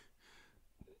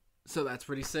 So that's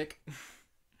pretty sick.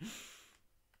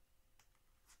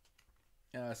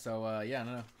 Yeah, I don't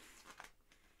know.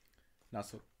 Not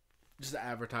so just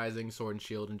advertising Sword and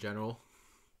Shield in general.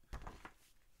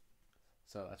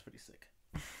 So that's pretty sick.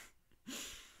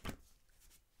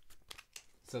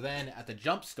 So then at the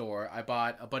Jump store, I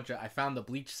bought I found the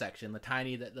bleach section,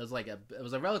 it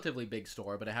was a relatively big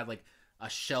store, but it had like a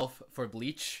shelf for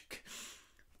bleach.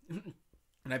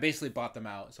 And I basically bought them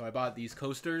out. So I bought these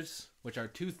coasters, which are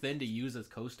too thin to use as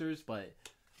coasters, but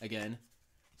again,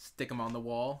 stick them on the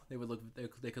wall. They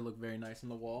could look very nice on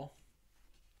the wall.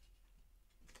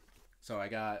 So I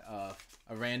got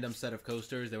a random set of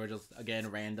coasters. They were just,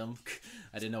 again, random.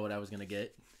 I didn't know what I was going to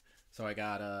get. So I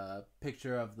got a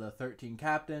picture of the 13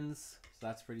 captains. So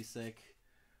that's pretty sick.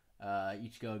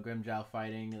 Ichigo and Grimmjow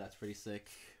fighting. That's pretty sick.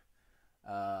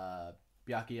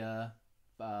 Byakuya.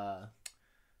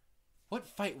 What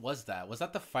fight was that? Was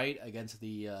that the fight against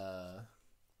the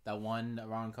that one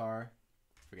Iran car?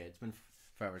 Forget. It's been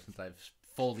forever since I've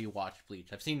fully watched Bleach.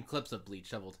 I've seen clips of Bleach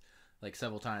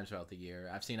several times throughout the year.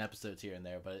 I've seen episodes here and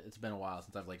there, but it's been a while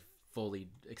since I've like fully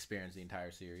experienced the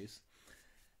entire series.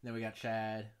 And then we got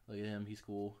Chad. Look at him, he's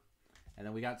cool. And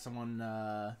then we got someone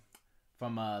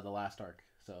from the last arc.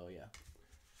 So yeah,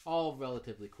 all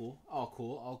relatively cool. All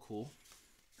cool.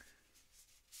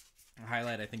 A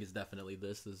highlight I think is definitely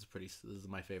this. This is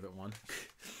my favorite one.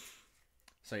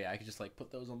 So yeah, I could just like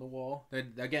put those on the wall.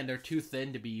 They're too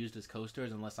thin to be used as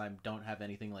coasters unless I don't have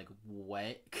anything like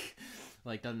wet.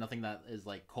 Like nothing that is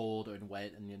like cold and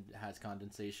wet and it has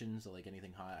condensation. So like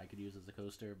anything hot I could use as a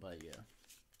coaster. But yeah.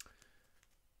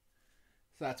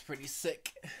 So that's pretty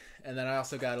sick. And then I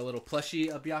also got a little plushie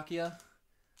of Byakuya.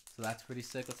 So that's pretty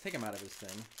sick. Let's take him out of his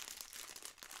thing.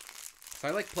 So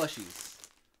I like plushies.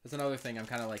 That's another thing I'm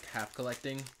kind of like half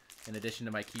collecting in addition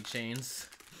to my keychains.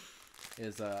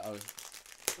 Is, oh,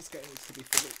 this guy needs to be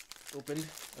fully opened.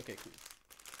 Okay, cool.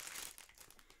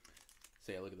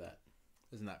 So yeah, look at that.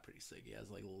 Isn't that pretty sick? He has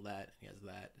like that, he has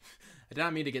that. I did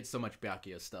not mean to get so much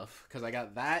Byakuya stuff. Because I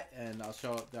got that, and I'll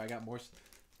show up, I got more.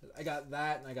 I got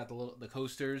that, and I got the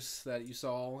coasters that you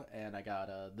saw, and I got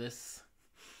this,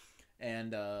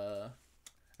 and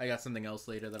I got something else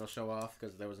later that I'll show off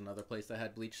because there was another place that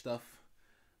had Bleach stuff.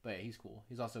 But yeah, he's cool.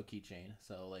 He's also a keychain,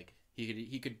 so like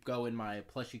he could go in my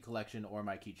plushie collection or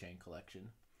my keychain collection.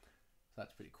 So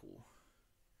that's pretty cool.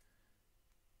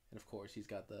 And of course, he's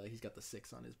got the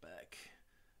 6 on his back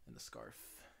and the scarf.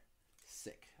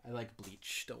 Sick. I like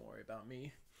Bleach. Don't worry about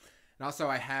me. And also,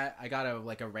 I got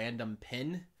a random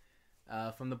pin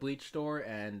from the Bleach store,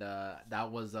 and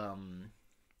that was mine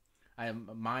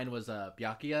was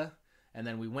Byakuya, and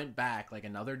then we went back like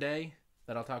another day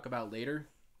that I'll talk about later,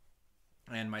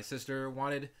 and my sister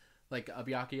wanted like a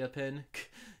Byakuya pin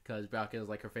because Byakuya is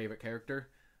like her favorite character,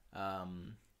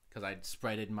 because I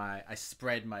spread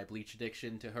my Bleach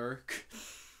addiction to her.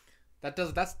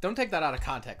 Don't take that out of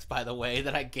context, by the way,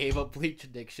 that I gave up Bleach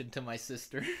addiction to my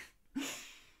sister.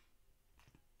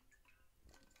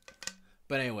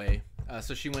 But anyway,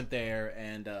 so she went there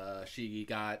and she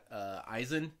got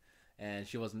Aizen, and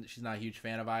she's not a huge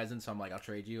fan of Aizen, so I'm like, I'll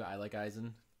trade you. I like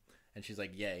Aizen, and she's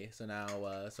like, yay. So now,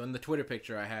 so in the Twitter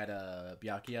picture, I had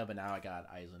Byakuya, but now I got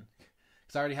Aizen,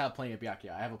 because I already have plenty of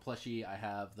Byakuya. I have a plushie, I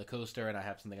have the coaster, and I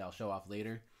have something I'll show off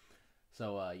later.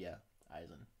 So yeah,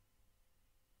 Aizen,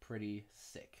 pretty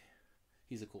sick.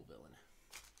 He's a cool villain.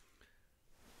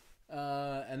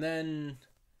 And then.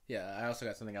 Yeah, I also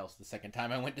got something else the second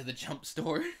time I went to the Jump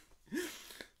store.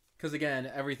 Because, again,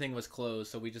 everything was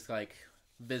closed, so we just, like,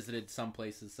 visited some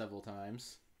places several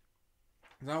times.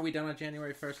 Now are we done on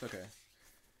January 1st? Okay.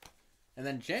 And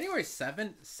then January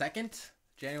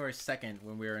 2nd,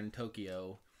 when we were in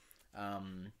Tokyo, I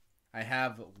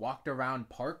have Walked Around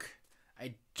Park.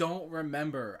 I don't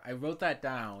remember. I wrote that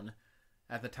down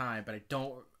at the time, but I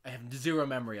have zero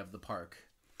memory of the park.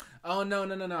 Oh,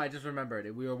 no, I just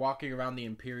remembered. We were walking around the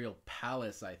Imperial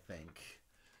Palace, I think.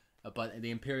 But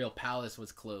the Imperial Palace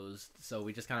was closed, so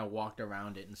we just kind of walked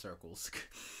around it in circles.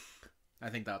 I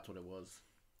think that's what it was.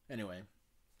 Anyway.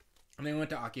 And then we went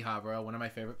to Akihabara, one of my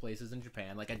favorite places in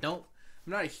Japan. Like, I'm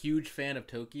not a huge fan of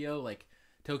Tokyo. Like,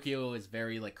 Tokyo is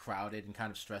very, like, crowded and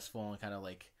kind of stressful and kind of,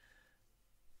 like,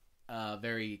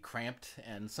 very cramped.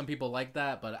 And some people like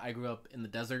that, but I grew up in the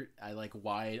desert. I like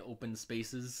wide, open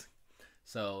spaces.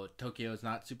 So Tokyo is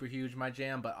not super huge my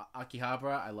jam, but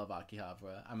Akihabara, I love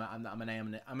Akihabara. I'm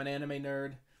an anime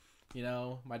nerd, you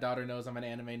know. My daughter knows I'm an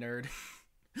anime nerd,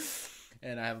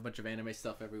 and I have a bunch of anime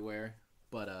stuff everywhere.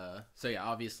 But so yeah,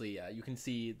 obviously, you can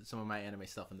see some of my anime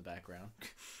stuff in the background,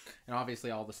 and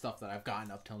obviously all the stuff that I've gotten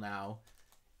up till now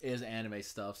is anime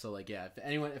stuff. So like, yeah,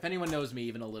 if anyone knows me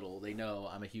even a little, they know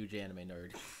I'm a huge anime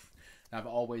nerd. I've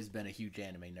always been a huge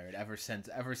anime nerd ever since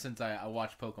I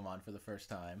watched Pokemon for the first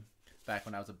time. Back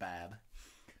when I was a bab.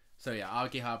 So yeah,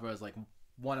 Akihabara is like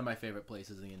one of my favorite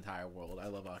places in the entire world. I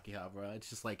love Akihabara. It's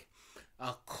just like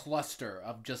a cluster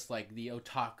of just like the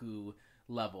otaku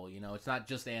level, you know. It's not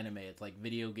just anime, it's like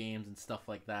video games and stuff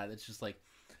like that. It's just like,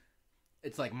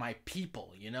 it's like my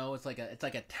people, you know. It's like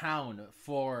a town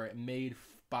made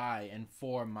by and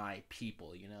for my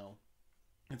people, you know.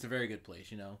 It's a very good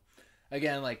place, you know.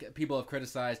 Again, like, people have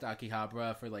criticized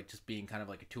Akihabara for, like, just being kind of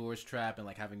like a tourist trap and,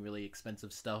 like, having really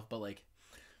expensive stuff. But, like,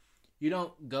 you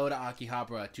don't go to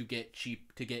Akihabara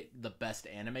to get the best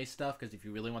anime stuff. Because if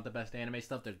you really want the best anime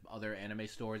stuff, there's other anime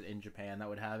stores in Japan that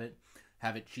would have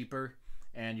it cheaper.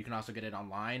 And you can also get it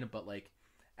online. But, like,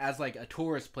 as, like, a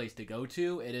tourist place to go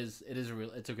to,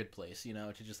 it's a good place, you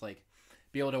know, to just, like,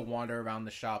 be able to wander around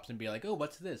the shops and be like, oh,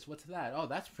 what's this? What's that? Oh,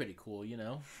 that's pretty cool, you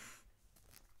know?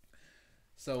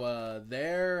 So, what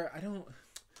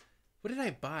did I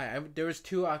buy? There was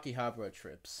 2 Akihabara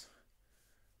trips,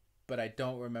 but I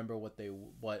don't remember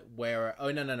where. Oh,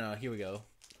 no, here we go.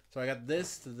 So I got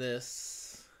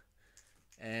this,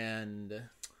 and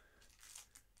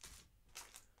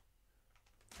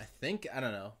I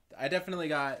don't know. I definitely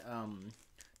got,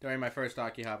 during my first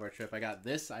Akihabara trip, I got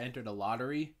this. I entered a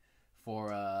lottery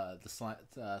for,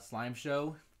 the slime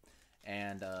show,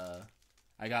 and,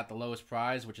 I got the lowest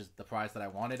prize, which is the prize that I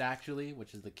wanted, actually,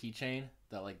 which is the keychain.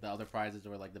 The other prizes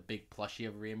were, like, the big plushie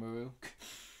of Ryamaru.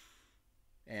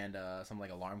 and some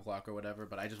like alarm clock or whatever.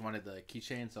 But I just wanted the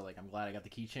keychain, so like I'm glad I got the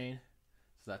keychain.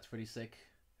 So that's pretty sick.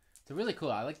 It's really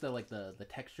cool. I like the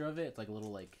texture of it. It's like a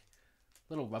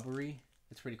little rubbery.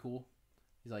 It's pretty cool.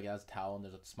 He's like has a towel, and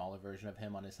there's a smaller version of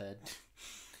him on his head.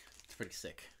 It's pretty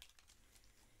sick.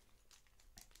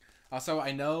 Also,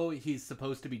 I know he's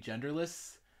supposed to be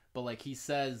genderless, but like he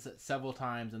says several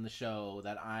times in the show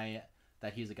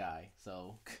that he's a guy.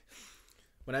 So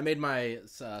when I made my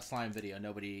slime video,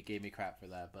 nobody gave me crap for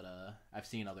that, but I've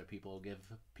seen other people give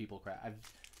people crap.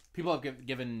 People have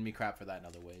given me crap for that in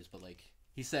other ways, but like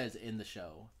he says in the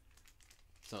show.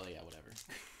 So yeah, whatever.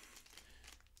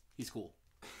 He's cool.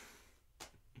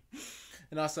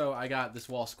 And also, I got this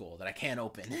wall skull that I can't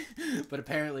open, but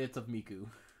apparently it's of Miku.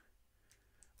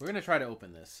 We're gonna try to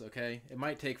open this, okay? It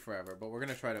might take forever, but we're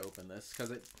gonna try to open this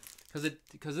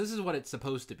because this is what it's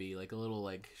supposed to be, like a little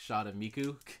like shot of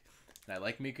Miku. And I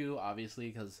like Miku, obviously,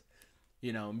 because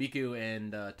you know Miku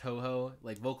and Toho,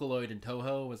 like Vocaloid and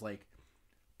Toho, was like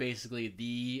basically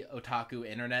the otaku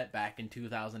internet back in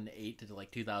 2008 to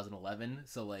like 2011.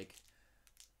 So like,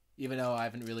 even though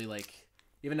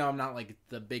I'm not like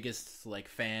the biggest like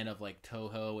fan of like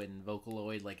Toho and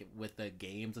Vocaloid, like with the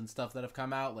games and stuff that have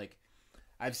come out, like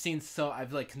I've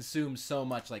like consumed so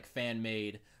much like fan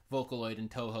made Vocaloid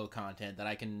and Toho content that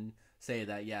I can say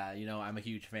that yeah, you know, I'm a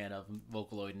huge fan of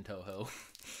Vocaloid and Toho.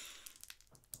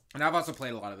 And I've also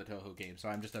played a lot of the Toho games, so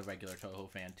I'm just a regular Toho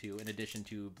fan too, in addition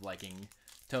to liking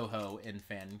Toho in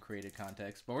fan created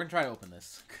context. But we're gonna try to open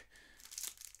this.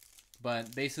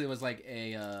 But basically it was like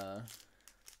a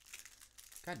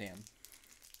goddamn.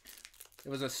 It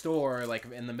was a store like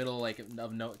in the middle like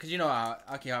of no, because you know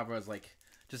Akihabara is like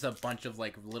just a bunch of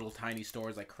like little tiny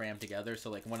stores like crammed together.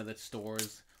 So like one of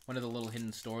the little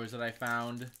hidden stores that I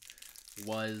found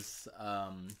was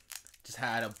just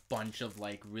had a bunch of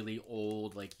like really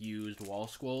old like used wall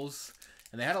skulls,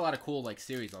 and they had a lot of cool like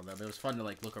series on them. It was fun to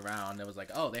like look around. It was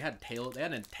like, oh, they had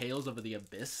a Tales of the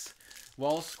Abyss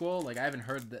wall skull. Like I haven't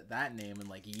heard that name in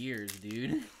like years,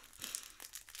 dude.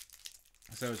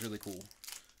 So it was really cool.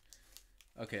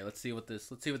 Okay, let's see what this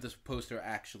poster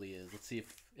actually is. Let's see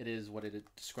if it is what it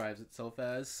describes itself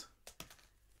as.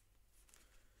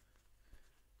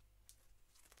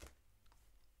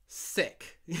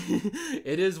 Sick.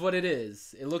 It is what it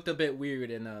is. It looked a bit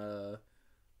weird in the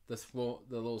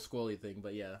little squally thing,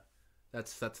 but yeah,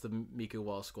 that's the Miku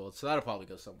wall skull. So that'll probably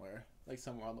go somewhere, like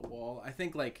somewhere on the wall. I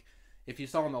think like if you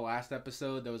saw in the last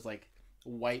episode, there was like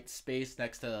white space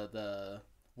next to the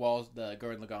walls, the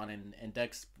Gurren Lagann and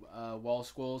Dex wall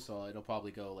skulls, so it'll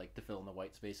probably go like to fill in the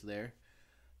white space there.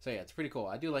 So yeah, it's pretty cool.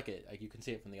 I do like it. Like you can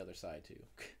see it from the other side too.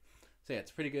 So yeah,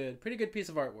 it's pretty good piece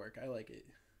of artwork. I like it.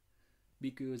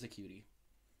 Miku is a cutie.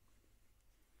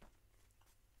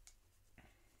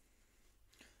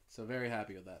 So very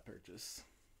happy with that purchase.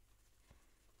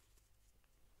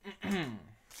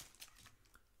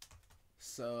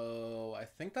 So I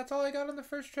think that's all I got on the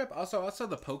first trip. Also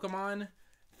the Pokemon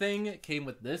thing came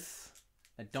with this.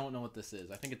 I don't know what this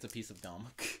is. I think it's a piece of gum.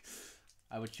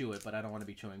 I would chew it, but I don't want to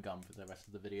be chewing gum for the rest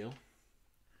of the video.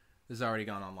 This has already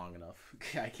gone on long enough.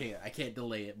 I can't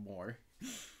delay it more.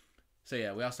 So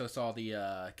yeah, we also saw the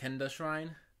Kenda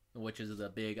Shrine, which is the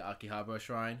big Akihabara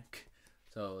shrine.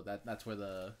 So that's where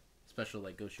the special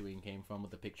like Goshuin came from,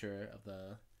 with the picture of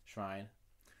the shrine.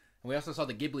 And we also saw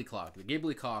the Ghibli clock. The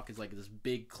Ghibli clock is like this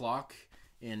big clock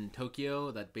in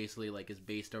Tokyo that basically like is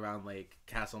based around like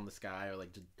Castle in the Sky, or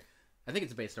like just, I think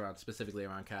it's based around specifically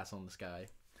around Castle in the Sky.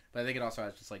 But I think it also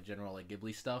has just like general like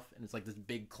Ghibli stuff, and it's like this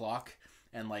big clock,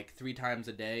 and like 3 times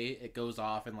a day it goes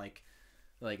off, and like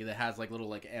it has like little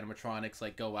like animatronics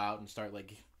like go out and start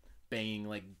like banging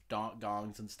like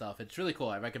gongs and stuff. It's really cool.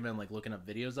 I recommend like looking up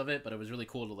videos of it, but it was really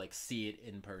cool to like see it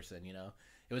in person, you know.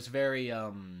 It was very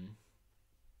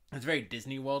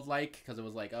Disney World like, because it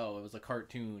was like, oh, it was a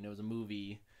cartoon, it was a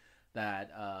movie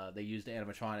that they used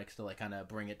animatronics to like kind of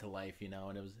bring it to life, you know.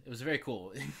 And it was very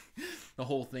cool. The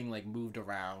whole thing like moved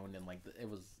around, and like it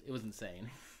was insane.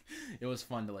 It was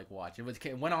fun to like watch.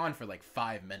 It went on for like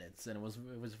 5 minutes, and it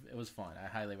was fun. I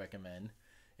highly recommend,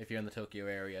 if you're in the Tokyo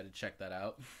area, to check that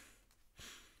out.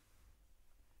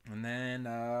 And then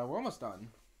we're almost done.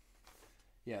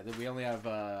 Yeah, we only have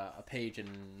a page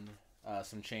and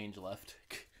some change left.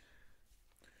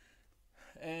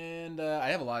 And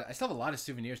I still have a lot of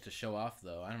souvenirs to show off,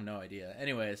 though. I have no idea.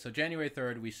 Anyway, so January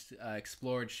 3rd, we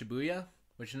explored Shibuya,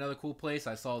 which is another cool place.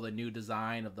 I saw the new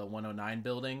design of the 109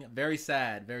 building. Very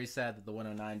sad that the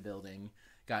 109 building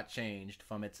got changed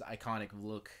from its iconic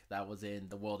look that was in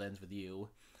The World Ends With You.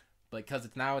 But because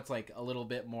it's like a little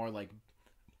bit more like,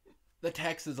 the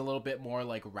text is a little bit more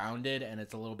like rounded, and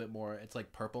it's a little bit more, it's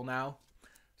like purple now.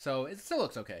 So it still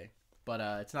looks okay, but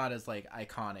it's not as like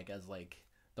iconic as like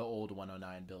the old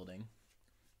 109 building.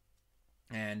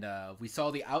 And we saw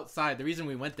the outside. The reason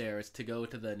we went there is to go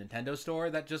to the Nintendo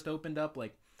store that just opened up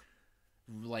like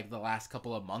the last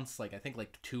couple of months, like I think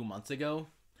like 2 months ago.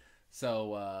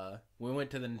 So we went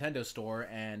to the Nintendo store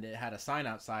and it had a sign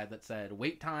outside that said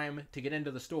wait time to get into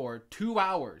the store 2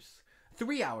 hours,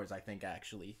 3 hours I think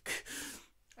actually.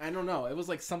 I don't know. It was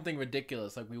like something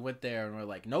ridiculous. Like we went there and we're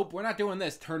like, nope, we're not doing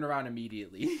this. Turn around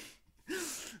immediately.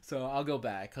 So I'll go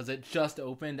back because it just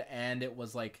opened and it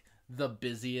was like the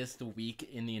busiest week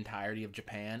in the entirety of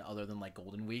Japan, other than like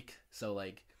Golden Week. So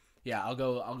like, yeah, I'll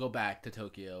go back to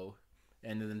Tokyo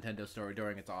and the Nintendo store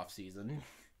during its off season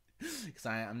because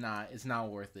it's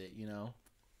not worth it, you know.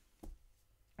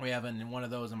 We haven't one of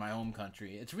those in my home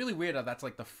country. It's really weird how that's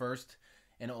like the first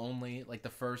and only like the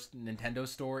first Nintendo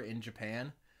store in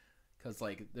Japan. Cause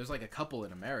like there's like a couple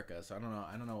in America, so I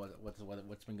don't know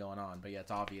what's been going on, but yeah,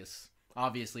 it's obvious.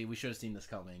 Obviously, we should have seen this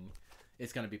coming.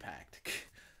 It's gonna be packed.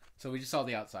 So we just saw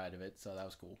the outside of it, so that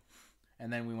was cool.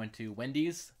 And then we went to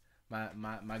Wendy's.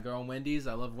 My girl Wendy's.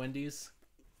 I love Wendy's.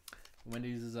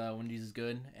 Wendy's is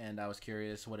good, and I was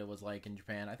curious what it was like in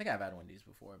Japan. I think I've had Wendy's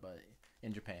before, but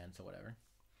in Japan, so whatever.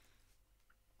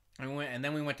 And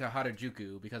then we went to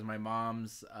Harajuku because my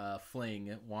mom's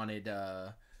fling wanted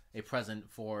a present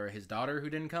for his daughter who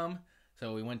didn't come.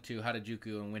 So we went to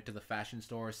Harajuku and went to the fashion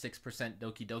store 6%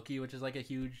 Doki Doki, which is like a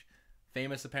huge,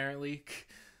 famous apparently.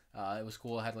 It was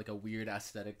cool. It had like a weird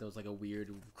aesthetic. There was like a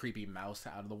weird, creepy mouse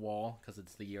out of the wall because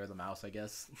it's the year of the mouse, I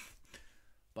guess.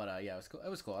 But yeah, it was cool. It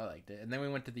was cool. I liked it. And then we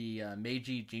went to the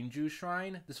Meiji Jinju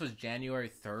Shrine. This was January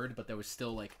 3rd, but there was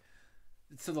still like,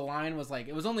 so the line was like,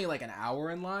 it was only like an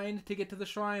hour in line to get to the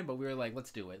shrine, but we were like,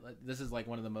 let's do it. This is like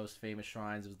one of the most famous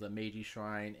shrines. It was the Meiji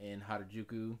Shrine in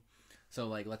Harajuku. So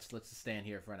like, let's stand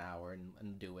here for an hour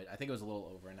and do it. I think it was a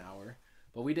little over an hour,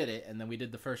 but we did it. And then we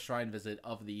did the first shrine visit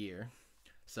of the year.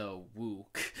 So woo,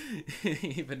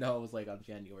 even though it was like on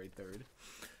January 3rd.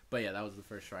 But yeah, that was the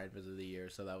first shrine visit of the year.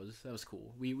 So that was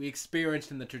cool. We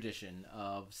experienced in the tradition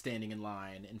of standing in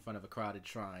line in front of a crowded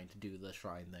shrine to do the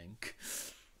shrine thing.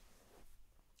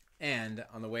 And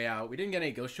on the way out, we didn't get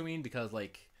any Goshuin because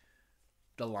like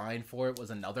the line for it was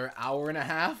another hour and a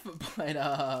half.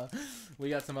 But we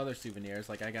got some other souvenirs.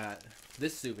 Like I got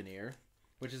this souvenir,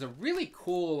 which is a really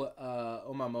cool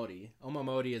omamori.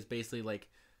 Omamori is basically like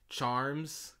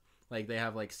charms. Like they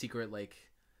have like secret like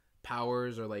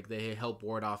powers, or like they help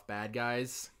ward off bad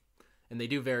guys, and they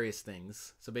do various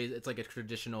things. So it's like a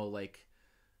traditional like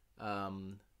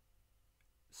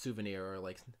souvenir, or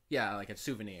like, yeah, like a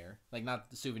souvenir, like not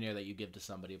the souvenir that you give to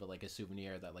somebody, but like a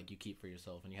souvenir that like you keep for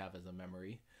yourself and you have as a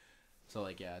memory. So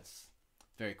like, yeah, it's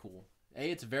very cool.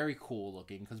 It's very cool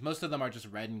looking because most of them are just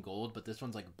red and gold, but this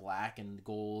one's like black and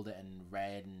gold and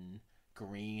red and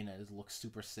green, and it looks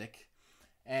super sick.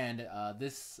 And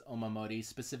this omamori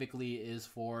specifically is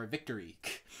for victory.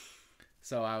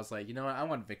 So I was like, you know what? I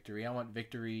want victory. I want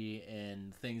victory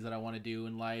in things that I want to do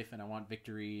in life, and I want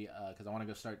victory because I want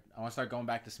to start going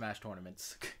back to Smash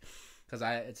tournaments. Because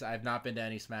I've not been to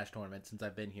any Smash tournaments since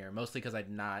I've been here, mostly because I'd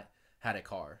not had a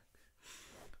car.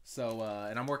 So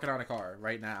and I'm working on a car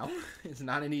right now. It's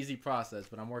not an easy process,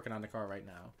 but I'm working on the car right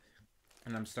now,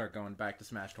 and I'm start going back to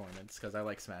Smash tournaments because I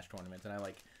like Smash tournaments and I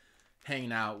like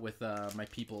hanging out with my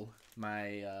people,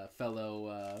 my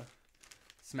fellow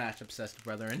Smash obsessed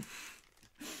brethren.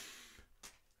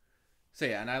 So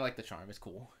yeah, and I like the charm. It's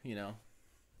cool, you know.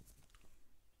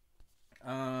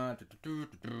 Then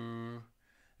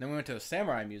we went to a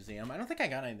samurai museum. I don't think I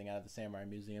got anything out of the samurai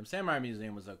museum. Samurai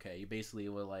museum was okay. You basically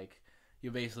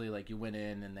you went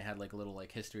in and they had like a little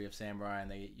like history of samurai,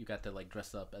 and you got to like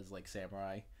dress up as like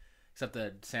samurai. Except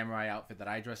the samurai outfit that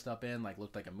I dressed up in like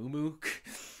looked like a muumuu.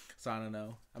 So I don't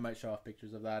know. I might show off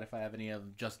pictures of that if I have any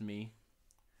of just me.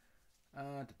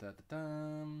 And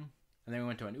then we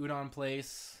went to an udon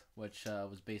place, which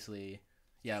was basically,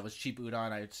 yeah, it was cheap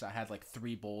udon. I had like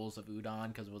 3 bowls of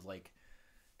udon because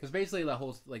basically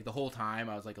the whole time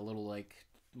I was like a little like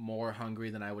more hungry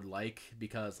than I would like,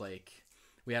 because like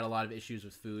we had a lot of issues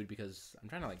with food, because I'm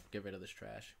trying to like get rid of this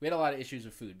trash. We had a lot of issues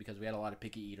with food because we had a lot of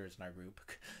picky eaters in our group.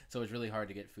 So it was really hard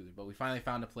to get food, but we finally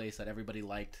found a place that everybody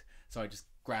liked. So I just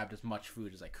grabbed as much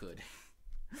food as I could.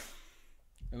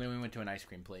 And then we went to an ice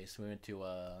cream place. We went to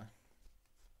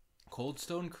Cold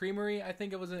Stone Creamery, I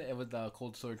think it was the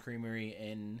Cold Stone Creamery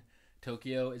in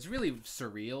Tokyo. It's really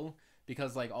surreal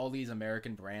because like all these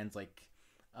American brands like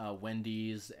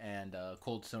Wendy's and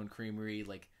Cold Stone Creamery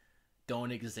like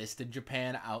don't exist in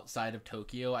Japan outside of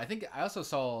Tokyo. I think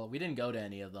we didn't go to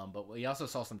any of them, but we also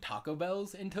saw some Taco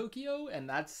Bells in Tokyo, and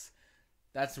that's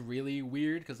That's really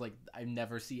weird because like I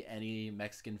never see any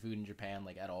Mexican food in Japan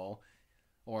like at all,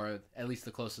 or at least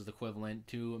the closest equivalent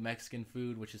to Mexican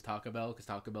food, which is Taco Bell, because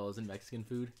Taco Bell isn't Mexican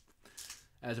food,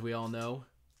 as we all know.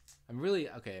 I'm really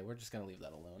okay. We're just gonna leave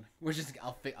that alone.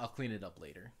 I'll clean it up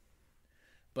later.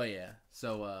 But yeah,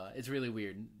 so it's really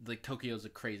weird. Like Tokyo's a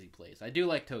crazy place. I do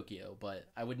like Tokyo, but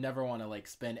I would never want to like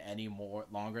spend any more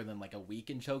longer than like a week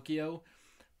in Tokyo.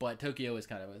 But Tokyo is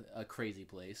kind of a crazy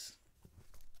place.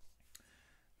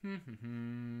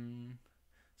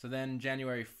 So then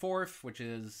January 4th, which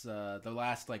is the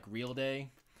last like real day,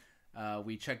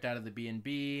 we checked out of the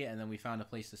B&B, and then we found a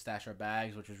place to stash our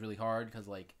bags, which was really hard because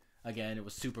like again it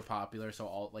was super popular. So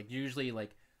all like usually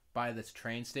like by this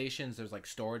train stations there's like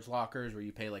storage lockers where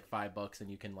you pay like $5 and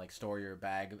you can like store your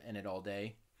bag in it all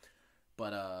day.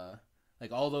 But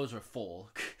like all those were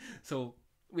full, so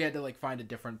we had to like find a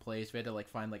different place. We had to like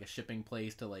find like a shipping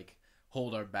place to like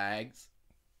hold our bags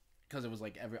because it was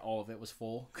like all of it was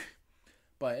full.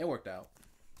 But it worked out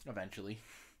eventually.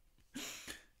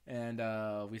 And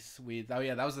that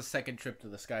was the second trip to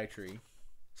the Sky Tree.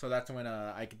 So that's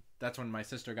when my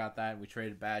sister got that, and we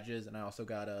traded badges. And I also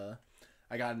got a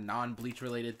non-bleach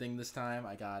related thing this time.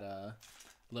 I got a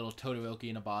little Todoroki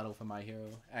in a bottle from My Hero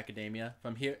Academia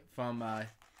from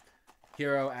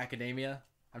Hero Academia.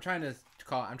 I'm trying to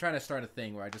start a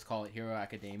thing where I just call it Hero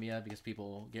Academia because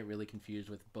people get really confused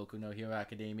with Boku no Hero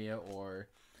Academia or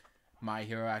My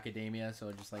Hero Academia.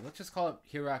 So just like, let's just call it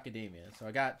Hero Academia. So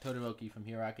I got Todoroki from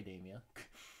Hero Academia.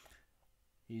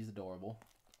 He's adorable.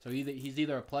 So he's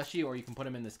either a plushie or you can put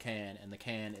him in this can, and the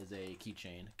can is a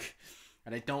keychain.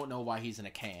 And I don't know why he's in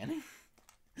a can.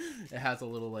 It has a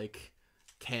little like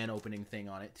can opening thing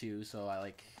on it too. So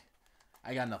I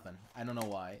got nothing. I don't know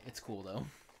why. It's cool though.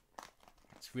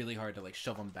 It's really hard to like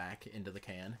shove them back into the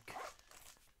can.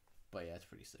 But yeah, it's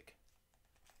pretty sick.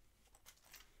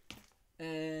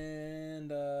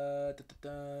 And oh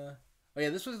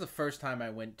yeah, this was the first time I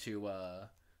went to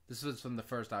this was from the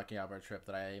first Akihabara trip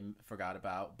that I forgot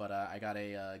about, but I got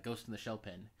a Ghost in the Shell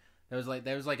pin. There was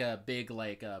like a big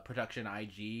like production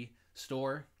IG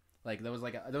store. Like there was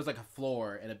like a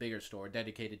floor in a bigger store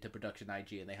dedicated to production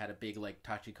IG, and they had a big like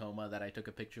Tachikoma that I took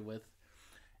a picture with.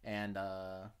 And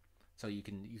so you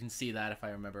can see that if I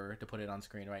remember to put it on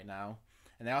screen right now.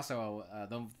 And they also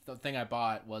the thing I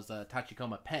bought was a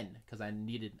Tachikoma pen because I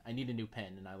need a new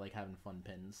pen, and I like having fun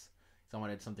pens. So I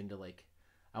wanted something to like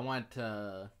I want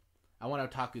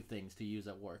otaku things to use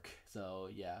at work. So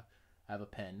yeah, I have a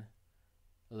pen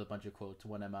with a bunch of quotes.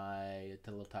 When am I?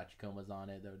 To little Tachikomas on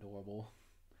it. They're adorable.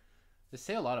 They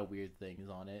say a lot of weird things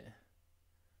on it.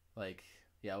 Like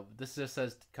yeah, this just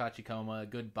says Tachikoma,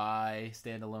 goodbye,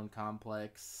 standalone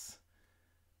complex.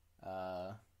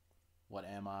 What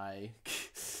am I?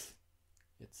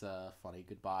 It's funny.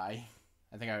 Goodbye.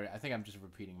 I think I'm just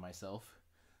repeating myself.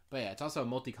 But yeah, it's also a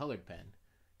multicolored pen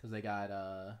because they got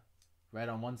red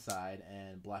on one side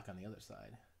and black on the other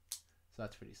side. So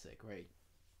that's pretty sick, right?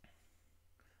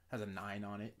 Has a 9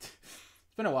 on it.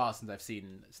 It's been a while since I've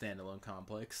seen Standalone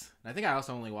Complex. And I think I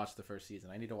also only watched the first season.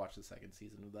 I need to watch the second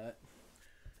season of that.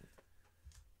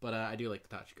 But I do like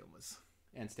the Tachikomas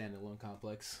and Standalone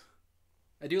Complex.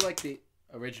 I do like the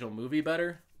original movie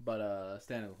better, but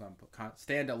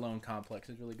Standalone Complex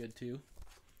is really good too.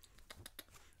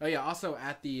 Oh yeah, also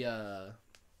at the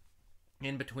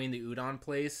in between the udon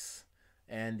place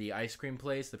and the ice cream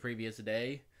place the previous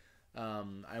day,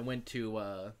 I went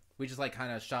to we just like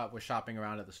kind of was shopping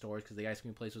around at the stores because the ice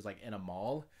cream place was like in a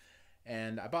mall,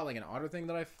 and I bought like an otter thing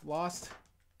that I lost.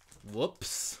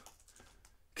 Whoops.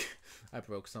 I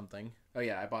broke something. Oh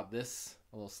yeah, I bought this,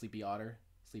 a little sleepy otter.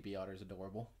 Sleepy otter is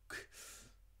adorable.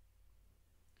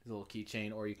 It's a little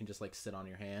keychain, or you can just like sit on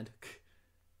your hand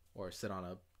or sit on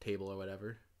a table or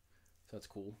whatever. So it's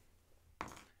cool.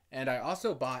 And I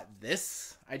also bought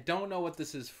this. I don't know what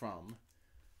this is from.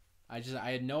 I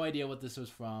had no idea what this was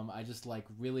from. I just like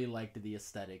really liked the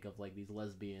aesthetic of like these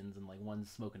lesbians and like one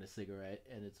smoking a cigarette,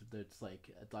 and it's like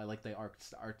I like the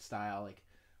art style, like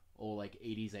old like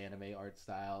 80s anime art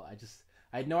style.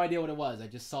 I had no idea what it was. I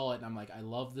just saw it and I'm like, I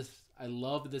love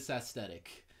this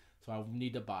aesthetic. So I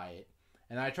need to buy it.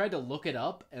 And I tried to look it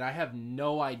up and I have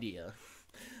no idea.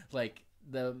 Like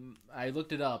I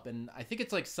looked it up and I think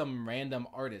it's like some random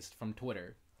artist from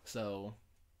Twitter. So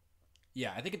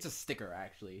yeah, I think it's a sticker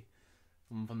actually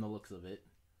from the looks of it.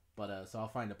 But so I'll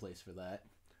find a place for that.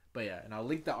 But yeah, and I'll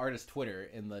link the artist Twitter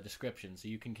in the description so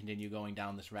you can continue going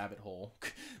down this rabbit hole.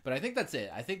 But I think that's it.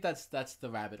 I think that's the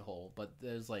rabbit hole. But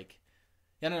there's like,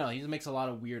 yeah, no, he makes a lot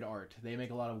of weird art. They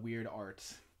make a lot of weird art.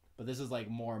 But this is like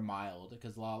more mild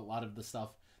because a lot of the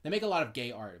stuff, they make a lot of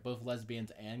gay art, both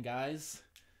lesbians and guys.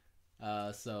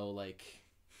 So like,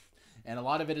 and a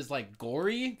lot of it is like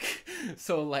gory.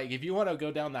 So like if you want to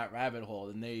go down that rabbit hole,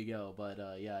 then there you go. But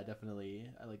yeah,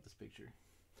 I like this picture.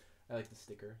 I like the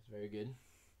sticker. It's very good.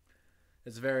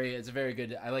 It's a very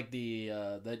good. I like the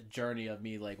journey of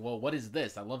me like, well, what is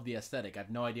this? I love the aesthetic. I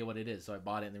have no idea what it is, so I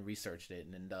bought it and then researched it,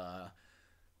 and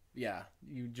yeah,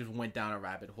 you just went down a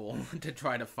rabbit hole to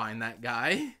try to find that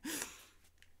guy.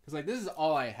 Cause like this is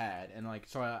all I had, and like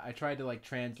so I tried to like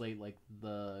translate like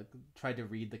tried to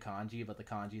read the kanji, but the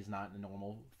kanji is not in a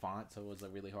normal font, so it was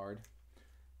like, really hard.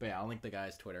 But yeah, I'll link the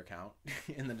guy's Twitter account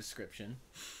in the description.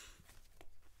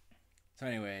 So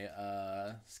anyway,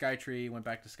 Skytree, went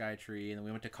back to Skytree, and then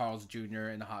we went to Carl's Jr.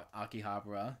 in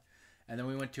Akihabara, and then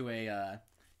we went to a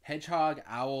hedgehog,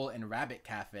 owl, and rabbit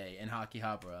cafe in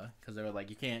Akihabara, because they were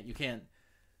like, you can't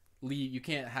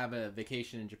have a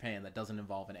vacation in Japan that doesn't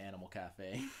involve an animal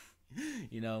cafe,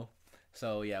 you know.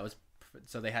 So yeah,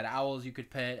 so they had owls you could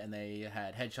pet, and they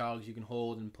had hedgehogs you can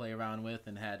hold and play around with,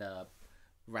 and had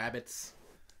rabbits.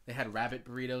 They had rabbit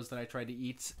burritos that I tried to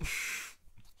eat.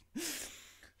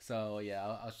 So yeah,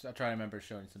 I'll try to remember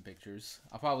showing some pictures.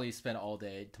 I'll probably spend all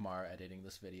day tomorrow editing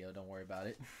this video. Don't worry about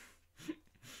it.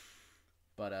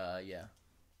 But yeah,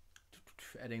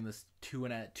 editing this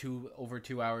over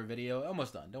 2 hour video.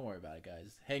 Almost done. Don't worry about it,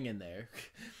 guys. Hang in there.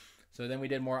 So then we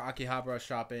did more Akihabara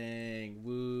shopping.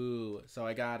 Woo! So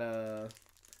I got a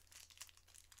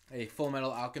Full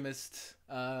Metal Alchemist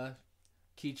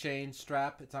keychain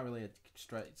strap. It's not really a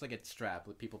strap. It's like a strap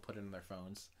that people put in their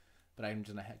phones. But I'm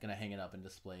just gonna hang it up and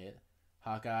display it.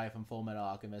 Hawkeye from Full Metal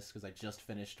Alchemist, because I just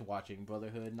finished watching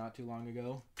Brotherhood not too long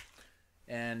ago.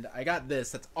 And I got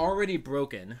this that's already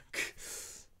broken.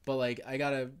 But like I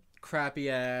got a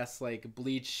crappy ass like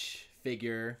Bleach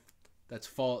figure that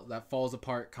falls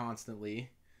apart constantly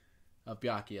of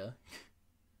Byakuya.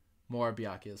 More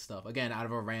Byakuya stuff. Again, out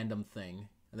of a random thing.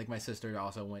 I think my sister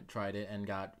also tried it and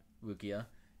got Rukia.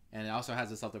 And it also has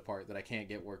this other part that I can't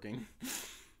get working.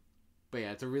 But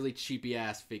yeah, it's a really cheapy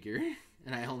ass figure,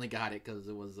 and I only got it because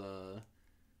it was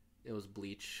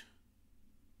Bleach.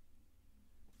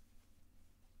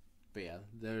 But yeah,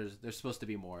 there's supposed to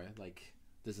be more. Like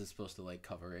this is supposed to like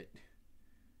cover it,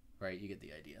 right? You get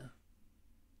the idea.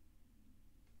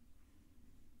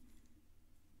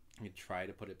 I could try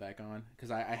to put it back on because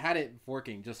I had it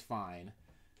working just fine.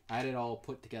 I had it all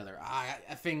put together.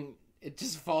 I think it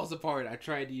just falls apart. I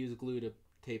tried to use glue to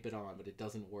tape it on, but it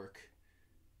doesn't work.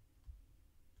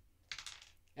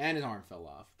 And his arm fell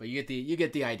off, but you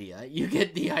get the idea. You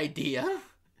get the idea.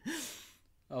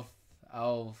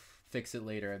 I'll fix it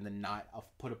later, and then I'll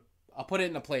put it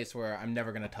in a place where I'm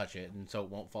never gonna touch it, and so it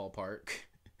won't fall apart.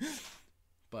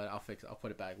 But I'll put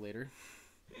it back later.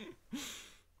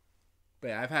 But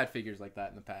yeah, I've had figures like that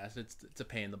in the past. It's a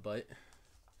pain in the butt.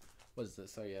 What is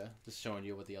this? Oh yeah, just showing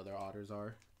you what the other otters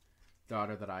are. The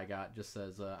otter that I got just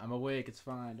says, "I'm awake. It's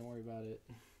fine. Don't worry about it."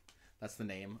 That's the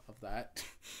name of that.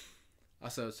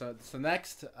 So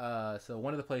next, so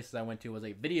one of the places I went to was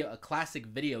a classic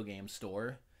video game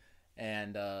store,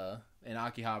 and in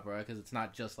Akihabara, because it's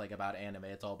not just like about anime,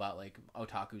 it's all about like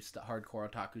hardcore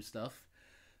otaku stuff.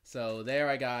 So there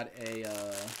I got a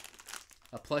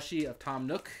plushie of Tom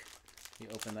Nook. You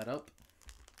open that up.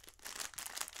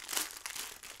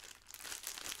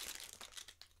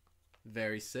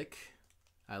 Very sick.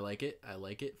 I like it.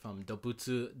 From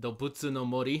Dobutsu no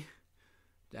Mori,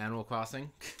 Animal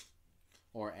Crossing.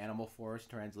 Or Animal Forest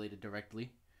translated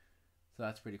directly. So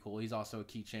that's pretty cool. He's also a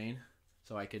keychain,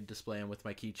 so I could display him with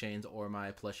my keychains or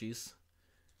my plushies.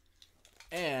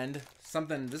 And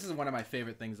this is one of my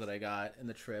favorite things that I got in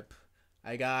the trip.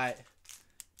 I got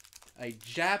a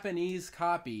Japanese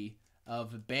copy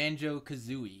of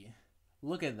Banjo-Kazooie.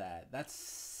 Look at that. That's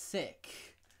sick.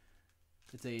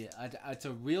 It's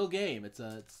a real game. It's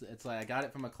like I got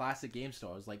it from a classic game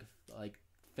store. It was like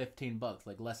 $15,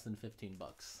 like less than $15.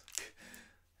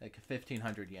 Like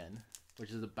 1,500 yen, which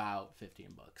is about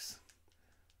 $15.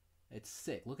 It's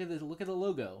sick. Look at this. Look at the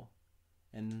logo.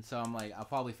 And so I'm like, I'll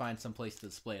probably find some place to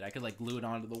display it. I could like glue it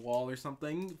onto the wall or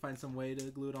something. Find some way to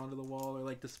glue it onto the wall or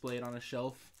like display it on a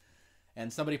shelf.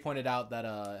 And somebody pointed out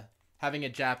that having a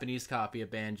Japanese copy of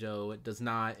Banjo is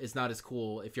not as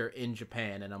cool if you're in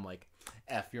Japan. And I'm like,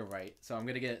 you're right. So I'm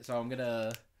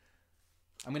gonna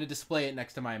display it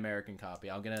next to my American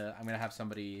copy. I'm gonna have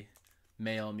somebody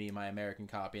mail me my American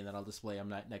copy, and then I'll display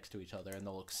them next to each other, and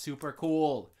they'll look super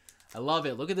cool. I love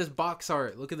it. Look at this box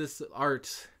art. Look at this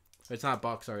art. It's not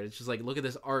box art. It's just like, look at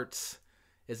this art.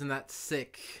 Isn't that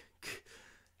sick?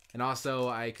 And also,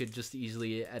 I could just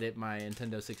easily edit my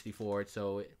Nintendo 64.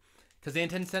 So, because the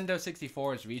Nintendo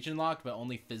 64 is region locked, but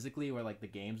only physically, where like the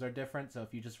games are different. So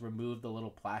if you just remove the little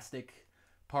plastic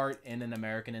part in an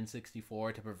American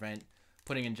N64 to prevent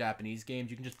putting in Japanese games.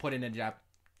 You can just put in a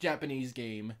Japanese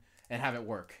game and have it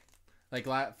work. Like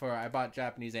I bought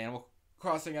Japanese Animal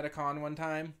Crossing at a con one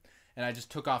time, and I just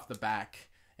took off the back,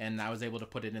 and I was able to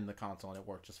put it in the console, and it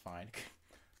worked just fine.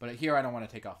 But here I don't want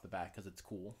to take off the back because it's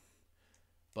cool.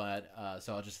 But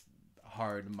so I'll just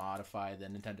hard modify the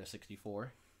Nintendo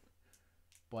 64.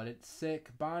 But it's sick.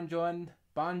 Banjo to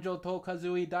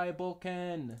Kazooie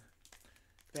Daiboken.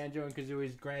 Banjo and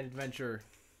Kazooie's Grand Adventure.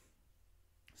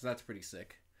 So that's pretty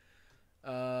sick.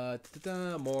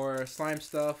 More slime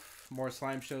stuff. More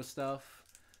slime show stuff.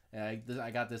 I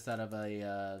got this out of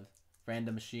a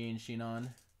random machine, Shinon.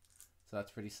 So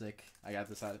that's pretty sick. I got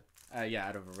this out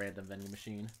of a random vending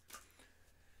machine.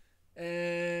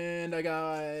 And I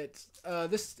got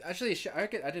this. Actually,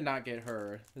 I did not get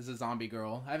her. This is a Zombie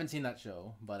Girl. I haven't seen that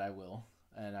show, but I will.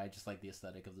 And I just like the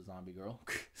aesthetic of the Zombie Girl.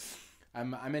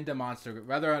 I'm into monster.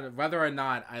 Whether or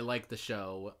not I like the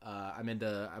show, I'm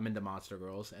into monster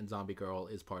girls, and Zombie Girl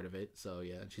is part of it. So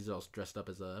yeah, she's also dressed up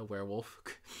as a werewolf.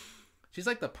 She's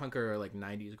like the punker like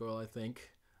 '90s girl, I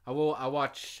think. I'll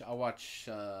watch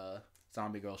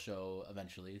Zombie Girl show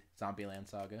eventually. Zombieland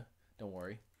Saga. Don't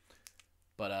worry.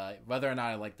 But whether or not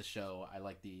I like the show, I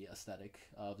like the aesthetic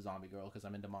of Zombie Girl because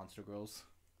I'm into monster girls.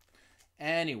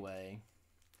 Anyway,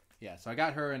 yeah. So I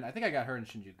got her, and I think I got her in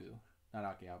Shinjuku, not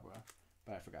Akihabara,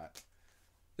 but I forgot.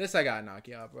 This I got in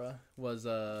Akihabara was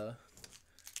No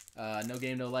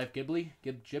Game No Life Ghibli.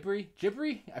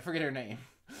 I forget her name,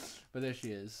 but there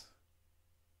she is.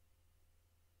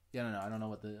 Yeah, no, I don't know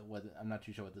what I'm not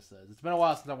too sure what this says. It's been a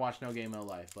while since I watched No Game No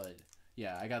Life, but.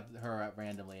 Yeah, I got her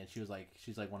randomly, and she's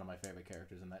like one of my favorite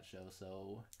characters in that show.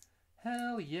 So,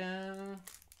 hell yeah,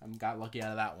 I got lucky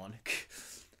out of that one.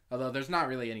 Although there's not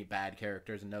really any bad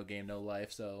characters in No Game No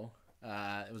Life, so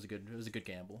it was a good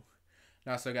gamble.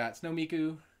 I also got Snow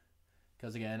Miku,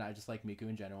 because again I just like Miku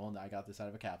in general, and I got this out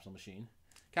of a capsule machine.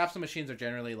 Capsule machines are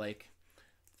generally like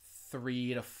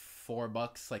 $3 to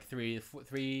 $4, like $3,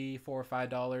 $4, or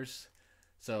 $5.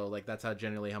 So, like, that's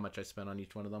generally how much I spent on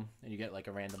each one of them. And you get, like,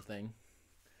 a random thing.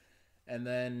 And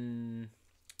then...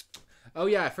 Oh,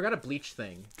 yeah, I forgot a Bleach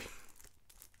thing.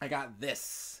 I got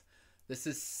this. This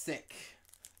is sick.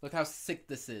 Look how sick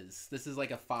this is. This is,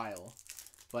 like, a file.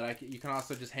 But you can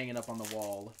also just hang it up on the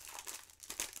wall.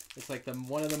 It's, like,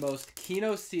 one of the most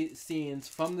Kino scenes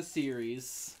from the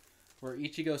series. Where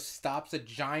Ichigo stops a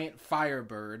giant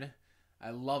firebird.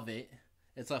 I love it.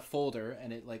 It's a folder,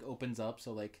 and it, like, opens up.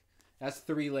 So, like... That's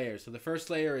 3 layers. So the first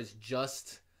layer is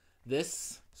just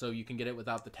this, so you can get it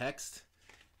without the text.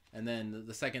 And then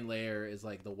the second layer is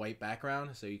like the white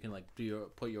background, so you can like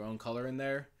put your own color in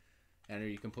there, and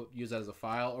you can use that as a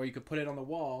file, or you could put it on the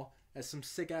wall as some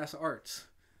sick ass art.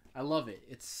 I love it.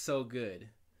 It's so good.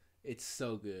 It's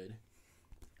so good.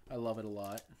 I love it a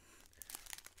lot.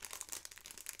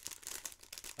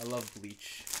 I love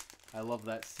Bleach. I love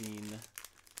that scene.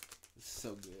 It's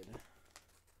so good.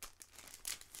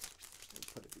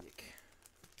 Put it back.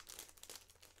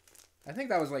 I think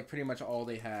that was like pretty much all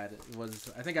they had.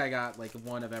 I think I got like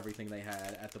one of everything they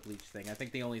had at the Bleach thing. I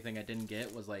think the only thing I didn't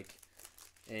get was like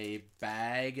a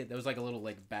bag. There was like a little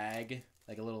like bag,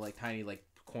 like a little like tiny like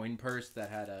coin purse that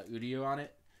had a Udio on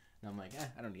it. And I'm like,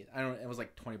 it was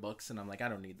like $20, and I'm like, I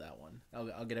don't need that one.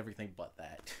 I'll get everything but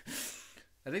that.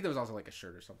 I think there was also like a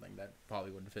shirt or something that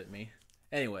probably wouldn't fit me.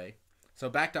 Anyway, so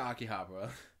back to Akihabara.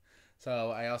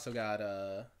 So I also got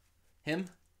him,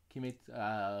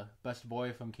 best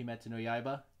boy from Kimetsu no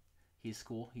Yaiba. He's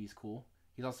cool.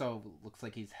 He also looks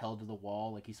like he's held to the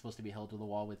wall, like he's supposed to be held to the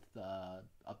wall with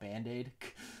a band-aid.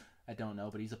 I don't know,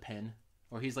 but he's a pin,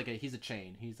 or he's a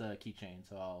chain. He's a keychain.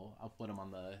 So I'll put him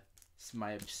on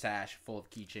my sash full of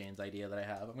keychains idea that I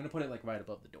have. I'm gonna put it like right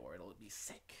above the door. It'll be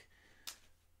sick.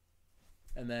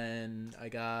 And then I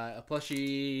got a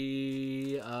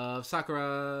plushie of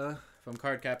Sakura from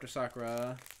Cardcaptor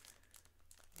Sakura.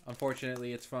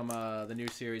 Unfortunately, it's from the new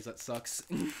series that sucks.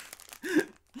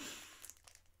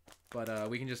 But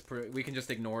we can just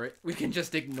ignore it. We can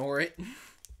just ignore it.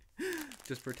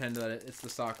 Just pretend that it's the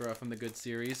Sakura from the good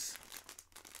series.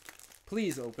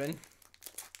 Please open.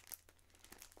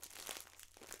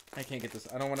 I can't get this.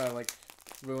 I don't want to like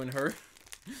ruin her.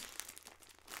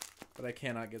 But I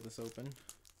cannot get this open.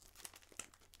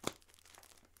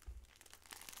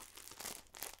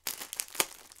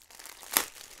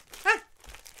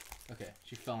 Okay,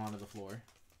 she fell onto the floor.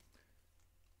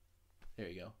 There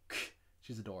you go.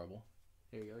 She's adorable.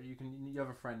 There you go. You have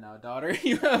a friend now, daughter.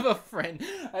 You have a friend.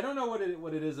 I don't know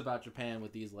what it is about Japan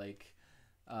with these like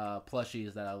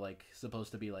plushies that are like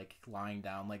supposed to be like lying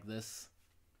down like this.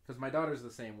 Because my daughter's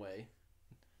the same way.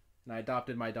 And I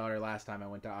adopted my daughter last time I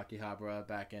went to Akihabara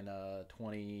back in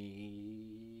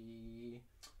 20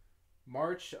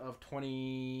 March of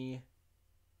 20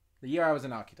 the year I was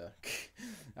in Akita.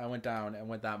 I went down and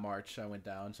went that March. I went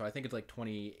down. So I think it's like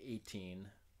 2018.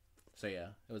 So yeah,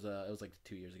 it was like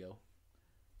 2 years ago.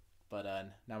 But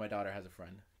now my daughter has a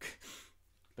friend.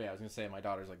 But yeah, I was gonna say my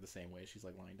daughter's like the same way. She's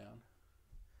like lying down.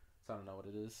 So I don't know what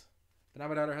it is. But now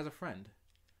my daughter has a friend.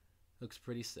 Looks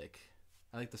pretty sick.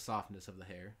 I like the softness of the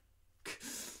hair.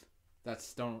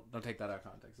 That's don't take that out of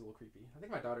context. It's a little creepy. I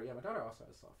think my daughter also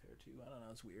has soft hair too. I don't know,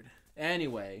 it's weird.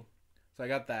 Anyway, so I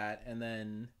got that, and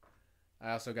then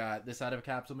I also got this out of a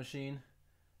capsule machine,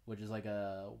 which is like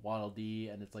a Waddle Dee,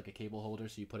 and it's like a cable holder,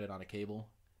 so you put it on a cable,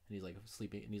 and he's like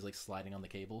sleeping, and he's like sliding on the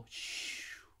cable.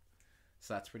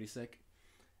 So that's pretty sick.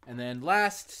 And then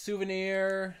last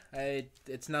souvenir,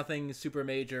 it's nothing super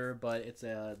major, but it's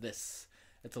this.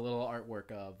 It's a little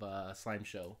artwork of Slime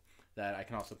Show that I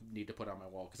can also need to put on my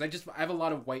wall, because I have a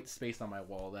lot of white space on my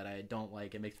wall that I don't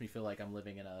like. It makes me feel like I'm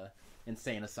living in a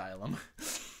insane asylum.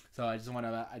 So I just want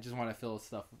to fill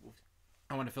stuff.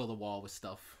 I want to fill the wall with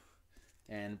stuff,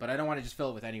 but I don't want to just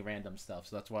fill it with any random stuff.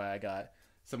 So that's why I got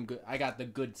the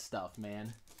good stuff,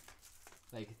 man.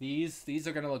 Like these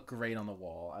are gonna look great on the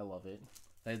wall. I love it.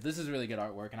 This is really good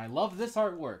artwork, and I love this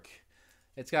artwork.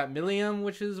 It's got Milliam,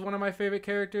 which is one of my favorite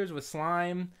characters, with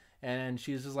slime, and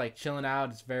she's just like chilling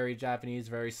out. It's very Japanese,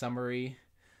 very summery,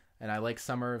 and I like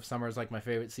summer. Summer is like my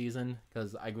favorite season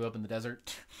because I grew up in the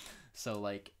desert, so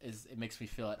like it makes me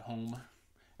feel at home.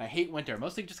 I hate winter,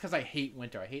 mostly just because I hate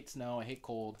winter. I hate snow, I hate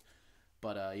cold,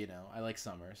 but you know, I like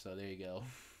summer, so there you go.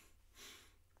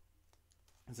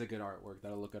 It's a good artwork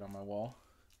that'll look good on my wall.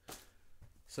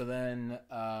 So then,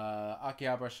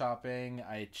 Akihabara shopping.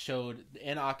 I showed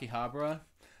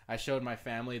my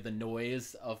family the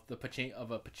noise of a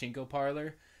pachinko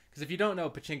parlor. Because if you don't know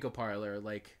pachinko parlor,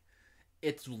 like,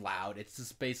 it's loud. It's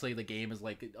just basically the game is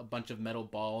like a bunch of metal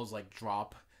balls like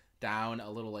drop down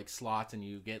a little like slots, and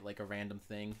you get like a random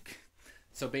thing.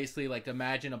 So basically, like,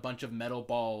 imagine a bunch of metal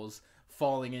balls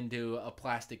falling into a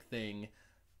plastic thing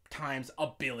times a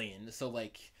billion. So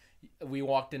like, we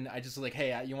walked in, I just was like,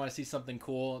 hey, you want to see something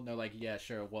cool? And they're like, yeah,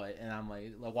 sure, what? And I'm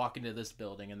like, walk into this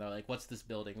building, and they're like, what's this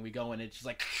building? And we go in, and it's just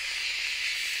like,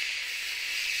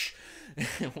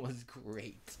 it was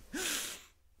great.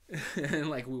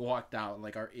 And like, we walked out, and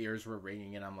like, our ears were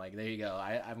ringing, and I'm like, there you go.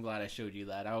 I'm glad I showed you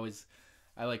that. I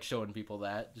like showing people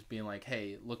that, just being like,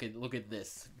 hey, look at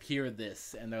this, hear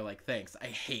this, and they're like, thanks, I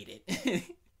hate it.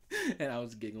 And I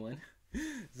was giggling.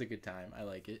 It's a good time. I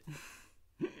like it.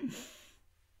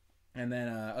 And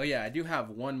then, oh yeah, I do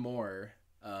have one more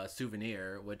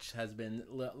souvenir, which has been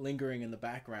lingering in the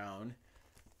background,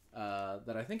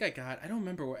 that I think I got. I don't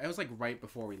remember where. It was like right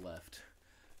before we left.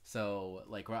 So,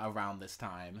 like, around this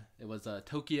time. It was a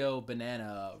Tokyo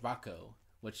Banana Rocco,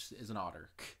 which is an otter.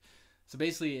 So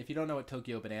basically, if you don't know what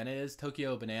Tokyo Banana is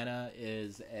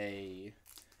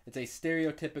it's a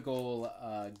stereotypical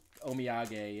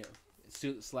omiyage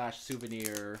 /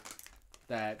 souvenir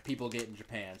that people get in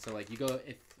Japan. So like, you go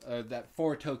that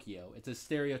for Tokyo, it's a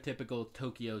stereotypical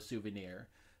Tokyo souvenir.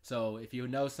 So if you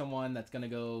know someone that's gonna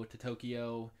go to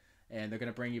Tokyo and they're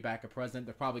gonna bring you back a present,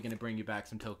 they're probably gonna bring you back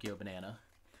some Tokyo Banana.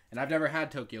 And I've never had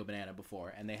Tokyo Banana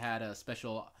before, and they had a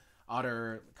special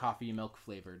otter coffee milk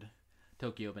flavored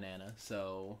Tokyo Banana.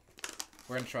 So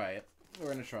we're gonna try it.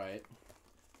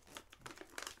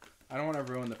 I don't want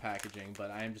to ruin the packaging, but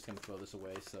I am just gonna throw this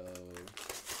away. So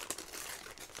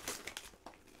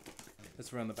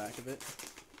let's run the back of it.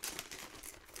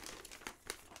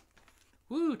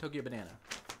 Woo, Tokyo Banana.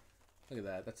 Look at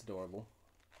that. That's adorable.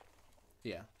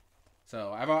 Yeah.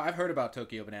 So I've heard about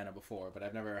Tokyo Banana before, but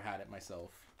I've never had it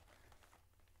myself.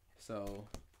 So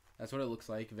that's what it looks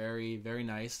like. Very, very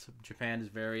nice. Japan is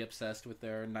very obsessed with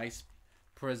their nice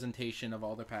presentation of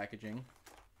all their packaging.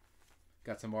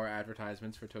 Got some more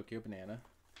advertisements for Tokyo Banana.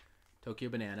 Tokyo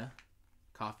Banana,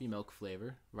 coffee milk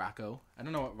flavor, Rocco. I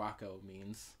don't know what Rocco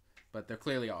means, but they're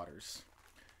clearly otters.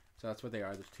 So that's what they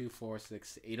are. There's 2, 4,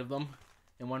 6, 8 of them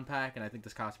in one pack, and I think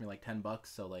this cost me like $10,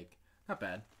 so like, not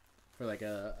bad for like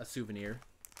a souvenir.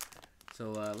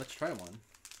 So let's try one.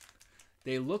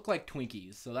 They look like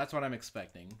Twinkies, so that's what I'm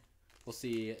expecting. We'll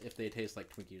see if they taste like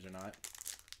Twinkies or not.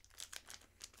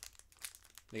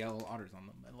 They got little otters on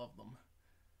them. I love them.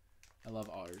 I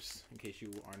love otters. In case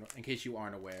you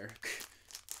aren't aware.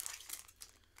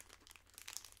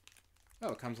 Oh,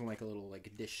 it comes in like a little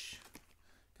like dish.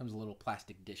 Comes a little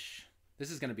plastic dish. This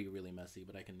is gonna be really messy,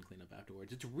 but I can clean up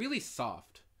afterwards. It's really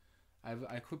soft. I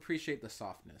appreciate the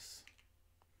softness.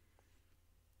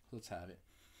 Let's have it.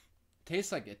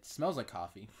 It smells like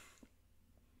coffee.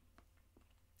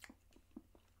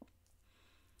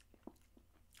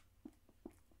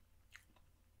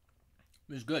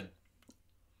 It's good.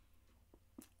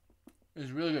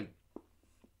 It's really good.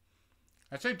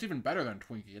 I'd say it's even better than a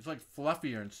Twinkie. It's like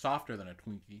fluffier and softer than a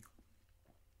Twinkie.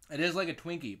 It is like a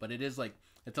Twinkie, but it is like,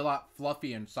 it's a lot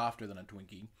fluffier and softer than a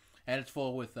Twinkie. And it's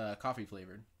full with coffee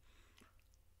flavored.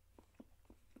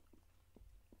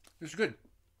 It's good.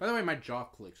 By the way, my jaw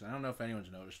clicks. I don't know if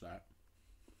anyone's noticed that.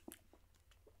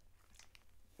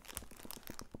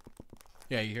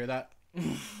 Yeah, you hear that?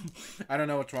 I don't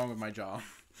know what's wrong with my jaw.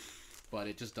 But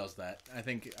it just does that. I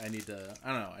think I need to...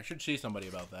 I don't know. I should see somebody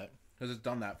about that. Because it's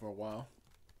done that for a while.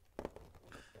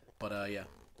 But, yeah.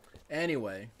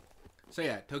 Anyway. So,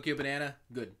 yeah. Tokyo Banana,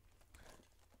 good.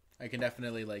 I can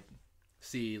definitely, like,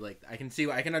 see... Like, I can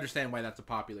understand why that's a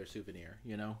popular souvenir,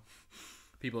 you know?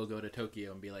 People go to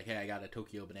Tokyo and be like, hey, I got a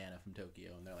Tokyo Banana from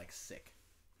Tokyo. And they're, like, sick.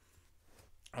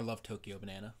 I love Tokyo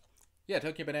Banana. Yeah,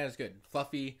 Tokyo Banana is good.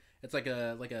 Fluffy. It's like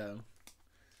a...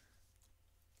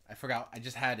 I forgot. I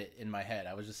just had it in my head.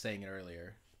 I was just saying it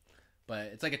earlier. But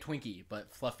it's like a Twinkie, but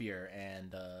fluffier,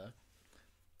 and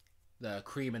the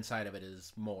cream inside of it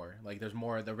is more. Like, there's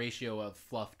more. The ratio of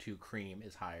fluff to cream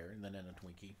is higher than in a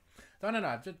Twinkie. So, I don't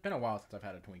know. It's been a while since I've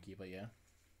had a Twinkie, but yeah.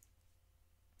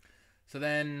 So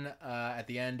then, at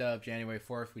the end of January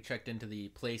 4th, we checked into the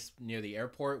place near the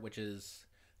airport, which is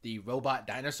the Robot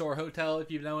Dinosaur Hotel, if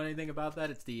you know anything about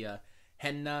that. It's the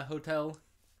Henna Hotel.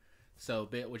 So,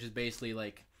 which is basically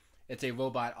like... It's a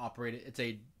robot operated.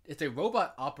 It's a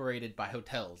robot operated by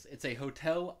hotels. It's a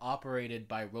hotel operated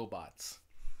by robots.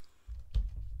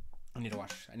 I need to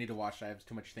watch. I have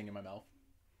too much thing in my mouth.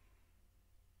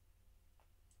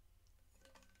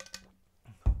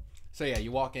 So yeah,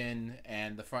 you walk in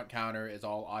and the front counter is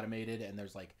all automated, and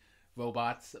there's like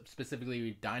robots,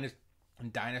 specifically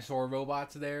dinosaur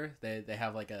robots there. They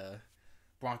have like a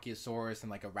Bronchiosaurus and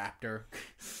like a raptor,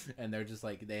 and they're just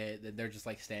like they're just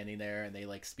like standing there, and they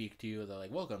like speak to you. They're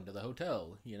like, welcome to the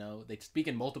hotel, you know. They speak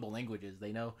in multiple languages.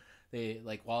 They know, they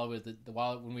like, while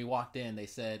when we walked in, they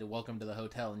said welcome to the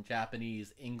hotel in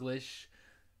Japanese, English,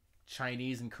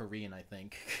 Chinese, and Korean, I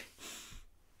think.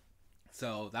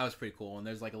 So that was pretty cool. And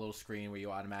there's like a little screen where you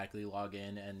automatically log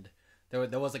in, and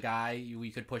there was a guy,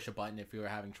 you could push a button if you were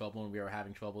having trouble, and we were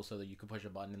having trouble, so that you could push a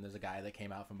button, and there's a guy that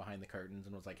came out from behind the curtains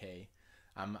and was like, hey,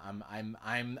 I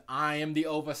am the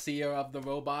overseer of the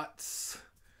robots.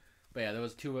 But yeah, there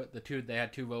was they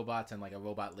had two robots and like a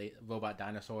robot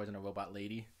dinosaurs and a robot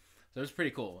lady. So it was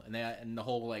pretty cool. And the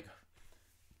whole like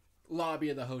lobby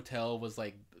of the hotel was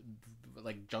like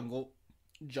jungle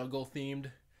themed.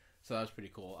 So that was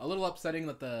pretty cool. A little upsetting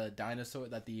that the dinosaur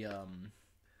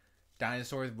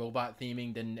robot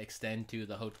theming didn't extend to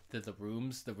the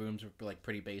rooms. The rooms were like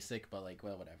pretty basic, but like,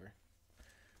 well, whatever.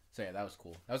 So yeah, that was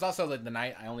cool. That was also like the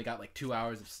night I only got like 2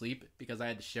 hours of sleep because I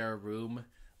had to share a room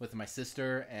with my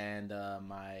sister and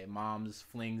my mom's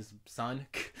fling's son,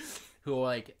 who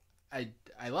like I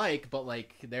like, but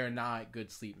like they're not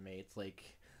good sleep mates.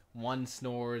 Like one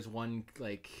snores, one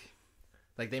like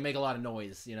they make a lot of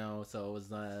noise, you know. So it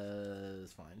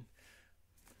was fine.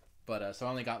 But so I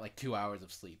only got like 2 hours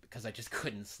of sleep because I just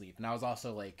couldn't sleep, and I was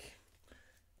also like.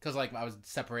 Because, like, I was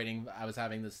separating, I was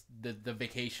having this, the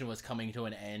vacation was coming to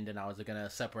an end, and I was going to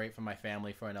separate from my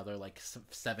family for another, like,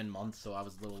 7 months, so I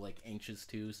was a little, like, anxious,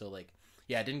 too, so, like,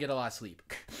 yeah, I didn't get a lot of sleep.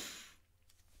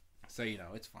 So, you know,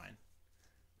 it's fine.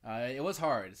 It was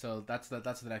hard, so that's the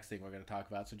next thing we're going to talk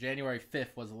about. So, January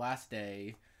 5th was the last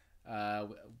day.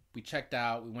 We checked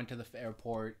out, we went to the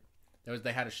airport.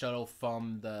 They had a shuttle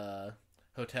from the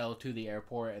hotel to the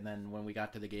airport, and then when we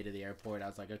got to the gate of the airport, I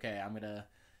was like, okay, I'm going to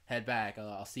head back.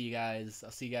 I'll see you guys.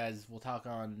 We'll talk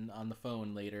on the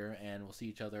phone later, and we'll see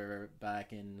each other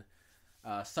back in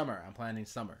summer. I'm planning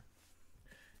summer.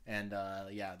 And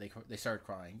yeah, they started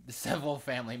crying. Several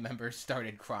family members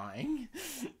started crying.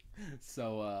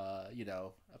 So you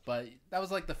know, but that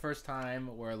was like the first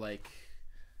time where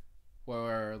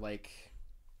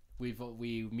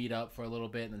we meet up for a little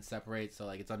bit and then separate. So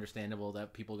like it's understandable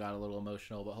that people got a little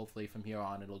emotional, but hopefully from here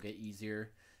on it'll get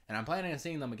easier. And I'm planning on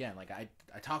seeing them again. Like I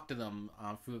talk to them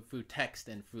through text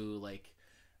and through like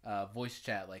voice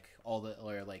chat, like or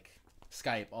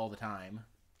Skype all the time,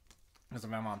 because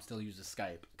my mom still uses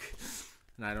Skype,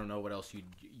 and I don't know what else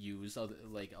you'd use other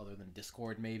than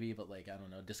Discord maybe. But like I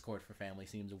don't know, Discord for family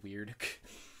seems weird,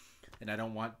 and I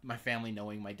don't want my family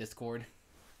knowing my Discord.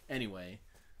 Anyway,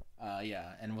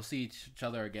 yeah, and we'll see each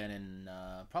other again in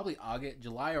probably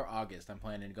July or August. I'm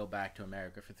planning to go back to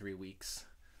America for 3 weeks.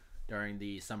 During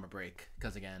the summer break,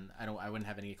 because again, I wouldn't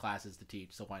have any classes to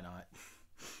teach, so why not?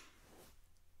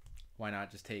 Why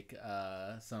not just take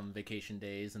some vacation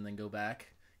days and then go back?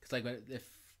 Because like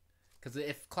because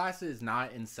if class is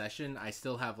not in session, I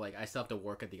still have to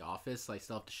work at the office. I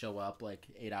still have to show up like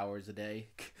 8 hours a day,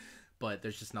 but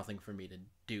there's just nothing for me to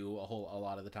do a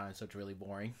lot of the time, so it's really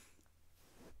boring.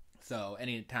 So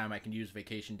any time I can use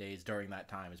vacation days during that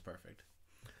time is perfect.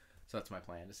 So that's my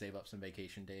plan, to save up some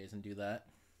vacation days and do that.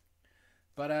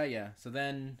 But yeah, so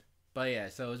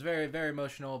it was very, very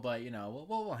emotional, but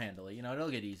we'll handle it. It'll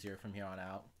get easier from here on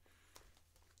out.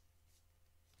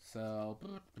 So,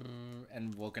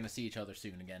 and we're gonna see each other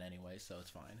soon again anyway, so it's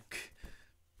fine.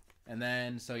 And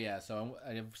then, so I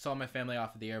saw my family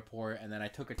off at the airport, and then I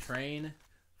took a train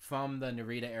from the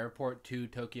Narita airport to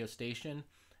Tokyo Station,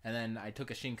 and then I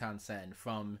took a Shinkansen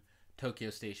from Tokyo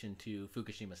Station to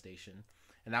Fukushima Station.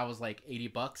 And that was like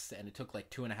 $80, and it took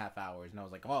like 2.5 hours. And I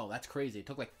was like, oh, that's crazy. It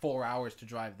took like 4 hours to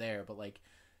drive there, but like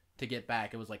to get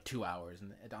back, it was like 2 hours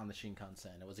on the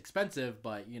Shinkansen. It was expensive,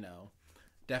 but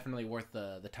definitely worth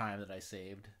the time that I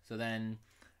saved. So then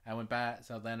I went back.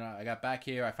 So then I got back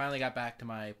here. I finally got back to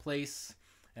my place,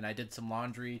 and I did some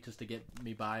laundry just to get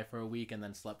me by for a week, and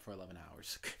then slept for 11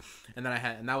 hours. And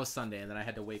that was Sunday, and then I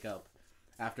had to wake up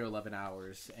after 11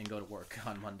 hours and go to work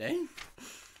on Monday.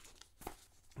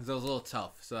 So it was a little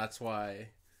tough. So that's why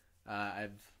I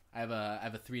have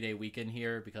a 3-day weekend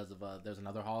here because of there's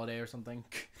another holiday or something.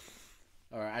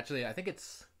 Or actually, I think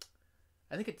it's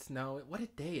no. What a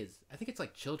day is? I think it's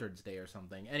like Children's Day or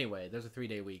something. Anyway, there's a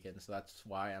 3-day weekend, so that's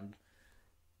why I'm.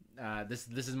 This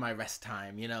is my rest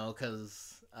time,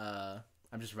 because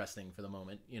I'm just resting for the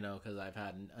moment, because I've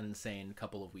had an insane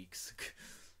couple of weeks.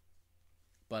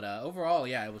 But overall,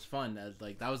 yeah, it was fun.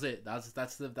 That was it.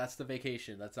 That's the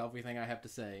vacation. That's everything I have to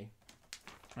say.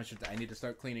 I need to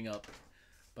start cleaning up.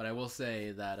 But I will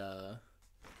say that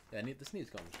this needs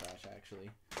to go in the trash actually.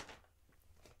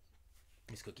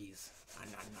 These cookies.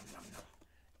 Nom, nom, nom, nom.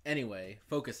 Anyway,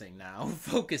 focusing now.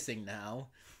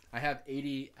 I have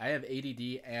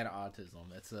ADD and autism.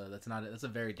 That's a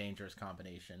very dangerous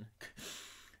combination.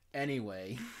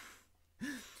 Anyway,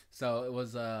 so it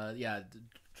was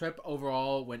trip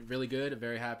overall went really good. I'm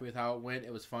very happy with how it went.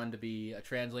 It was fun to be a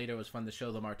translator. It was fun to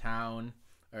show them our town,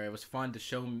 or it was fun to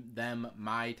show them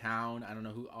my town. I don't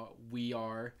know who we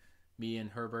are, me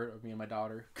and Herbert, or me and my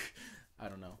daughter. I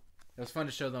don't know. It was fun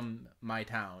to show them my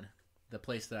town, the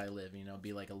place that I live.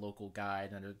 Be like a local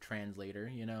guide and a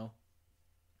translator.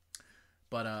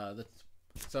 But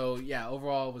so yeah,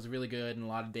 overall it was really good, and a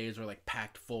lot of days were like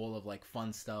packed full of like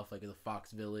fun stuff, like the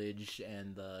Fox Village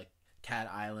and the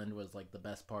Cat Island was like the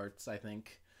best parts, I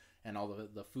think, and all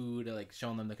the food, like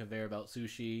showing them the conveyor belt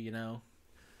sushi,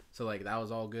 so like that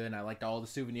was all good. And I liked all the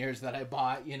souvenirs that I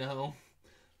bought,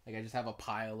 like I just have a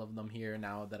pile of them here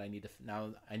now that I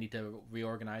need to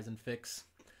reorganize and fix.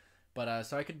 But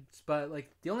like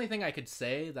the only thing I could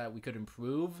say that we could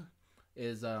improve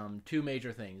is two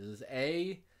major things.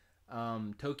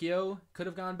 Tokyo could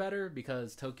have gone better,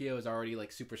 because Tokyo is already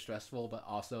like super stressful, but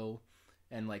also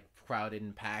and like crowded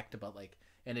and packed, but like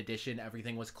in addition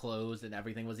everything was closed and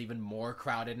everything was even more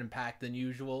crowded and packed than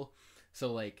usual,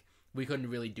 so like we couldn't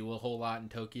really do a whole lot in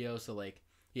Tokyo. So like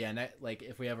like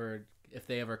if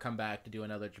they ever come back to do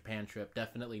another Japan trip,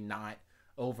 definitely not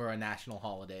over a national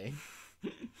holiday.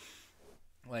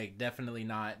 Like definitely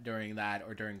not during that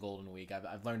or during Golden Week.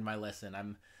 I've learned my lesson.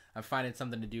 I'm finding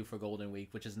something to do for Golden Week,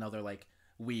 which is another like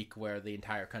week where the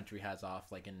entire country has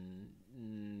off, like in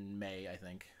May, I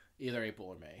think. Either April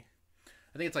or May.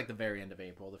 I think it's like the very end of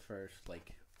April, the first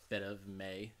like bit of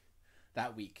May,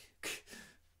 that week.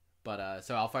 But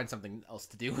so I'll find something else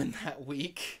to do in that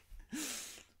week.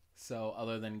 So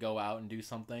other than go out and do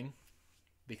something,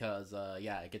 because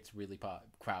it gets really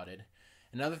crowded.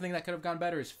 Another thing that could have gone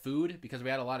better is food, because we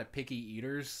had a lot of picky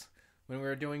eaters when we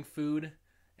were doing food.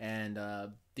 And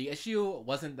the issue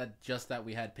wasn't that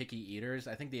we had picky eaters.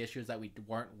 I think the issue is that we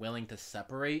weren't willing to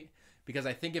separate. Because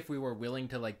I think if we were willing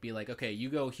to like be like, okay, you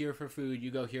go here for food, you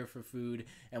go here for food,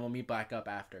 and we'll meet back up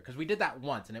after. Because we did that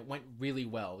once, and it went really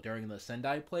well during the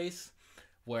Sendai place,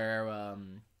 where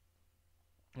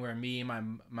me, my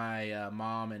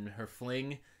mom, and her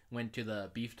fling went to the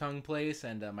beef tongue place,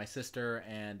 and my sister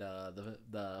and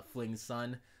the fling's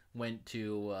son went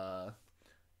to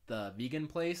the vegan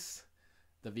place,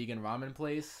 the vegan ramen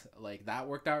place. Like that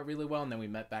worked out really well, and then we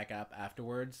met back up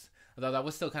afterwards. Although that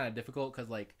was still kind of difficult because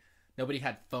like nobody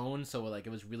had phones, so like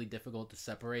it was really difficult to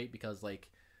separate, because like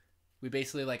we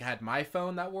basically like had my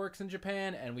phone that works in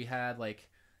Japan, and we had like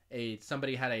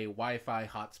somebody had a Wi-Fi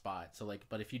hotspot. So like,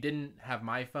 but if you didn't have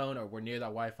my phone or were near that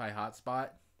Wi-Fi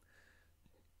hotspot,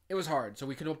 it was hard. So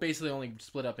we could basically only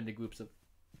split up into groups of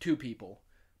 2 people.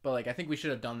 But like I think we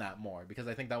should have done that more, because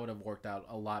I think that would have worked out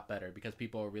a lot better, because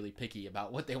people are really picky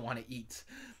about what they want to eat.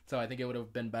 So I think it would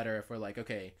have been better if we're like,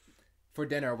 okay, for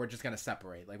dinner we're just gonna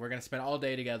separate. Like we're gonna spend all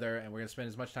day together and we're gonna spend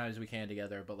as much time as we can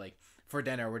together. But like for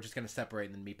dinner we're just gonna separate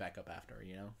and then meet back up after.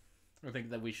 You know, I think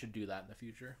that we should do that in the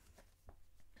future.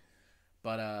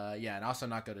 But yeah, and also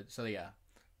not go to. So yeah,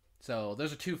 so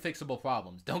those are two fixable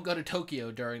problems. Don't go to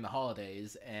Tokyo during the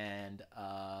holidays and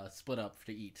split up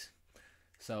to eat.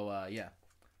 So yeah,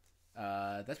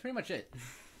 that's pretty much it.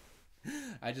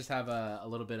 I just have a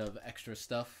little bit of extra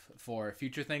stuff for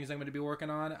future things I'm going to be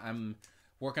working on. I'm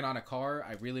working on a car.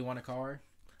 I really want a car.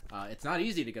 It's not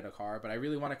easy to get a car, but I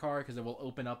really want a car because it will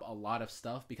open up a lot of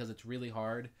stuff because it's really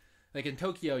hard. Like in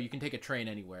Tokyo, you can take a train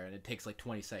anywhere and it takes like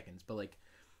 20 seconds. But like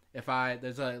if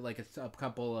there's a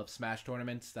couple of Smash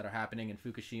tournaments that are happening in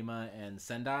Fukushima and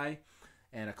Sendai,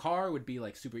 and a car would be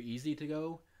like super easy to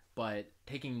go, but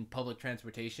taking public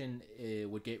transportation it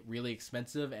would get really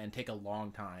expensive and take a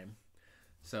long time.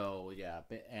 So yeah,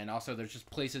 and also there's just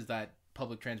places that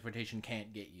public transportation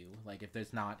can't get you. Like if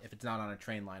it's not on a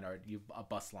train line or a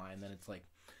bus line, then it's like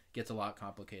gets a lot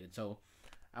complicated. So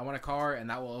I want a car, and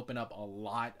that will open up a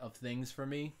lot of things for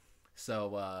me.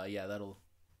 So yeah, that'll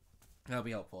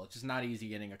be helpful. It's just not easy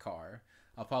getting a car.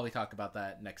 I'll probably talk about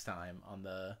that next time on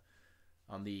the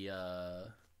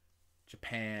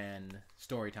Japan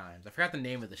story times. I forgot the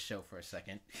name of the show for a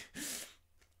second.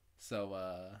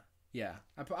 So yeah,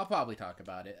 I'll probably talk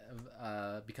about it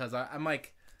because I'm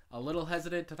like a little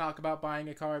hesitant to talk about buying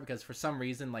a car because for some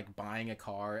reason like buying a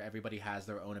car everybody has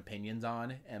their own opinions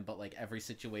on, but like every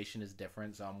situation is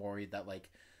different. So I'm worried that like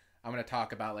I'm gonna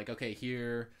talk about like, okay,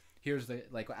 here's the,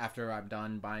 like after I'm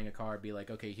done buying a car, be like,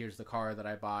 okay, here's the car that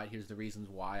I bought, here's the reasons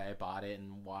why I bought it,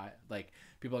 and why like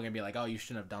people are gonna be like, oh, you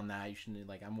shouldn't have done that, you shouldn't,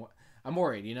 like I'm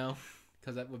worried, you know,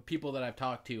 because with people that I've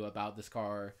talked to about this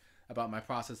car, about my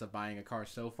process of buying a car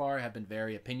so far, have been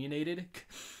very opinionated,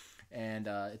 and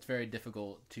it's very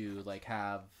difficult to like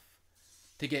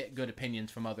get good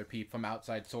opinions from other people, from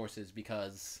outside sources,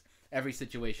 because every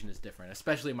situation is different,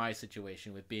 especially my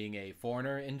situation with being a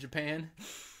foreigner in Japan.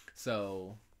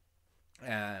 So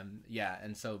yeah,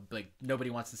 and so like nobody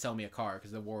wants to sell me a car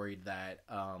because they're worried that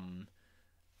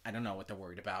I don't know what they're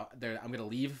worried about. I'm gonna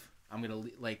leave. I'm gonna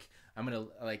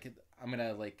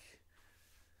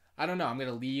I don't know. I'm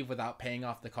gonna leave without paying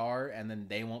off the car, and then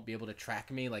they won't be able to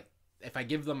track me. Like if I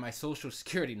give them my social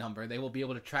security number, they will be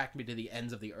able to track me to the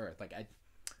ends of the earth.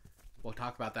 We'll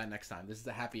talk about that next time. This is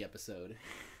a happy episode.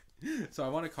 So I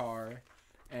want a car,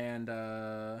 and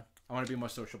I want to be more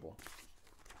sociable.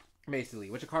 Basically,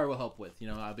 which a car will help with. You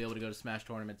know, I'll be able to go to Smash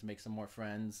tournaments and make some more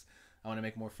friends. I want to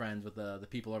make more friends with the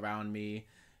people around me,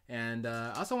 and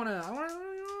I also want to.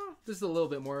 This is a little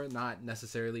bit more, not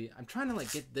necessarily. I'm trying to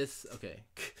like get this. Okay,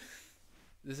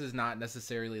 this is not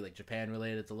necessarily like Japan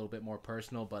related. It's a little bit more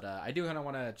personal, but I do kind of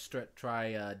want to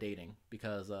try dating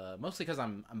because mostly because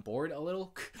I'm bored a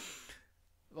little.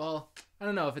 Well, I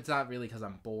don't know if it's not really because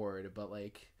I'm bored, but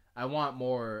like I want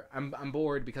more. I'm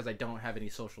bored because I don't have any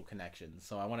social connections,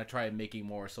 so I want to try making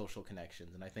more social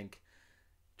connections, and I think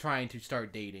trying to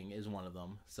start dating is one of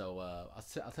them. So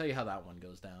I'll tell you how that one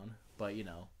goes down. But you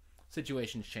know,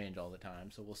 situations change all the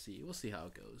time, so we'll see how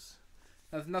it goes.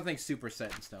 Nothing super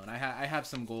set in stone. I have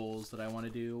some goals that I want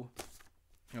to do.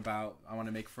 I want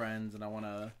to make friends and I want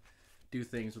to do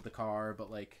things with the car,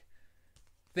 but like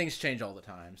things change all the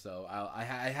time. So I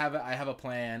have a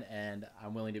plan, and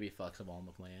I'm willing to be flexible on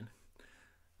the plan.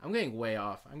 I'm getting way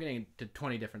off. I'm getting to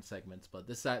 20 different segments, but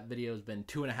this video has been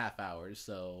 2.5 hours.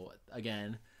 So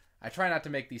again, I try not to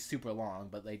make these super long,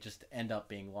 but they just end up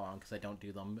being long because I don't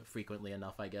do them frequently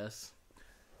enough, I guess.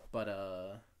 But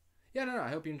yeah, no, I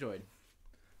hope you enjoyed.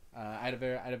 I had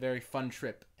a very fun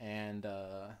trip, and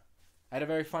I'm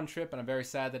very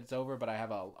sad that it's over. But I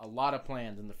have a lot of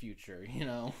plans in the future. You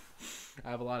know, I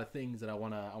have a lot of things that I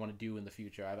wanna do in the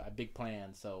future. I have big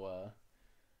plans, so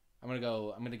I'm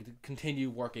gonna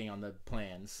continue working on the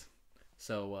plans.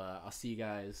 So I'll see you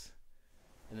guys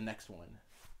in the next one,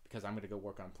 because I'm gonna go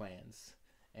work on plans,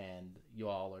 and you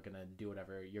all are gonna do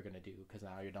whatever you're gonna do because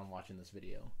now you're done watching this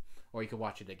video, or you can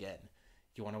watch it again.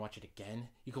 Do you want to watch it again?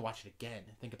 You can watch it again.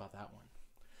 Think about that one.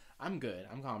 I'm good.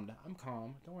 I'm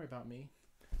calm. Don't worry about me.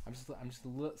 I'm just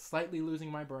slightly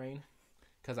losing my brain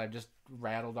because I've just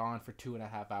rattled on for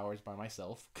 2.5 hours by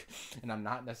myself, and I'm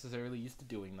not necessarily used to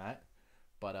doing that.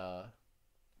 But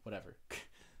whatever.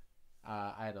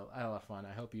 I had a lot of fun.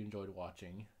 I hope you enjoyed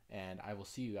watching, and I will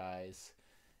see you guys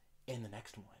in the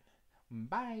next one.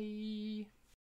 Bye.